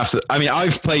 sometimes you just have to. I mean,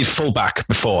 I've played fullback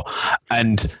before,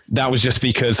 and that was just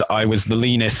because I was the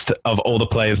leanest of all the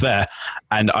players there,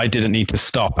 and I didn't need to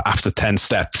stop after 10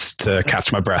 steps to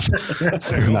catch my breath.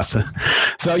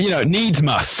 So needs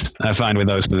must, I find, with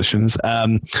those positions.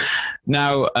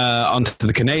 Now, on to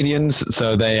the Canadians.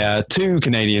 So they are two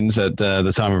Canadians at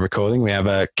the time of recording. We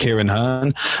have Kieran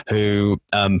Hearn, who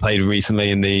played recently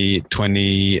in the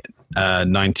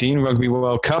 2019 Rugby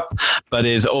World Cup, but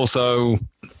is also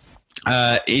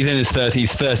he's in his 30s,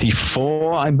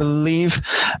 34, I believe.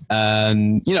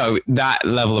 And, that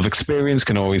level of experience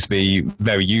can always be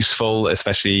very useful,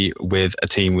 especially with a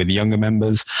team with younger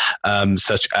members,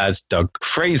 such as Doug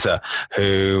Fraser,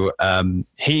 who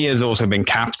he has also been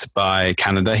capped by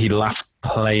Canada. He last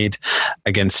played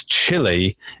against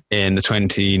Chile in the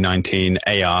 2019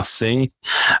 ARC,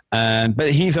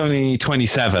 but he's only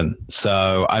 27.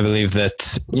 So I believe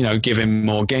that, give him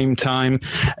more game time,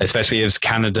 especially as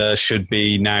Canada should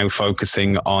be now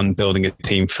focusing on building a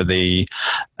team for the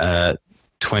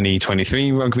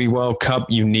 2023 Rugby World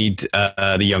Cup. You need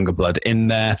the younger blood in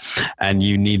there, and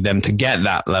you need them to get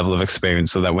that level of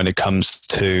experience so that when it comes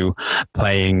to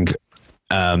playing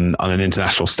on an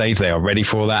international stage, they are ready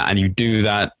for that. And you do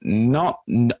that not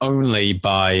only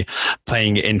by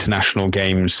playing international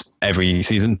games every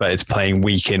season, but it's playing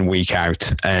week in, week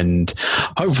out. And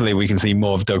hopefully we can see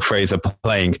more of Doug Fraser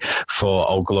playing for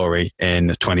Old Glory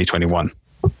in 2021.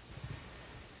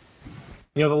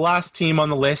 The last team on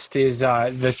the list is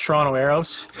the Toronto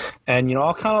Arrows, and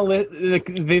I'll kind of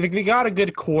they got a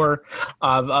good core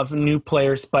of new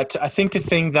players, but I think the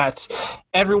thing that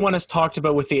everyone has talked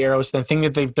about with the Arrows, the thing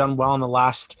that they've done well in the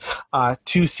last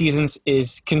 2 seasons,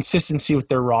 is consistency with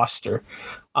their roster,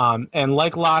 and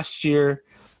like last year,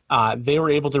 they were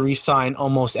able to re-sign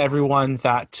almost everyone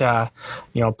that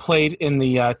played in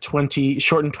the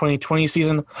shortened 2020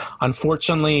 season.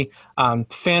 Unfortunately,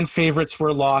 fan favorites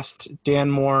were lost. Dan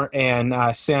Moore and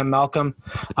Sam Malcolm,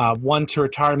 one to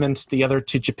retirement, the other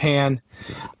to Japan.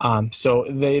 So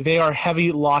they are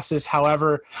heavy losses.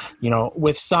 However,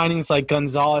 with signings like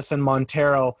Gonzalez and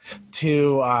Montero,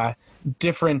 two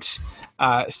different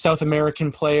South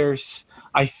American players,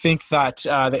 I think that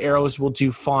the Arrows will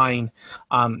do fine.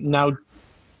 Now,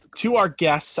 to our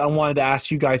guests, I wanted to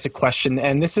ask you guys a question,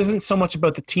 and this isn't so much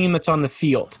about the team that's on the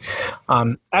field.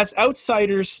 As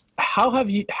outsiders, how have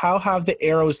the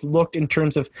Arrows looked in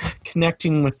terms of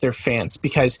connecting with their fans?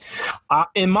 Because,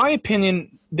 in my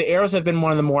opinion, the Arrows have been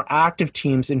one of the more active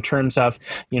teams in terms of,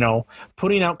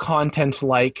 putting out content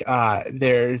like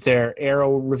their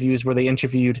Arrow reviews where they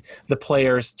interviewed the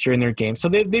players during their game. So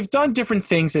they've done different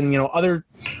things, and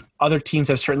other teams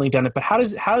have certainly done it. But how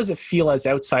does it feel as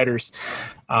outsiders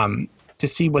to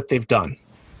see what they've done?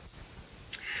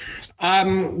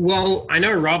 Well, I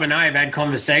know Rob and I have had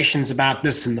conversations about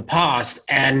this in the past.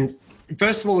 And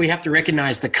first of all, we have to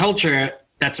recognize the culture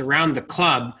that's around the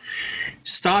club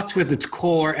starts with its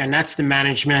core, and that's the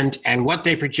management and what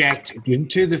they project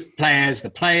to the players. The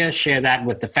players share that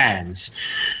with the fans.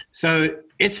 So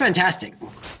it's fantastic.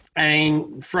 I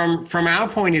mean, from our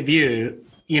point of view,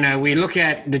 we look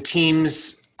at the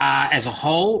teams as a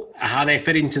whole, how they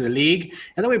fit into the league.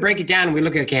 And then we break it down and we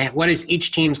look at, okay, what is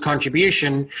each team's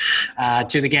contribution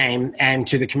to the game and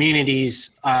to the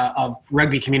communities of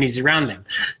rugby communities around them.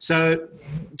 So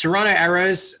Toronto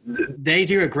Arrows, they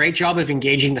do a great job of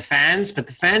engaging the fans, but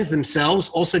the fans themselves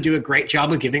also do a great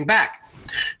job of giving back.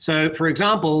 So, for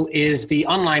example, is the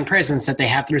online presence that they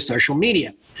have through social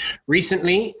media.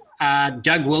 Recently,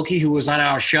 Doug Wilkie, who was on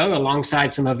our show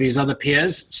alongside some of his other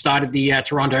peers, started the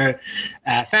Toronto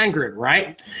fan group,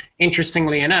 right?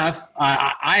 Interestingly enough,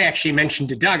 I actually mentioned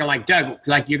to Doug, I'm like, Doug,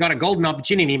 you got a golden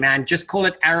opportunity, man. Just call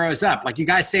it Arrows Up. You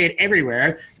guys say it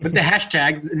everywhere. Put the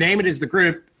hashtag, name it as the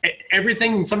group.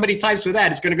 Everything somebody types with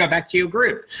that is going to go back to your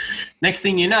group. Next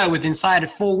thing you know, within inside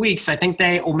of 4 weeks, I think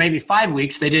or maybe 5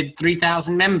 weeks, they did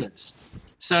 3,000 members.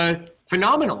 So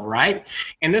phenomenal, right?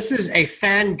 And this is a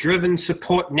fan-driven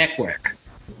support network.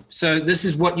 So this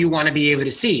is what you want to be able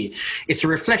to see. It's a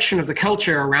reflection of the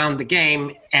culture around the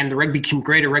game and the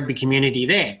greater rugby community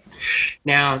there.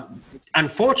 Now,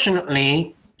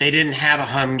 unfortunately, they didn't have a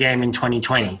home game in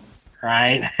 2020,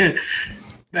 right?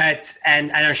 But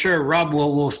and I'm sure Rob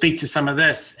will speak to some of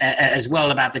this as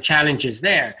well about the challenges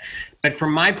there. But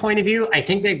from my point of view, I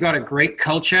think they've got a great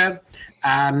culture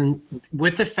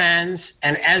with the fans,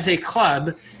 and as a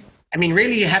club, I mean,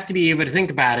 really, you have to be able to think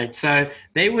about it. So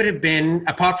they would have been,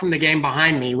 apart from the game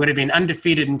behind me, would have been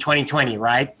undefeated in 2020,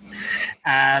 right?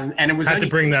 And it was had to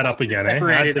bring that up again.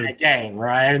 Separated that game,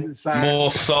 right? So more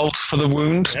salt for the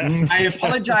wound. Yeah. I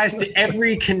apologize to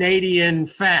every Canadian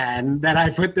fan that I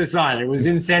put this on. It was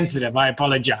insensitive. I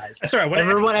apologize. That's all right.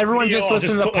 Everyone just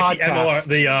listen to the podcast.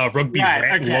 The rugby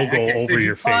logo over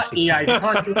your face. Yeah, you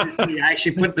can't see this. I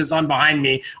actually put this on behind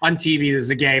me on TV. There's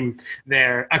a game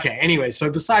there. Okay. Anyway, so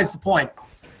besides the point.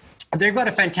 They've got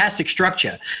a fantastic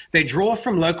structure. They draw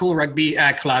from local rugby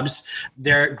clubs.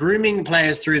 They're grooming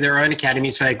players through their own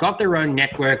academies. So they've got their own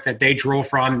network that they draw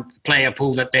from, player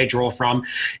pool that they draw from,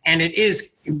 and it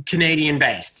is Canadian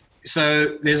based.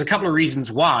 So there's a couple of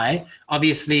reasons why.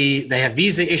 Obviously, they have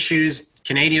visa issues.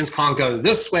 Canadians can't go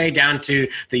this way down to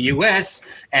the US,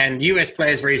 and US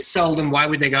players very seldom. Why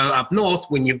would they go up north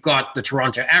when you've got the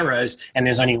Toronto Arrows and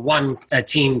there's only one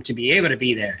team to be able to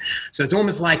be there? So it's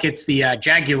almost like it's the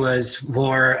Jaguars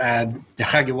for the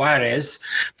Jaguares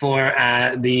for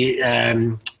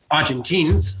the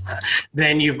Argentines.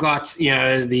 Then you've got,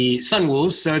 the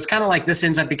Sunwolves. So it's kind of like this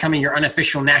ends up becoming your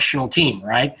unofficial national team,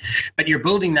 right? But you're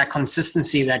building that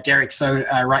consistency that Derek so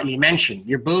rightly mentioned.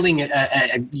 You're building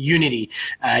a unity.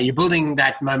 You're building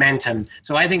that momentum.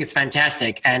 So I think it's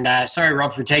fantastic. And sorry,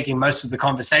 Rob, for taking most of the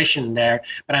conversation there,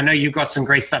 but I know you've got some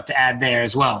great stuff to add there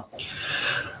as well.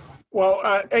 Well,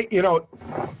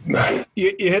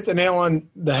 you hit the nail on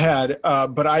the head,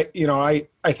 but I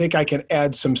think I can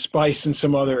add some spice in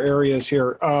some other areas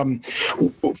here.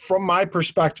 From my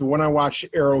perspective, when I watch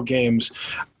Arrow games,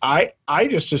 I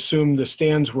just assumed the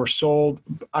stands were sold.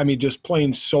 I mean, just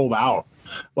plain sold out.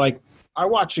 Like, I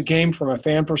watched the game from a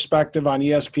fan perspective on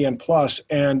ESPN Plus,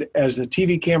 and as the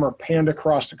TV camera panned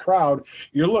across the crowd,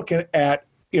 you're looking at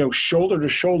shoulder to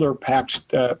shoulder packed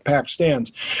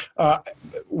stands.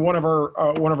 One of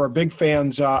our big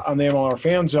fans on the MLR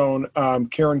Fan Zone,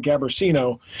 Karen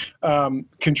Gabricino,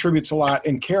 contributes a lot,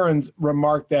 and Karen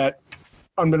remarked that,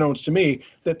 unbeknownst to me,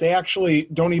 that they actually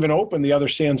don't even open the other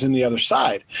stands in the other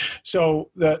side. So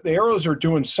the Arrows are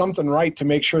doing something right to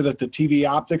make sure that the TV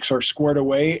optics are squared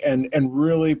away and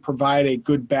really provide a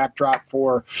good backdrop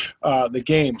for the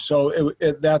game. So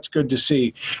that's good to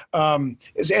see. And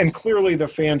clearly the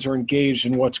fans are engaged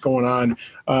in what's going on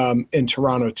in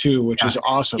Toronto too, which is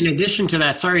awesome. In addition to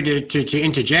that, sorry to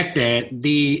interject there,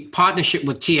 the partnership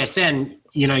with TSN,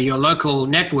 your local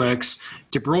networks,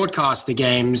 to broadcast the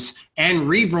games and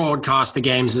rebroadcast the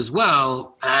games as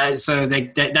well. So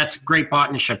that's a great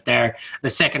partnership there, the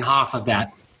second half of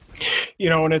that.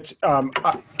 And it's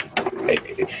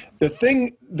the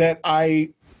thing that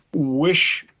I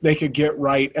wish they could get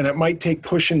right, and it might take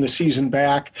pushing the season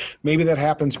back. Maybe that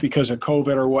happens because of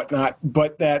COVID or whatnot,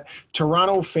 but that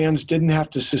Toronto fans didn't have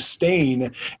to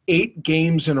sustain 8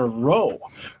 games in a row,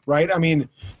 right? I mean,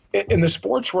 in the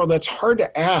sports world, that's hard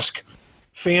to ask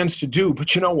fans to do.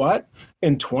 But you know what?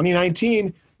 In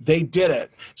 2019, they did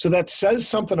it. So that says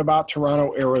something about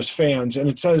Toronto Arrows fans, and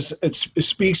it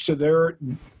speaks to their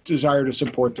desire to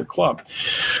support their club.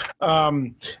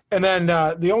 And then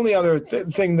the only other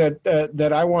thing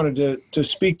that I wanted to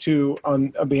speak to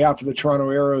on behalf of the Toronto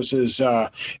Arrows is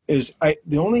the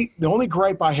only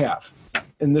gripe I have,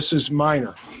 and this is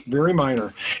minor, very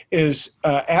minor, is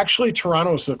actually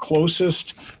Toronto is the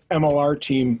closest MLR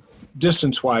team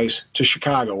distance-wise to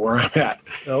Chicago, where I'm at.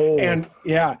 Oh. And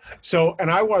yeah, so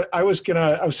and I was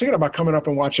thinking about coming up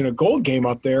and watching a Gold game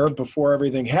up there before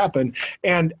everything happened,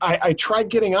 and I tried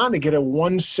getting on to get a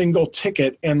one single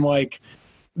ticket, and like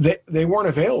they weren't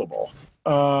available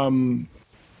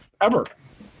ever.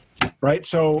 Right.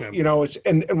 So, it's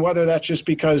and whether that's just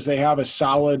because they have a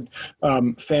solid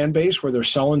fan base where they're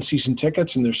selling season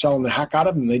tickets and they're selling the heck out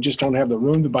of them, and they just don't have the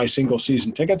room to buy single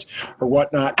season tickets or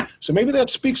whatnot. So maybe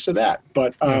that speaks to that.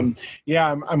 But I'm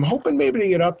hoping maybe to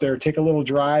get up there, take a little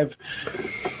drive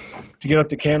to get up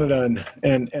to Canada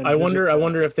and I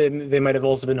wonder if they might have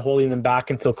also been holding them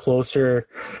back until closer,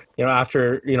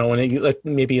 after, when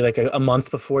maybe a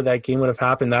month before that game would have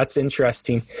happened. That's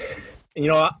interesting.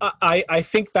 I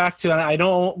think back to, I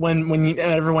know when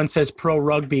everyone says pro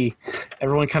rugby,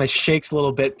 everyone kind of shakes a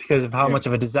little bit because of how much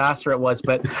of a disaster it was.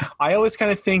 But I always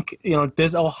kind of think,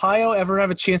 does Ohio ever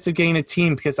have a chance of getting a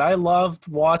team? Because I loved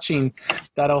watching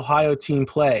that Ohio team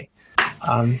play.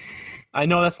 I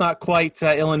know that's not quite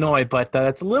Illinois, but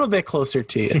that's a little bit closer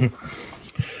to you.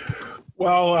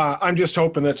 Well, I'm just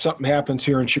hoping that something happens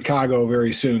here in Chicago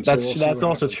very soon. That's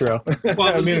also true.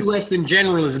 Well, the Midwest in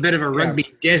general is a bit of a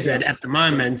rugby desert at the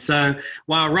moment. So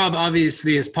while Rob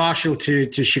obviously is partial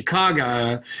to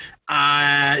Chicago,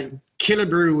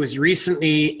 Killebrew was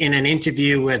recently in an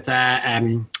interview with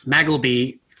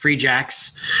Magleby Free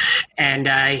Jacks, and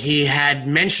he had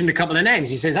mentioned a couple of names.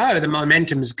 He says, the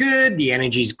momentum's good, the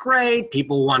energy's great,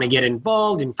 people want to get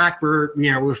involved. In fact,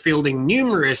 we're fielding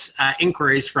numerous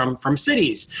inquiries from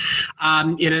cities.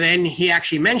 Then he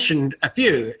actually mentioned a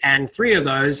few, and 3 of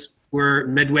those were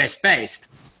Midwest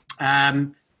based.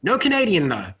 No Canadian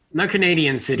though. No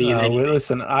Canadian city.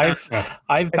 Listen, I've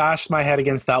bashed my head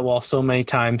against that wall so many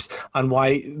times on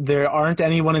why there aren't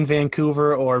anyone in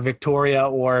Vancouver or Victoria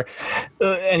or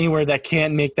anywhere that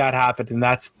can't make that happen, and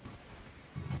that's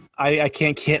I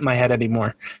can't hit my head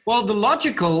anymore. Well, the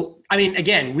logical. I mean,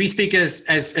 again, we speak as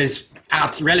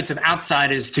relative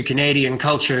outsiders to Canadian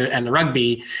culture and the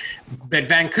rugby. But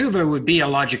Vancouver would be a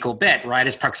logical bet, right?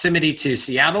 Its proximity to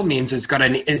Seattle means it's got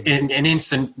an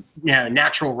instant,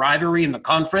 natural rivalry in the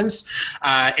conference.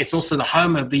 It's also the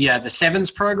home of the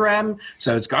Sevens program,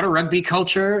 so it's got a rugby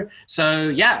culture.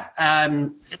 So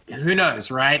who knows,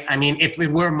 right? I mean, if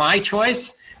it were my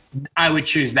choice, I would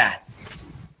choose that.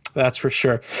 That's for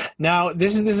sure. Now,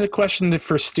 this is a question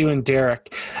for Stu and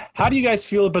Derek. How do you guys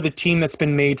feel about the team that's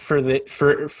been made for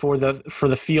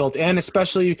the field, and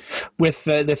especially with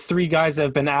the 3 guys that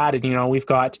have been added? We've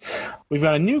got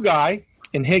a new guy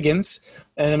in Higgins,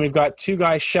 and then we've got 2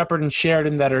 guys, Shepard and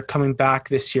Sheridan, that are coming back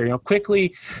this year.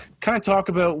 Quickly, kind of talk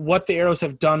about what the Arrows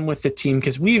have done with the team,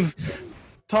 because we've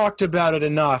talked about it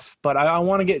enough, but I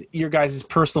want to get your guys'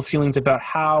 personal feelings about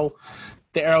how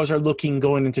the Arrows are looking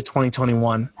going into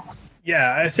 2021.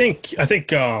 Yeah, I think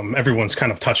everyone's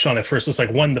kind of touched on it. First, it's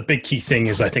the big key thing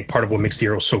is I think part of what makes the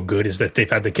Arrows so good is that they've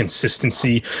had the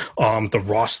consistency. The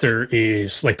roster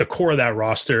is the core of that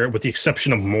roster, with the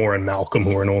exception of Moore and Malcolm,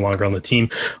 who are no longer on the team.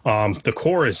 The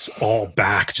core is all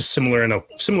back, just in a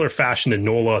similar fashion to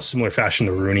Nola, similar fashion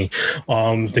to Rooney.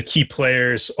 The key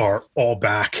players are all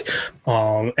back.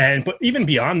 But even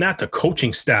beyond that, the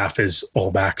coaching staff is all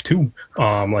back too.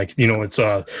 It's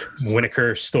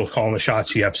Winokur still calling the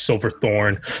shots. You have Silverthorne,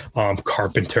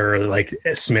 Carpenter,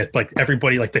 Smith,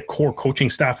 everybody, the core coaching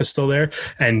staff is still there.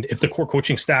 And if the core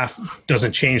coaching staff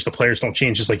doesn't change, the players don't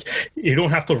change. It's you don't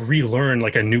have to relearn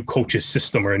a new coach's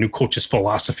system or a new coach's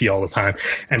philosophy all the time.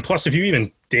 And plus, if you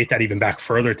even date that even back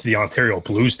further to the Ontario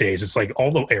Blues days, it's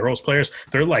all the Arrows players,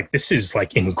 they're this is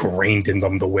ingrained in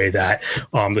them, the way that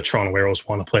the Toronto Arrows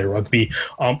want to play rugby.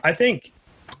 I think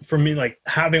for me,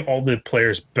 having all the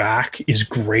players back is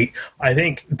great. I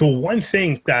think the one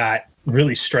thing that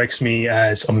really strikes me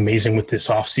as amazing with this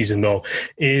offseason, though,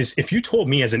 is if you told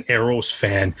me as an Arrows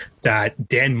fan that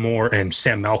Dan Moore and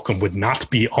Sam Malcolm would not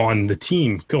be on the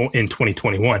team in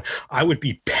 2021, I would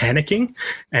be panicking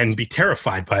and be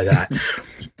terrified by that.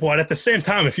 But at the same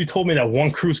time, if you told me that Juan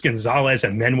Cruz Gonzalez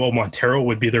and Manuel Montero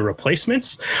would be their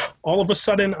replacements, all of a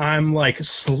sudden I'm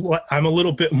a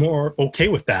little bit more okay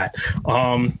with that.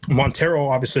 Montero,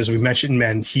 obviously, as we mentioned,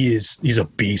 man, he's a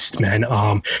beast, man.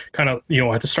 At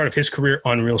the start of his career,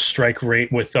 unreal strike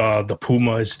rate with the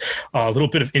Pumas. A little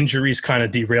bit of injuries kind of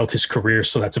derailed his career,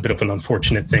 so that's a bit of an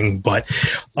unfortunate thing. But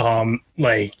as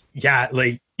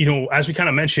we kind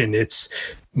of mentioned,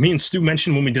 me and Stu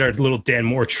mentioned when we did our little Dan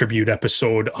Moore tribute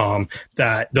episode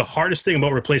that the hardest thing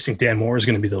about replacing Dan Moore is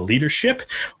going to be the leadership,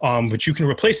 but you can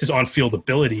replace his on-field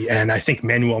ability. And I think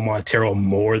Manuel Montero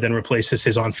more than replaces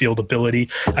his on-field ability.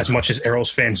 As much as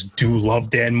Arrows fans do love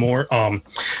Dan Moore,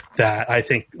 that I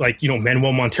think, like,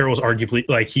 Manuel Montero is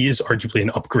arguably an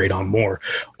upgrade on Moore.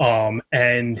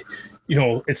 And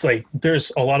it's like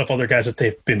there's a lot of other guys that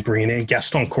they've been bringing in.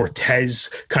 Gaston Cortez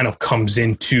kind of comes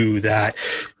into that.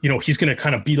 He's going to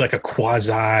kind of be like a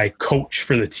quasi coach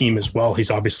for the team as well. He's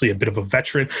obviously a bit of a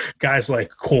veteran. Guys like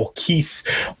Cole Keith,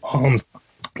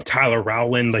 Tyler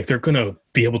Rowland, like they're going to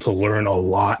be able to learn a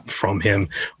lot from him.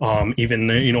 Even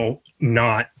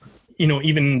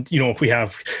if we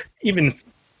have even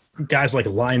guys like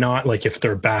Lynott, like if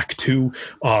they're back too,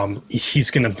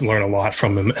 he's going to learn a lot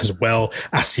from him as well.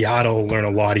 Asiato will learn a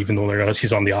lot, even though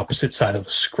he's on the opposite side of the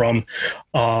scrum.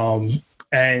 I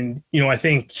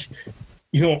think,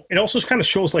 it also kind of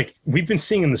shows, like we've been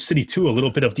seeing in the city too, a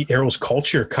little bit of the Arrows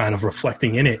culture kind of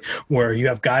reflecting in it, where you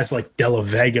have guys like Della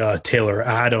Vega, Taylor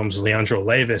Adams, Leandro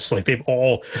Levis, like they've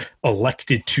all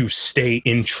elected to stay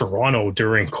in Toronto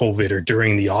during COVID or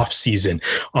during the off season.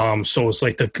 So it's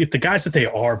like the guys that they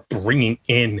are bringing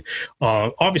in,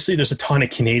 obviously there's a ton of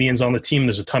Canadians on the team.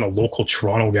 There's a ton of local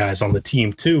Toronto guys on the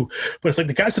team too, but it's like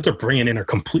the guys that they're bringing in are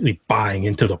completely buying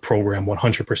into the program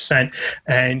 100%.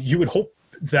 And you would hope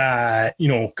that,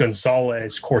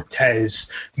 Gonzalez, Cortez,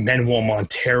 Manuel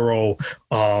Montero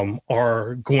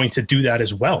are going to do that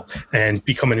as well and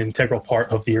become an integral part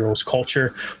of the Arrows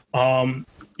culture.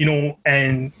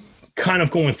 And kind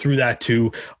of going through that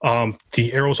too,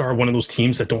 the Arrows are one of those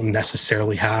teams that don't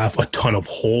necessarily have a ton of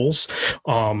holes.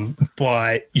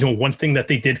 But, one thing that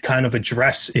they did kind of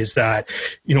address is that,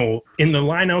 in the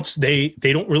lineouts,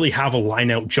 they don't really have a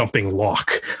lineout jumping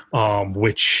lock,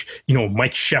 which,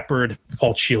 Mike Shepard,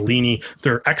 Paul Cialini,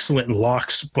 they're excellent in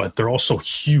locks, but they're also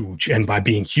huge. And by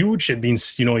being huge, it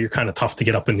means, you're kind of tough to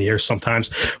get up in the air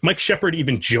sometimes. Mike Shepard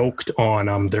even joked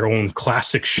on their own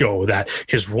classic show that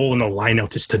his role in the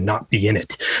lineout is to not be in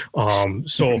it.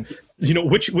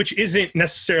 Which isn't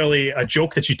necessarily a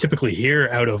joke that you typically hear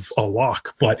out of a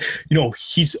lock, but,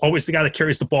 he's always the guy that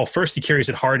carries the ball first. He carries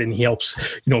it hard and he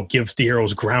helps, give the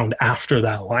Arrows ground after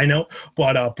that lineout.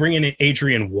 But bringing in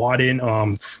Adrian Wadden,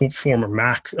 former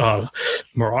Mac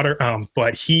Marauder,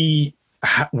 but he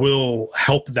will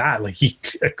help that. Like he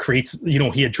creates,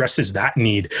 he addresses that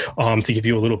need to give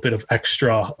you a little bit of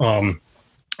extra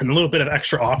and a little bit of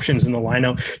extra options in the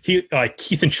lineup.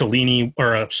 Keith and Cialini,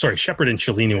 Shepard and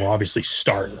Cialini will obviously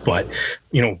start, but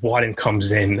Wadden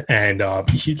comes in and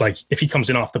if he comes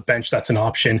in off the bench, that's an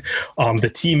option. The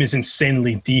team is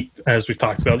insanely deep, as we've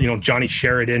talked about. Johnny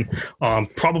Sheridan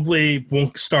probably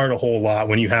won't start a whole lot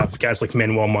when you have guys like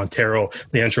Manuel Montero,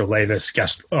 Leandro Levis,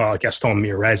 Gaston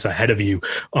Mirez ahead of you.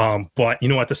 But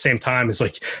at the same time, it's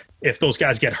like, if those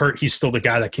guys get hurt, he's still the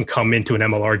guy that can come into an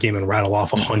MLR game and rattle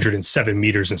off 107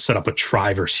 meters and set up a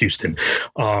try versus Houston.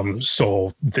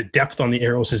 So the depth on the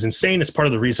Arrows is insane. It's part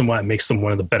of the reason why it makes them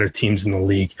one of the better teams in the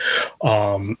league.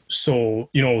 The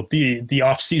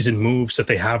off-season moves that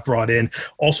they have brought in,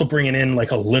 also bringing in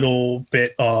like a little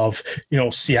bit of,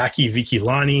 Siaki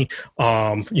Vikilani,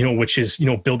 which is,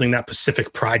 building that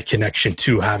Pacific Pride connection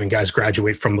to having guys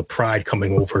graduate from the Pride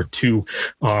coming over to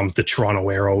the Toronto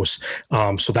Arrows.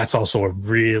 So that's also a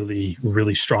really,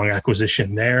 really strong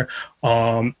acquisition there.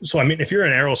 If you're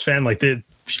an Arrows fan, like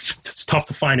it's tough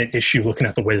to find an issue looking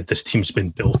at the way that this team's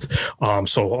been built.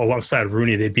 So alongside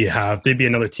Rooney, they'd be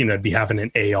another team that'd be having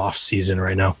an A off season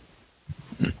right now.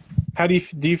 How do you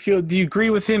feel? Do you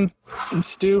agree with him,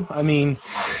 Stu?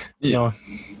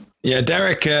 Yeah,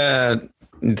 Derek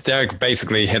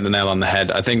basically hit the nail on the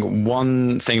head. I think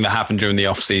one thing that happened during the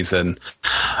off season,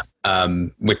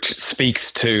 which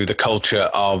speaks to the culture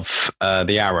of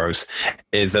the Arrows,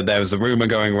 is that there was a rumor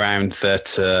going around that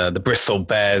the Bristol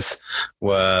Bears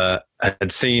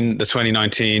had seen the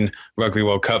 2019 Rugby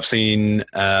World Cup, seen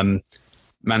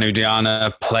Manu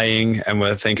Diana playing, and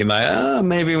were thinking like,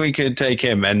 maybe we could take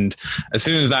him. And as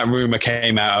soon as that rumor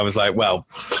came out, I was like, well,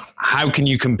 how can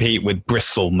you compete with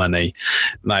Bristol money?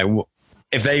 Like,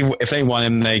 if they want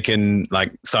him, they can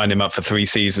like sign him up for 3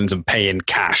 seasons and pay in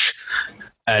cash.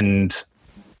 And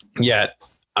yet,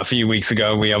 a few weeks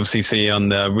ago, we obviously see on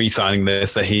the re-signing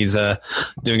list that he's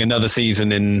doing another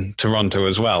season in Toronto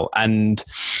as well. And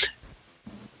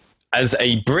as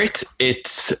a Brit,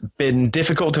 it's been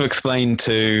difficult to explain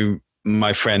to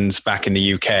my friends back in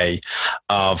the UK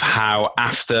of how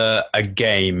after a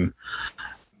game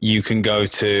you can go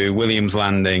to Williams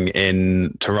Landing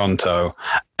in Toronto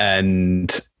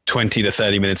and 20 to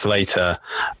 30 minutes later,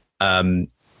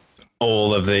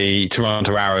 all of the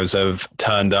Toronto Arrows have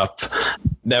turned up.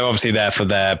 They're obviously there for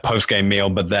their post-game meal,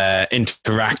 but they're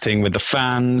interacting with the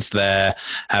fans. They're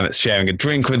sharing a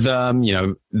drink with them,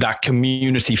 that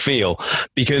community feel.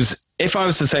 Because if I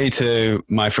was to say to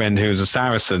my friend who's a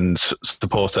Saracens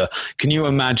supporter, can you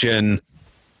imagine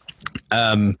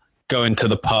going to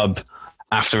the pub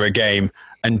after a game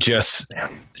and just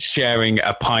sharing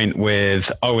a pint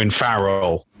with Owen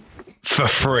Farrell for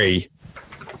free?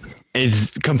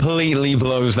 It completely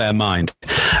blows their mind.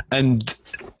 And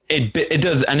it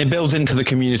does, and it builds into the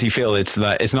community feel. It's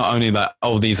that it's not only that,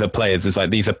 these are players, it's like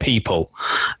these are people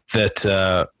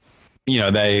that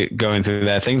they're going through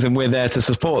their things, and we're there to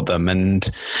support them. And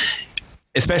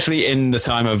especially in the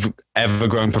time of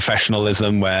ever-growing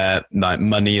professionalism where like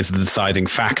money is the deciding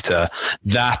factor,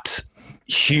 that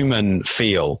human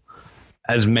feel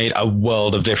has made a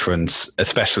world of difference,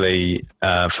 especially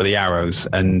for the Arrows.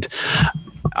 And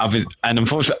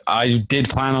unfortunately, I did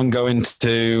plan on going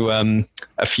to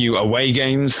a few away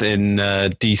games in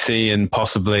DC and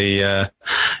possibly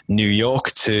New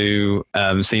York to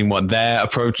seeing what their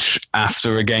approach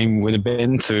after a game would have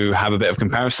been, to have a bit of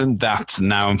comparison. That's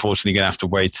now unfortunately going to have to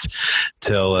wait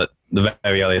till the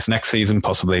very earliest next season,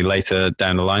 possibly later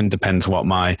down the line, depends what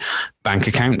my bank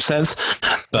account says.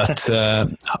 But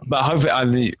hopefully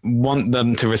I want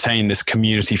them to retain this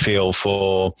community feel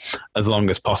for as long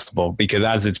as possible, because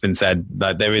as it's been said,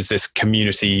 that there is this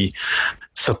community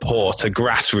support, a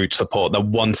grassroots support that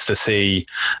wants to see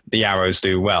the Arrows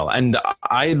do well. And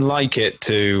I'd like it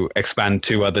to expand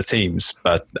to other teams,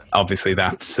 but obviously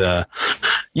that's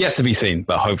yet to be seen,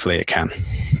 but hopefully it can.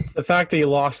 The fact that you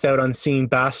lost out on seeing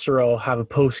Bastereau have a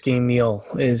post-game meal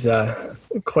is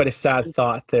quite a sad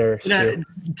thought there, Stu.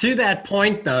 To that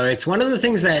point, though, it's one of the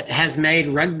things that has made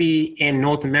rugby in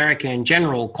North America in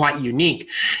general quite unique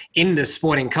in the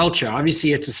sporting culture.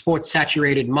 Obviously, it's a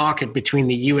sports-saturated market between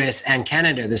the US and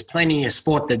Canada. There's plenty of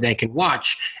sport that they can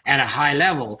watch at a high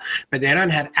level, but they don't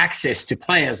have access to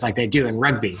players like they do in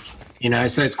rugby.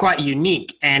 So it's quite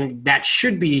unique, and that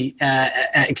should be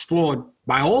explored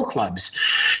by all clubs.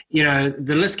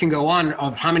 The list can go on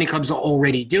of how many clubs are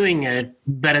already doing it,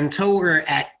 but until we're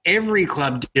at every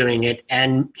club doing it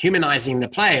and humanizing the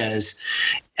players,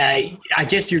 I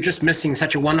guess you're just missing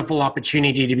such a wonderful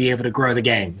opportunity to be able to grow the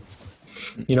game.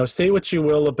 Say what you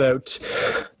will about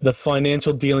the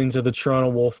financial dealings of the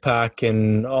Toronto Wolfpack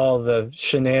and all the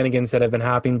shenanigans that have been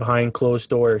happening behind closed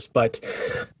doors, but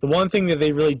the one thing that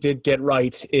they really did get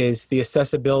right is the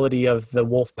accessibility of the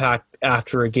Wolfpack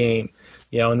after a game.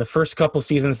 In the first couple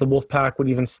seasons, the Wolfpack would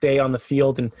even stay on the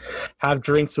field and have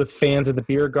drinks with fans at the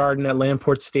beer garden at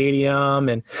Lamport Stadium.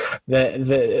 And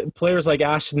the players like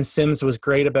Ashton Sims was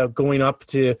great about going up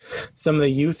to some of the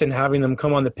youth and having them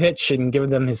come on the pitch and giving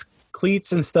them his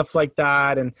cleats and stuff like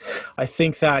that. And I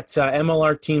think that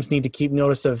MLR teams need to keep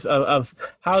notice of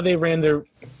how they ran their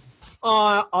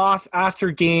off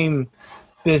after game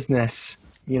business,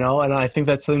 and I think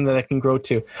that's something that I can grow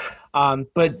to.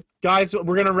 But guys,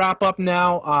 we're going to wrap up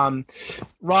now.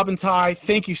 Rob and Ty,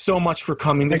 thank you so much for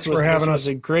coming. Thanks for having us. This was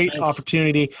a great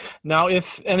opportunity. Now,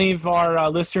 if any of our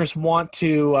listeners want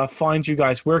to find you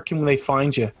guys, where can they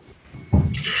find you?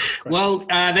 Well,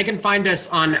 they can find us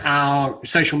on our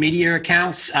social media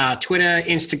accounts, Twitter,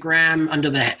 Instagram,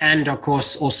 and of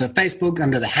course also Facebook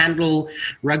under the handle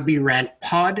Rugby Rant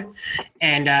Pod.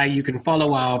 And you can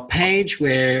follow our page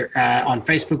where on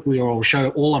Facebook we will show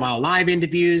all of our live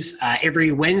interviews.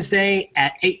 Every Wednesday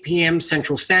at 8 p.m.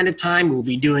 Central Standard Time, we'll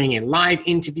be doing a live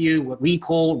interview, what we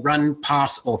call Run,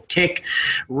 Pass, or Kick.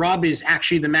 Rob is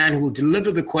actually the man who will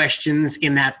deliver the questions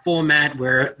in that format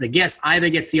where the guest either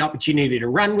gets the opportunity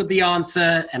to run with the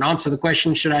answer and answer the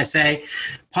question, should I say,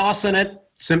 pass on it,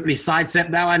 simply sidestep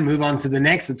that one, move on to the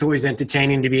next. It's always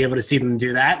entertaining to be able to see them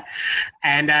do that.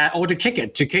 And or to kick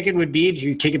it. To kick it would be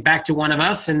to kick it back to one of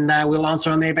us and we'll answer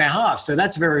on their behalf. So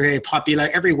that's very, very popular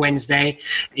every Wednesday.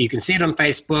 You can see it on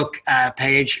Facebook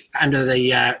page under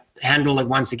the handle,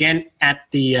 once again, at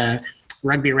the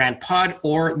Rugby Rant Pod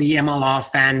or the MLR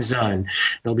Fan Zone.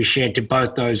 They'll be shared to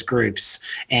both those groups.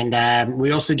 And we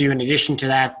also do, in addition to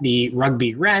that, the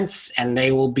Rugby Rants, and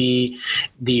they will be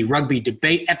the Rugby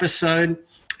Debate episode.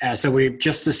 So we're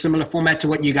just a similar format to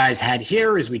what you guys had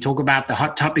here, is we talk about the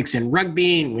hot topics in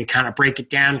rugby and we kind of break it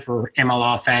down for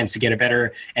MLR fans to get a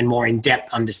better and more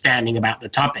in-depth understanding about the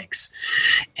topics.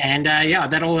 And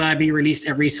that'll be released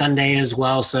every Sunday as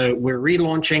well. So we're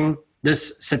relaunching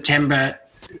this September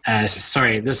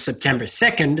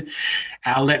 2nd.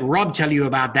 I'll let Rob tell you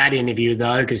about that interview,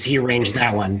 though, because he arranged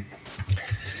that one.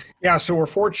 Yeah, so we're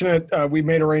fortunate. We've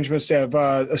made arrangements to have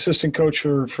assistant coach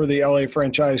for the LA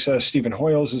franchise, Stephen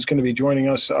Hoyles, is going to be joining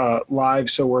us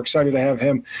live. So we're excited to have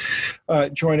him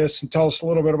join us and tell us a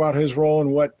little bit about his role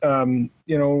and what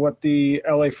what the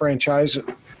LA franchise.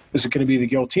 Is it going to be the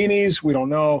Giltinis? We don't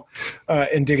know,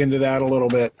 and dig into that a little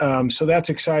bit. So that's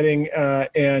exciting.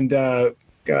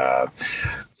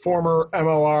 Former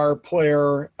MLR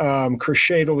player Chris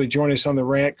Shade will be joining us on the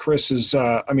rant. Chris is,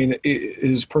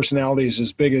 his personality is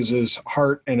as big as his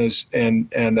heart and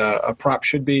a prop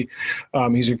should be.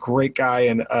 He's a great guy,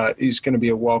 and he's going to be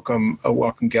a welcome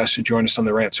guest to join us on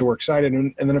the rant. So we're excited,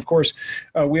 and then of course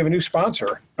we have a new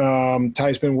sponsor.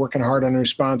 Ty's been working hard on a new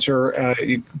sponsor.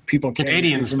 People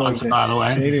Canadian sponsor, by the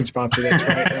way. Canadian sponsor, that's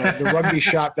right. The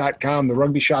RugbyShop.com. The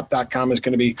RugbyShop.com is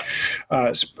going to be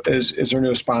is our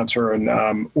new sponsor,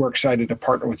 and we're excited to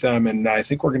partner with them. And I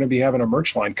think we're going to be having a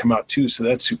merch line come out too, so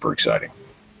that's super exciting.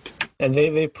 And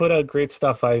they put out great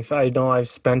stuff. I know I've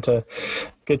spent a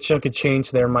good chunk of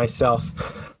change there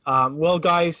myself. Well,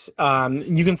 guys,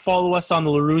 you can follow us on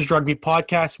the LaRouge Rugby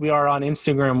Podcast. We are on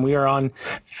Instagram. We are on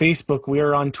Facebook. We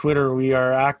are on Twitter. We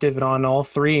are active on all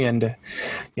three. And,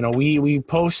 we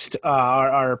post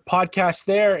our podcast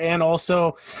there. And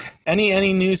also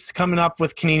any news coming up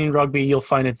with Canadian rugby, you'll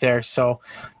find it there. So,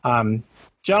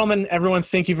 gentlemen, everyone,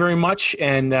 thank you very much.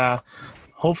 And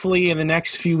hopefully in the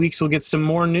next few weeks, we'll get some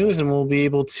more news and we'll be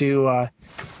able to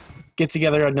get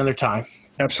together another time.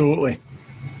 Absolutely.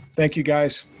 Thank you,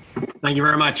 guys. Thank you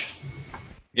very much.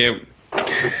 Yeah.